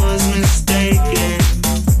I was mistaken.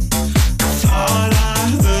 Thought I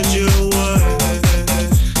heard your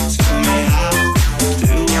words.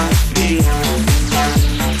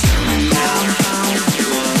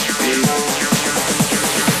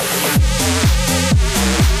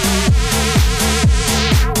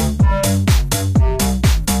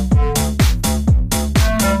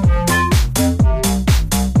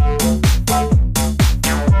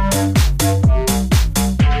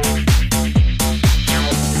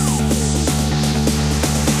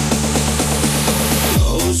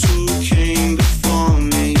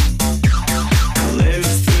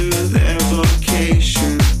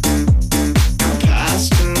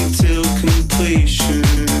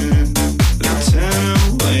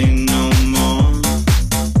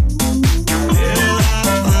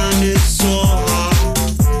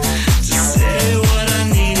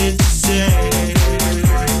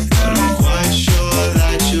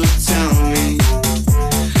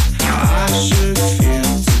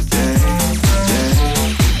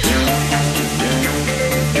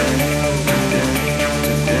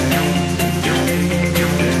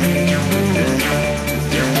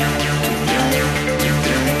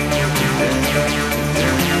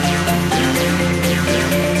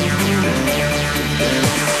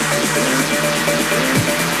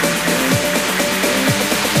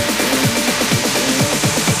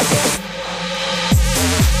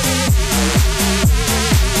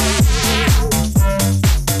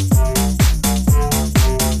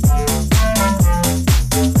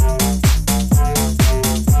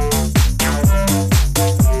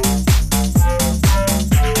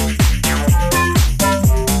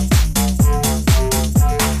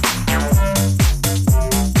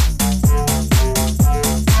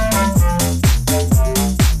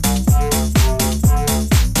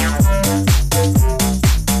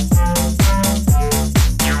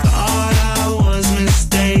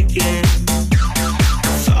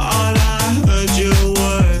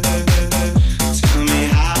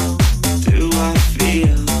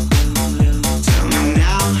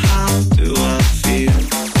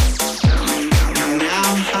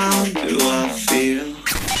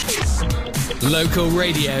 local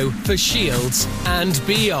radio for Shields and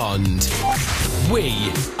beyond.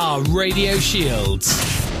 We are Radio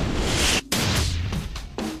Shields.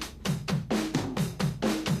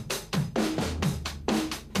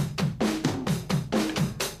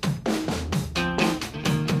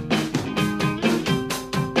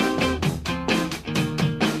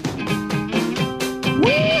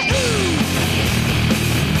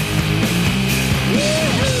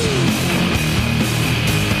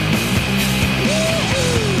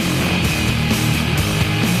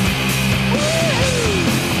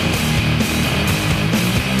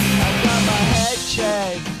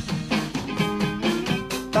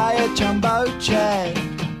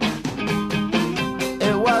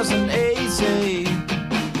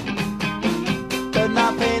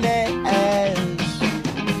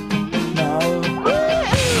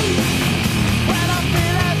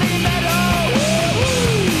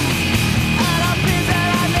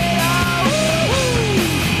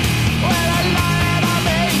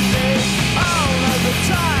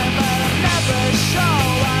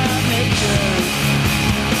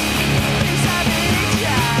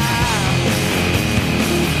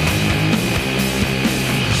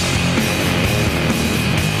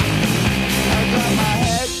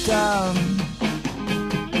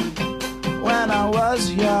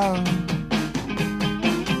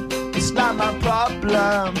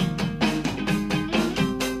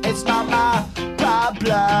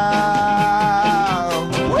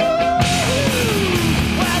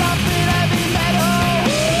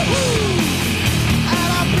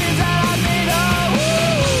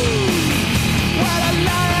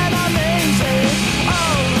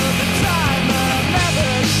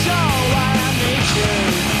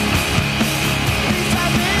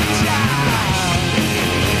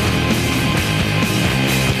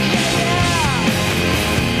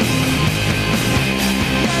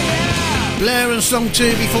 Song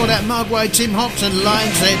 2, before that Markway, Tim Hopson,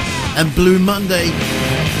 Lion's Head and Blue Monday.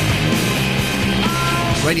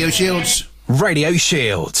 Radio Shields. Radio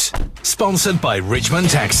Shields. Sponsored by Richmond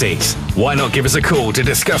Taxis. Why not give us a call to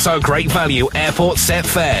discuss our great value airport set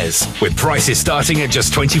fares? With prices starting at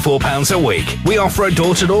just £24 a week, we offer a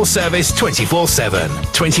door-to-door service 24/7.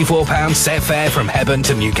 £24 set fare from Hebburn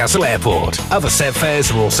to Newcastle Airport. Other set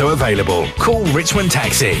fares are also available. Call Richmond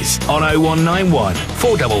Taxis on 0191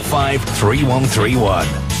 455 3131.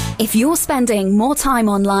 If you're spending more time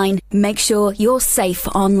online, make sure you're safe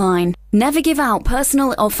online. Never give out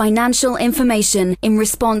personal or financial information in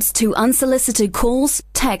response to unsolicited calls,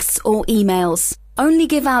 texts, or emails. Only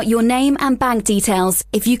give out your name and bank details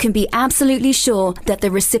if you can be absolutely sure that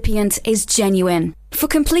the recipient is genuine. For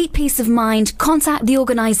complete peace of mind, contact the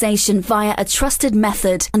organisation via a trusted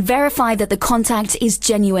method and verify that the contact is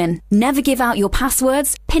genuine. Never give out your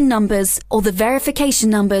passwords, PIN numbers, or the verification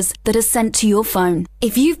numbers that are sent to your phone.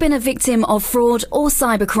 If you've been a victim of fraud or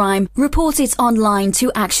cybercrime, report it online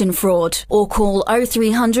to Action Fraud or call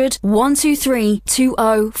 0300 123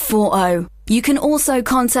 2040. You can also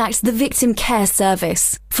contact the Victim Care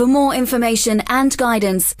Service. For more information and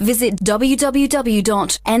guidance, visit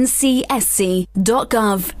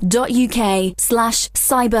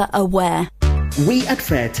www.ncsc.gov.uk/cyberaware. We at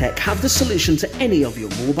Fairtech have the solution to any of your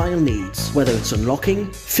mobile needs, whether it's unlocking,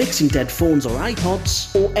 fixing dead phones or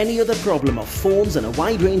iPods, or any other problem of phones and a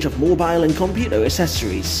wide range of mobile and computer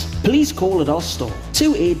accessories. Please call at our store,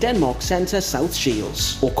 2A Denmark Centre, South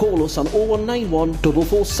Shields, or call us on 0191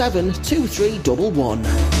 447 2311.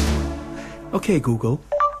 Okay, Google.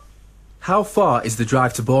 How far is the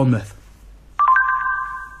drive to Bournemouth?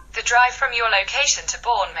 The drive from your location to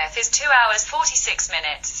Bournemouth is 2 hours 46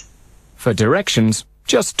 minutes. For directions,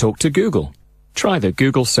 just talk to Google. Try the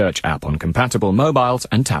Google Search app on compatible mobiles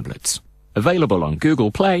and tablets. Available on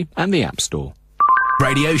Google Play and the App Store.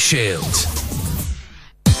 Radio Shields.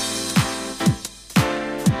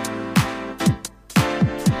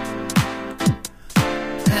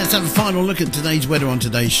 Let's have a final look at today's weather on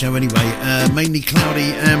today's show anyway. Mainly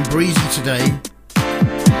cloudy and breezy today.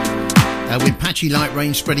 With patchy light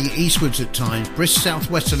rain spreading eastwards at times. Brisk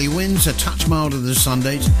southwesterly winds, a touch milder than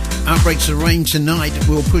Sundays. Outbreaks of rain tonight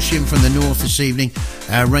will push in from the north this evening.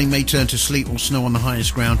 Rain may turn to sleet or snow on the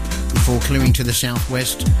highest ground before clearing to the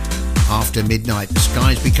southwest after midnight. The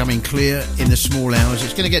sky's becoming clear in the small hours.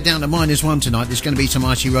 It's going to get down to -1 tonight. There's going to be some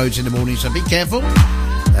icy roads in the morning, so be careful.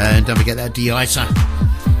 And don't forget that de-icer.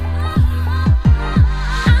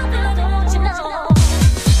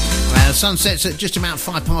 Sunset's at just about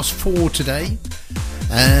 4:05 today.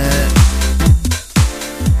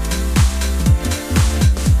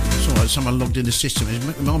 It's alright, someone logged in the system.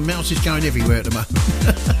 My mouse is going everywhere at the moment.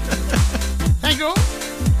 Hang on.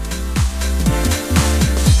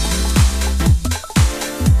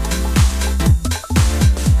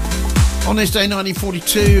 On this day,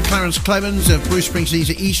 1942, Clarence Clemens of Bruce Springsteen's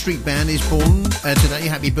E Street Band is born today.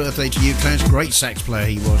 Happy birthday to you, Clarence. Great sax player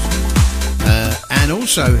he was. And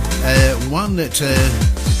also, one that,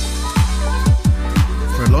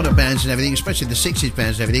 for a lot of bands and everything, especially the 60s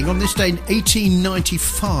bands and everything, on this day in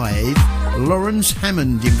 1895, Lawrence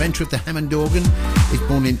Hammond, inventor of the Hammond organ, is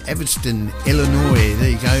born in Evanston, Illinois.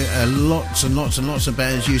 There you go. Lots and lots and lots of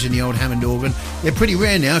bands using the old Hammond organ. They're pretty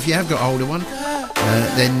rare now. If you have got a hold of one,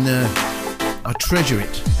 then I treasure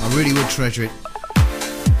it. I really would treasure it.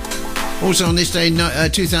 Also on this day,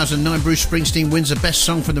 2009, Bruce Springsteen wins the Best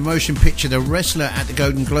Song for the Motion Picture The Wrestler at the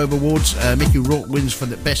Golden Globe Awards. Mickey Rourke wins for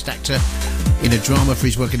the Best Actor in a Drama for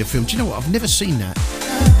his work in the film. Do you know what? I've never seen that.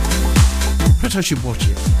 Perhaps I should watch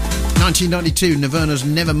it. 1992, Nirvana's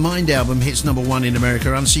Nevermind album hits #1 in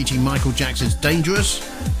America, unseating Michael Jackson's Dangerous.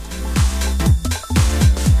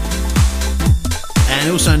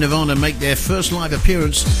 And also Nirvana make their first live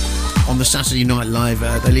appearance on the Saturday Night Live.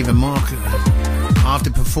 They leave a mark after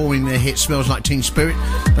performing their hit Smells Like Teen Spirit.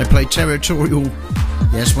 They play Territorial,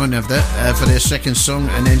 yes, won't have that, for their second song,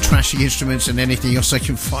 and then trashy instruments and anything else they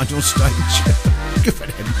can find on stage. Good for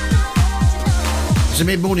them. It's a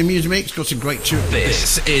mid-morning music mix, got some great tunes.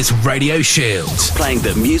 This is Radio Shield, playing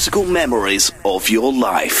the musical memories of your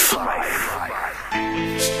life.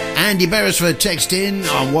 Andy Beresford text in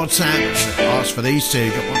on WhatsApp, asked for these two.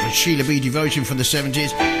 Got one for Sheila B. Devotion from the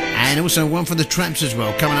 70s, and also one for the Tramps as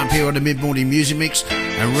well. Coming up here on the mid-morning music mix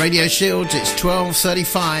and Radio Shields, it's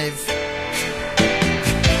 12:35.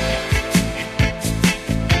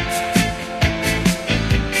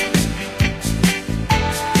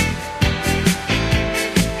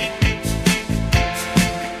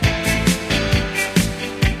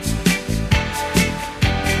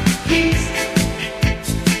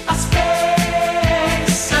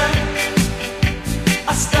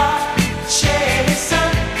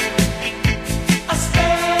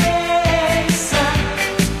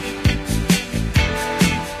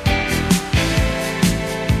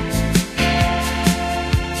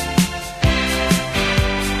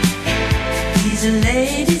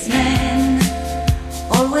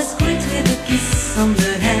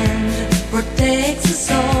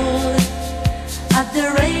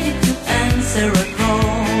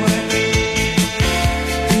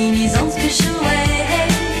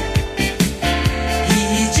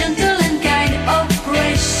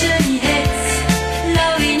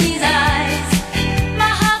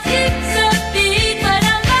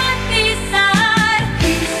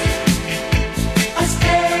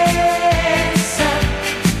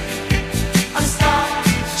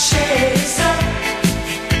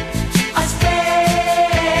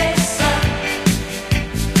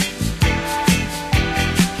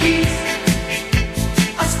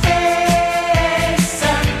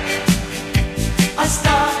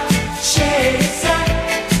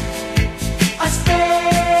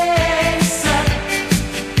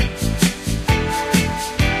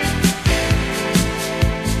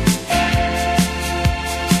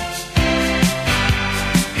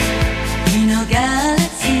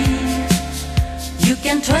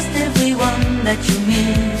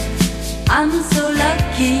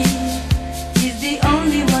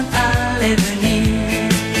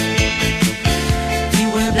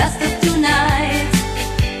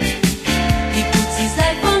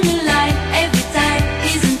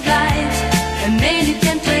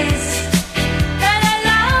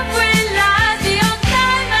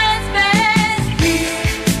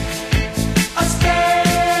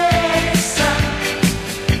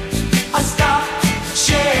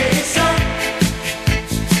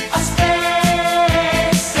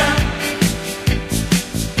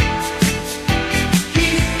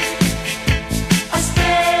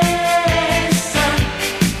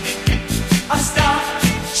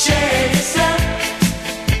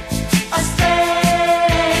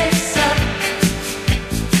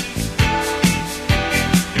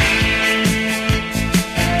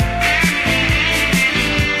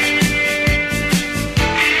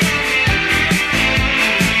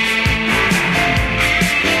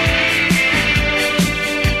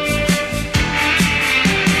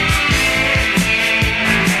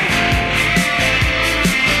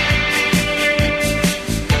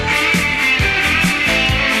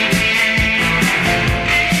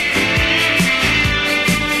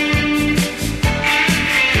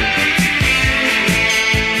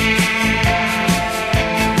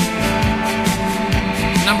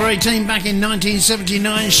 Back in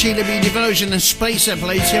 1979, Sheila B. Devotion and Spacer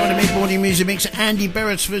plays here on the mid-morning music mix. Andy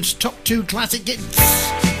Beresford's top 2 classic hits.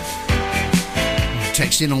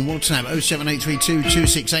 Text in on WhatsApp 07832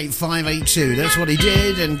 268 582. That's what he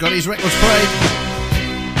did and got his records played.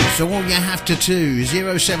 So all you have to do,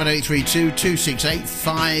 07832 268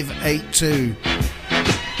 582.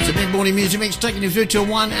 It's a mid-morning music mix taking you through till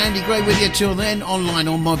 1. Andy Gray with you till then, online,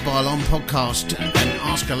 on mobile, on podcast. And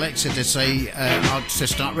ask Alexa to say, to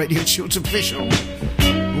start Radio Shield's official.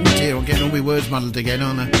 Oh dear, I'm getting all my words muddled again,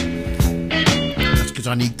 aren't I? That's because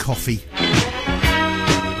I need coffee.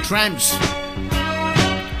 Tramps.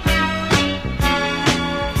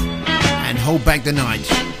 And Hold Back the Night.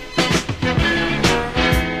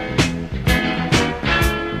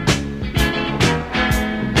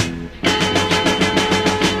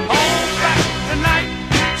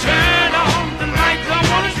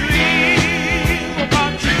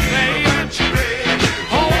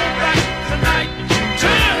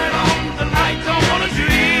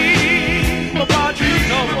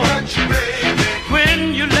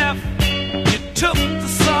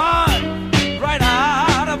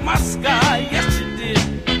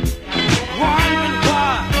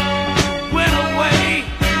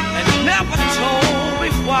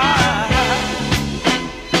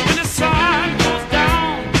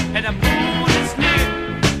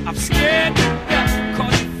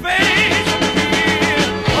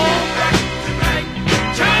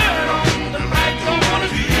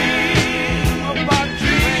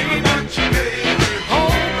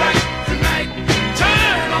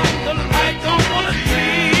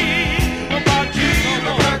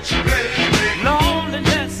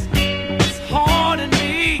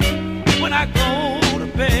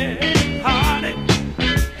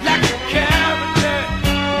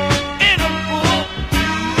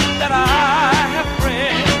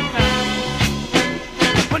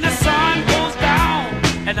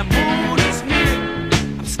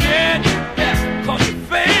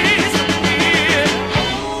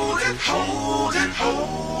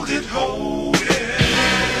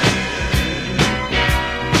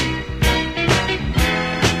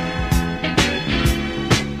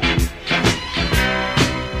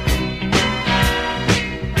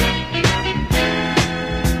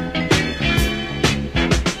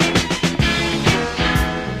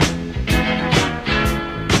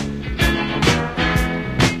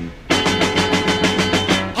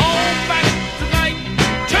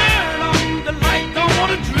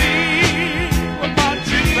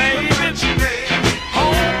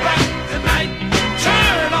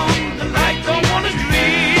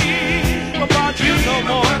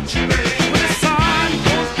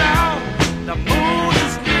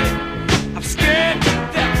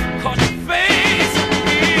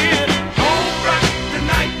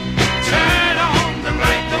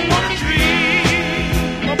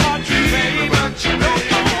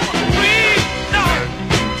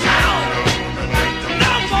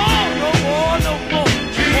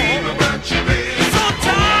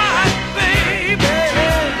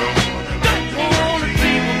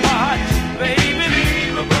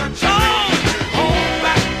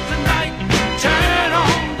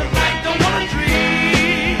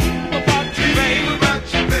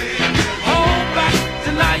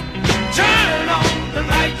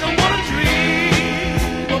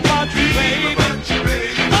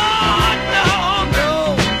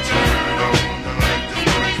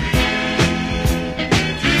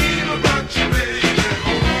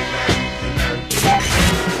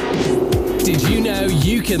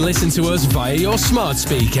 Listen to us via your smart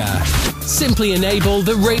speaker. Simply enable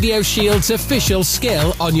the Radio Shield's official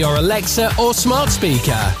skill on your Alexa or smart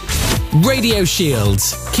speaker. Radio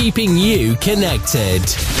Shields, keeping you connected.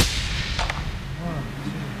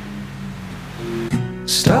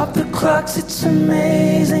 Stop the clocks, it's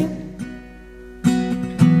amazing.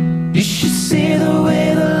 You should see the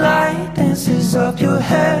way the light dances up your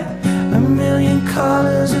hair. A million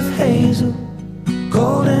colors of hazel,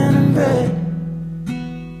 golden and red.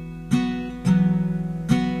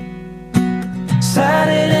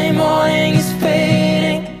 Saturday morning is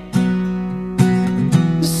fading.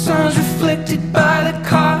 The sun's reflected by the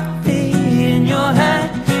coffee in your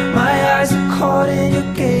hand. My eyes are caught in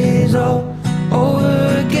your gaze all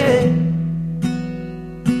over again.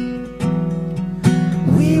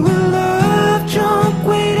 We were love drunk,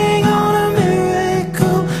 waiting on a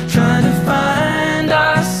miracle, trying to find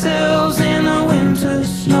ourselves in the winter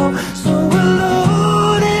snow. So we're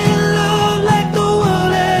loaded in love like the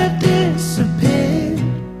world had disappeared.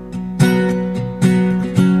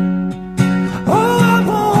 Oh, I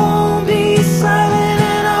won't be silent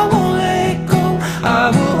and I won't let go. I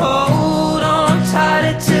will hold on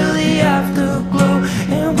tighter till the after.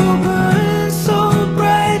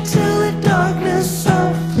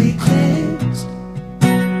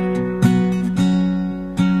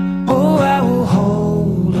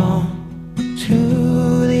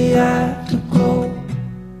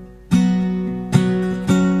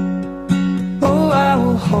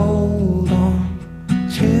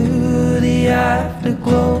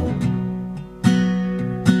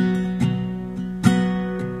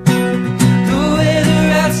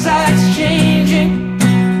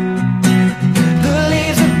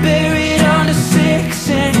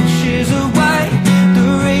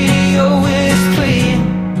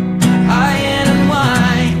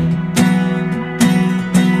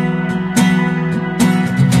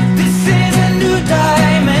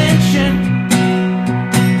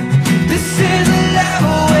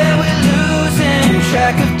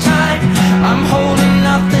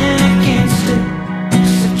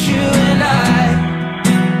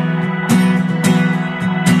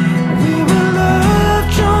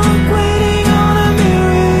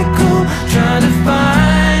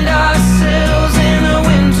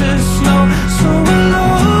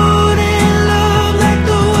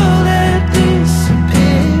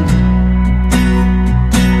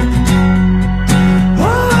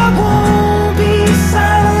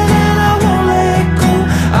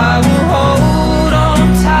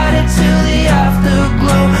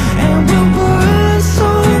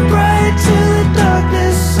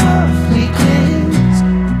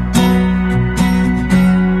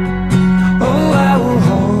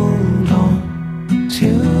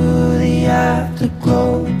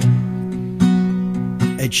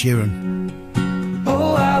 Sheeran.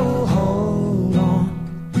 Oh, I will hold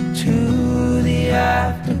on to the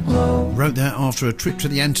afterglow. Wrote that after a trip to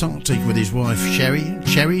the Antarctic with his wife Sherry.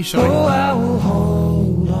 Sorry. Oh, I will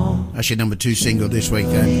hold on. That's your number 2 single this week.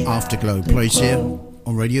 Afterglow plays here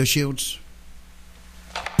on Radio Shields.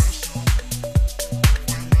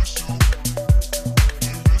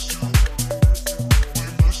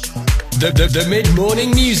 The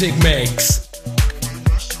mid-morning music mix.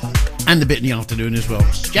 And the bit in the afternoon as well.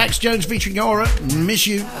 Jax Jones featuring Aura, Miss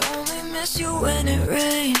You. I only miss you when it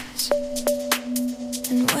rains,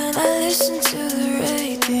 and when I listen to the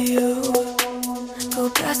radio, go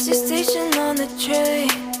past your station on the train,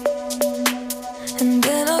 and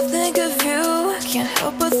then I'll think of you. I can't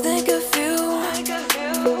help but think of you.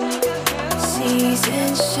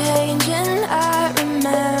 Seasons change and I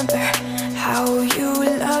remember how you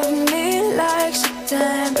loved me like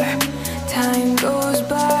September. Time goes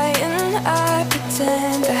by and I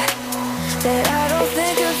pretend that I don't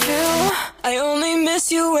think of you. I only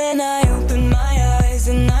miss you when I open my eyes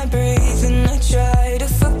and I breathe and I try to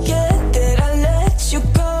forget that I let you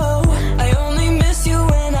go. I only miss you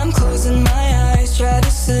when I'm closing my eyes, try to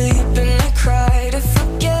sleep and I cry to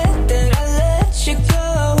forget that I let you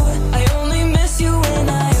go. I only miss you when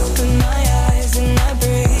I open my eyes and I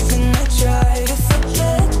breathe and I try to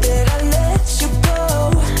forget that I let you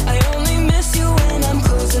go. I only miss you when I'm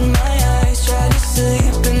closing my eyes, try to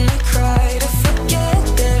sleep and I cry to forget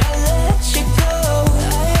that I let you go.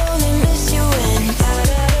 I only miss you when da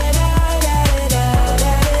da da da da da da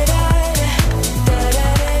da da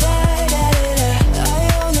da da. I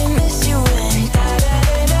only miss you when da da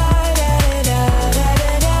da da da da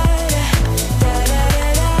da da.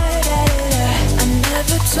 I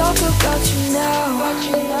never talk about you now.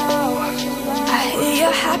 I hear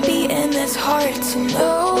you're happy and it's hard to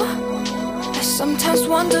know. I sometimes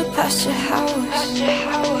wander past your house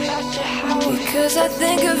because I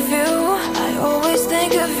think of you. I always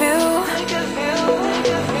think of you.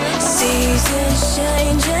 Seasons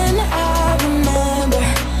change and I remember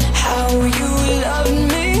how you loved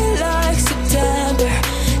me like September.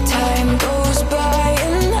 Time goes by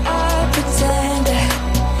and I pretend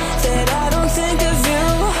that I don't think of you.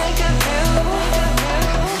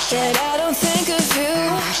 That I don't think of you.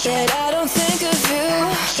 That I don't think of you.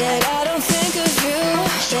 That I don't think of you.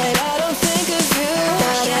 That I don't think of you.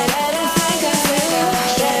 That I don't think of you.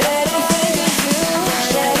 That I don't think of you.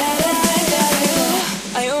 That I don't think of you.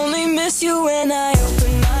 I only miss you when I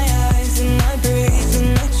open my eyes and I breathe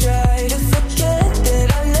and I try to forget that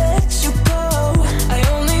I let you go. I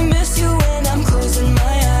only miss you when I'm closing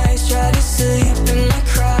my eyes, try to sleep and I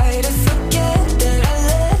cry to forget that I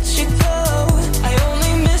let you go. I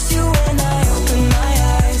only miss you when I open my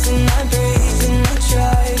eyes and I breathe and I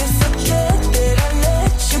try to forget that I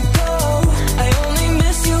let you go. I only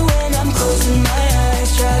miss you when I'm closing my eyes,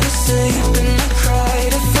 try to sleep and I cry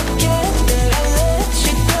to forget that I let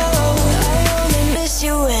you go. I only miss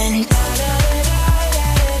you when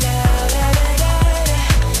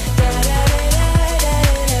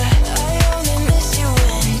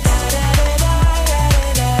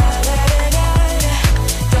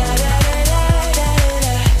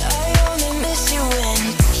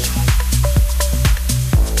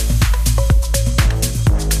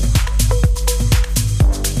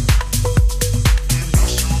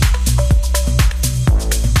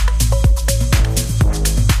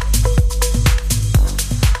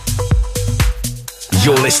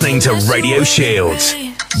You're listening to Radio Shields.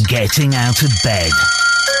 Getting out of bed,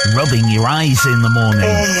 rubbing your eyes in the morning,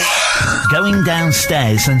 going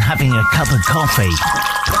downstairs and having a cup of coffee.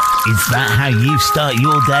 Is that how you start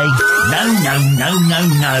your day?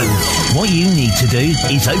 No. What you need to do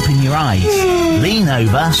is open your eyes, lean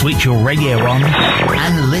over, switch your radio on,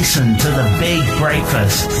 and listen to The Big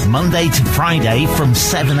Breakfast, Monday to Friday from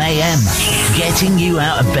 7 a.m. Getting you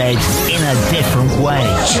out of bed in a different way.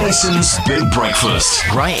 Jason's Big Breakfast.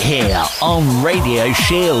 Right here on Radio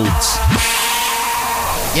Shields.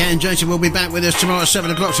 Yeah, and Jason will be back with us tomorrow at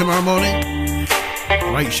 7 o'clock tomorrow morning.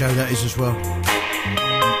 Great show that is as well.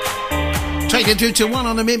 Take it 2 to 1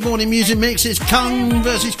 on the mid-morning music mix. It's Kung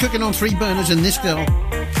versus Cooking on 3 Burners and this girl.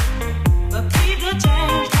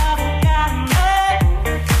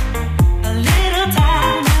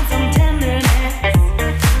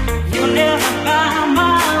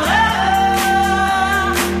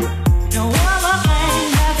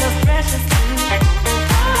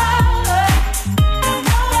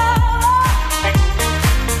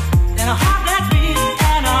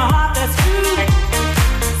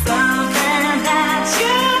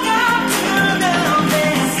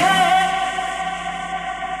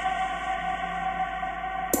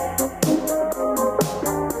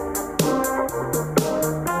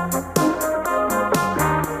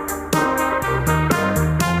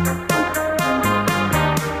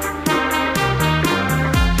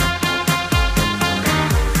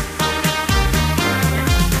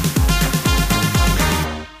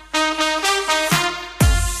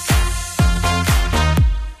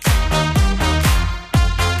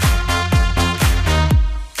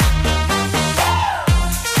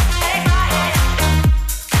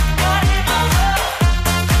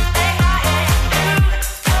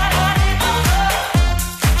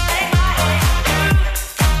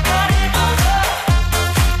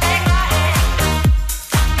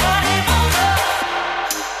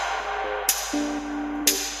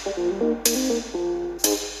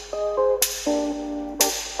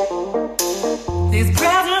 These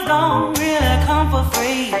presents don't really come for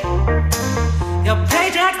free. Your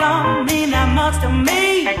paycheck don't mean that much to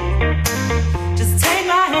me. Just take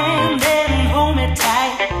my hand and hold me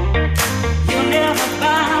tight. You'll never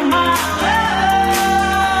buy my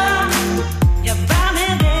love. You buy me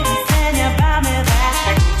this and you buy me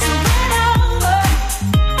that. So lean over,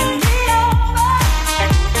 lean over.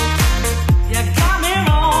 You got me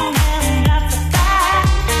wrong and that's a fact.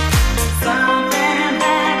 Something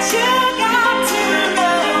that you got to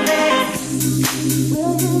know this.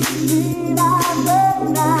 Will you realize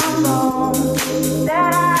when I'm gone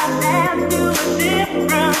that I dance to a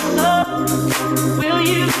different love? Will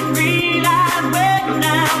you realize when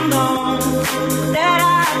I'm gone that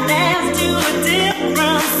I dance to a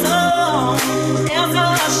different song? It's a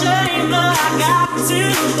shame, but I got to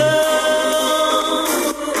go.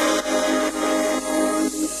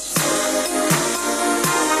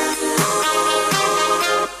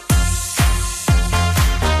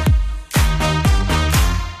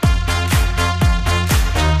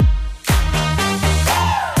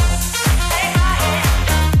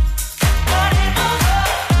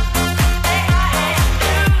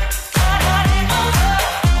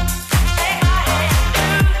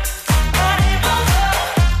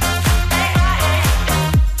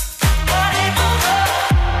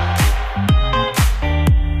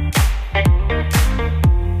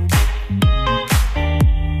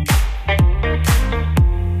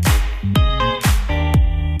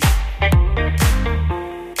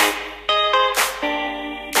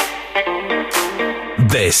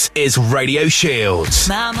 This is Radio Shields.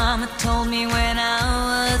 My mama told me when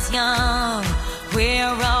I was young, we're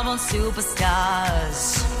all born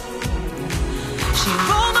superstars. She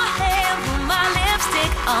rolled my hair, put my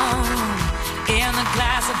lipstick on, in a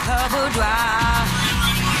glass of purple dry.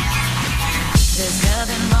 There's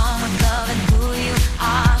nothing wrong with loving who you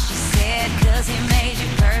are, she said, 'cause he made you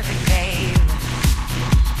perfect, babe.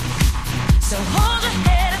 So hold your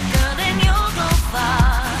head up, girl, and you'll go far.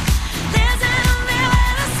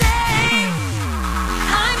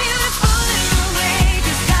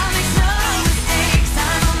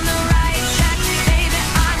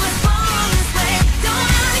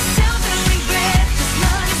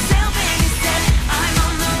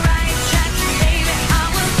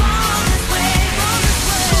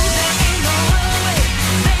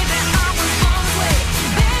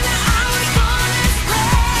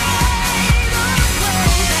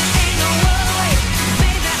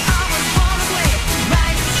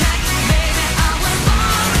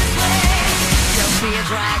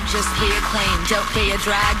 Just be a queen. Don't be a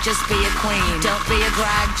drag, just be a queen. Don't be a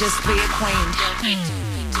drag, just be a queen.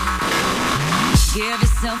 Give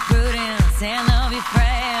yourself prudence and love your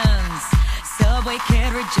friends. Subway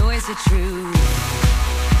kid, rejoice the truth.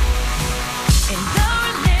 In the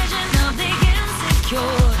religion of the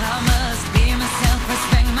insecure, I must be myself,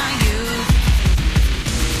 respect my youth.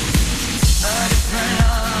 A different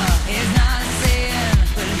love is not a sin.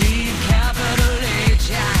 Believe capital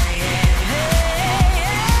H-I-N.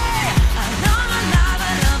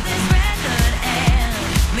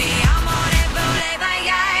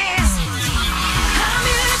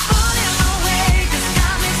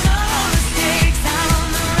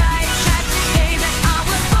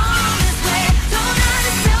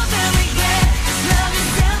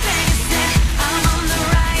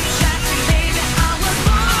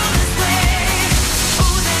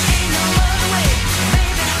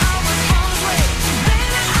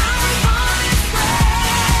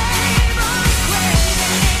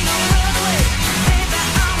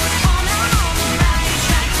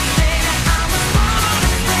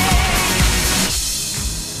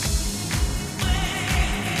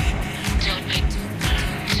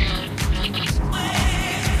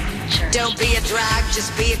 Don't be a drag,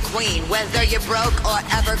 just be a queen. Whether you're broke or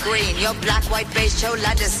evergreen, you're black, white, beige,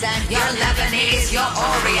 chola descent, you're Lebanese, you're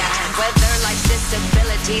Orient. Whether life's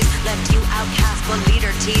disabilities left you outcast but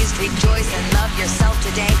leader teased, rejoice and love yourself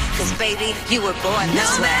today, 'cause baby, you were born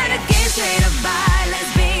this way. No matter gay, straight or bi,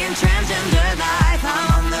 lesbian, transgender life,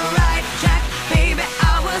 I'm on the right track, baby,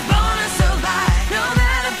 I was born to survive. No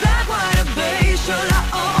matter black, white, or beige, chola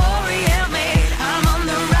or Orient made, I'm on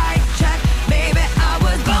the right track, baby, I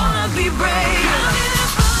was born to be brave.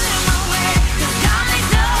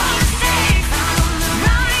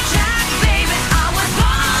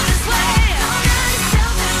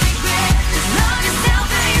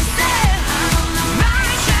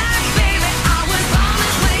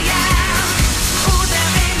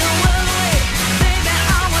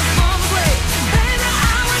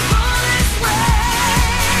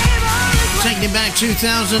 Taking it back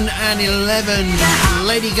 2011,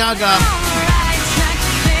 Lady Gaga.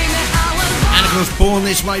 And of course, Born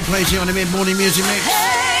This Way plays here on the Mid-Morning Music Mix.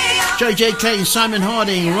 JJ Kane, Simon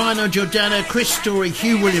Harding, Rhino Jordana, Chris Story,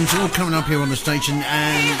 Hugh Williams, all coming up here on the station.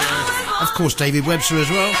 And, of course, David Webster as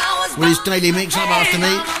well, with his daily mix-up after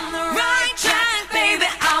me.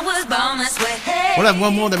 We'll have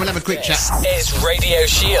one more, then we'll have a quick chat. It's Radio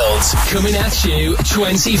Shields, coming at you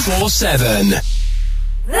 24/7.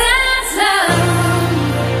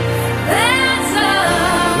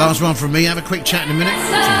 Last one from me, have a quick chat in a minute.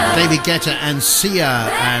 David Guetta and Sia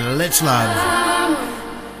and Let's Love.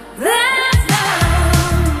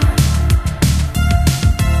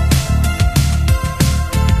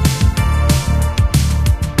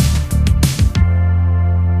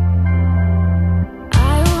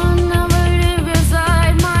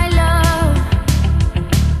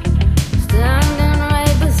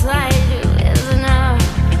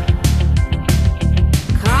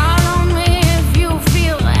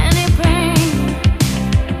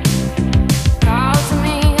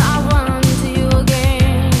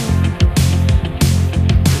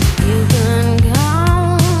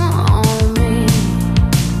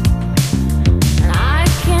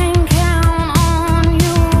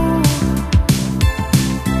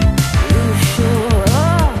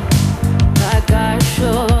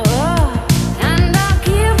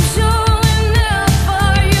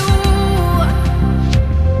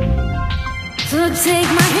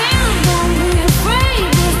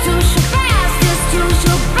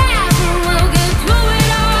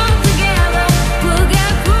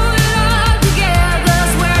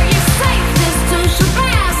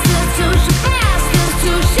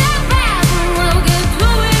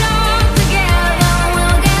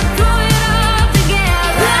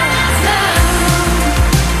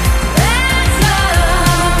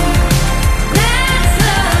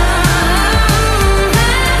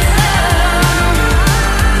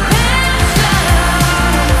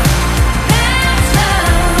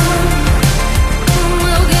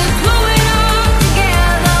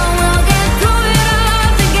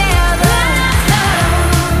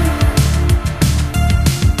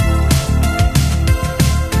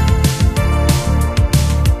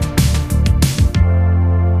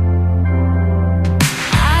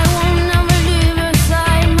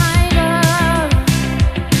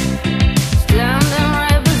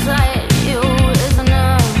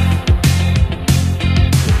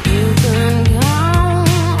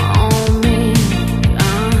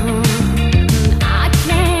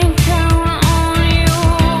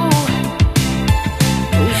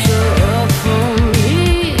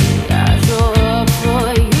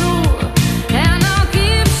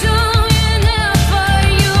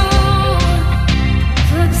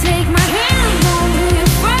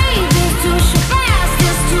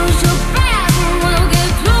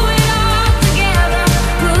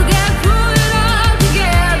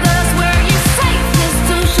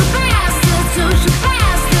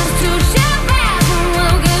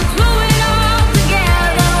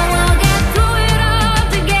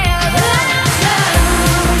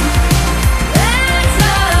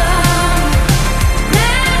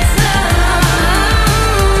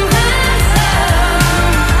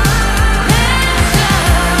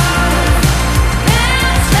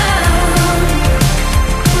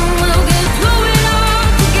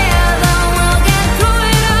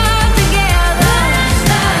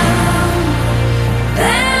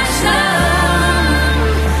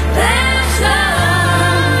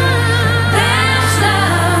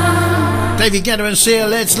 David Guetta and Sia,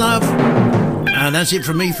 Let's Love. And that's it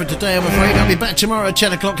from me for today, I'm afraid. I'll be back tomorrow at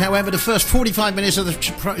 10 o'clock. However, the first 45 minutes of the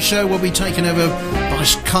show will be taken over by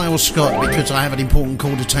Kyle Scott because I have an important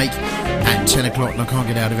call to take at 10 o'clock and I can't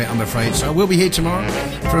get out of it, I'm afraid. So I will be here tomorrow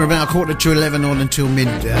from about 11:15 on until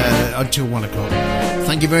 1 o'clock.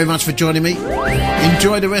 Thank you very much for joining me.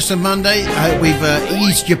 Enjoy the rest of Monday. I hope we've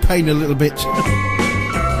eased your pain a little bit.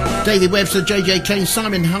 David Webster, JJ Kane,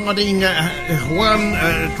 Simon Harding,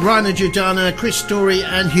 Rhino Jordana, Chris Story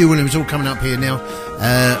and Hugh Williams all coming up here now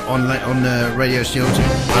on Radio Shields.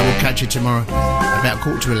 I will catch you tomorrow about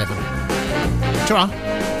 11:15. Ta-ra.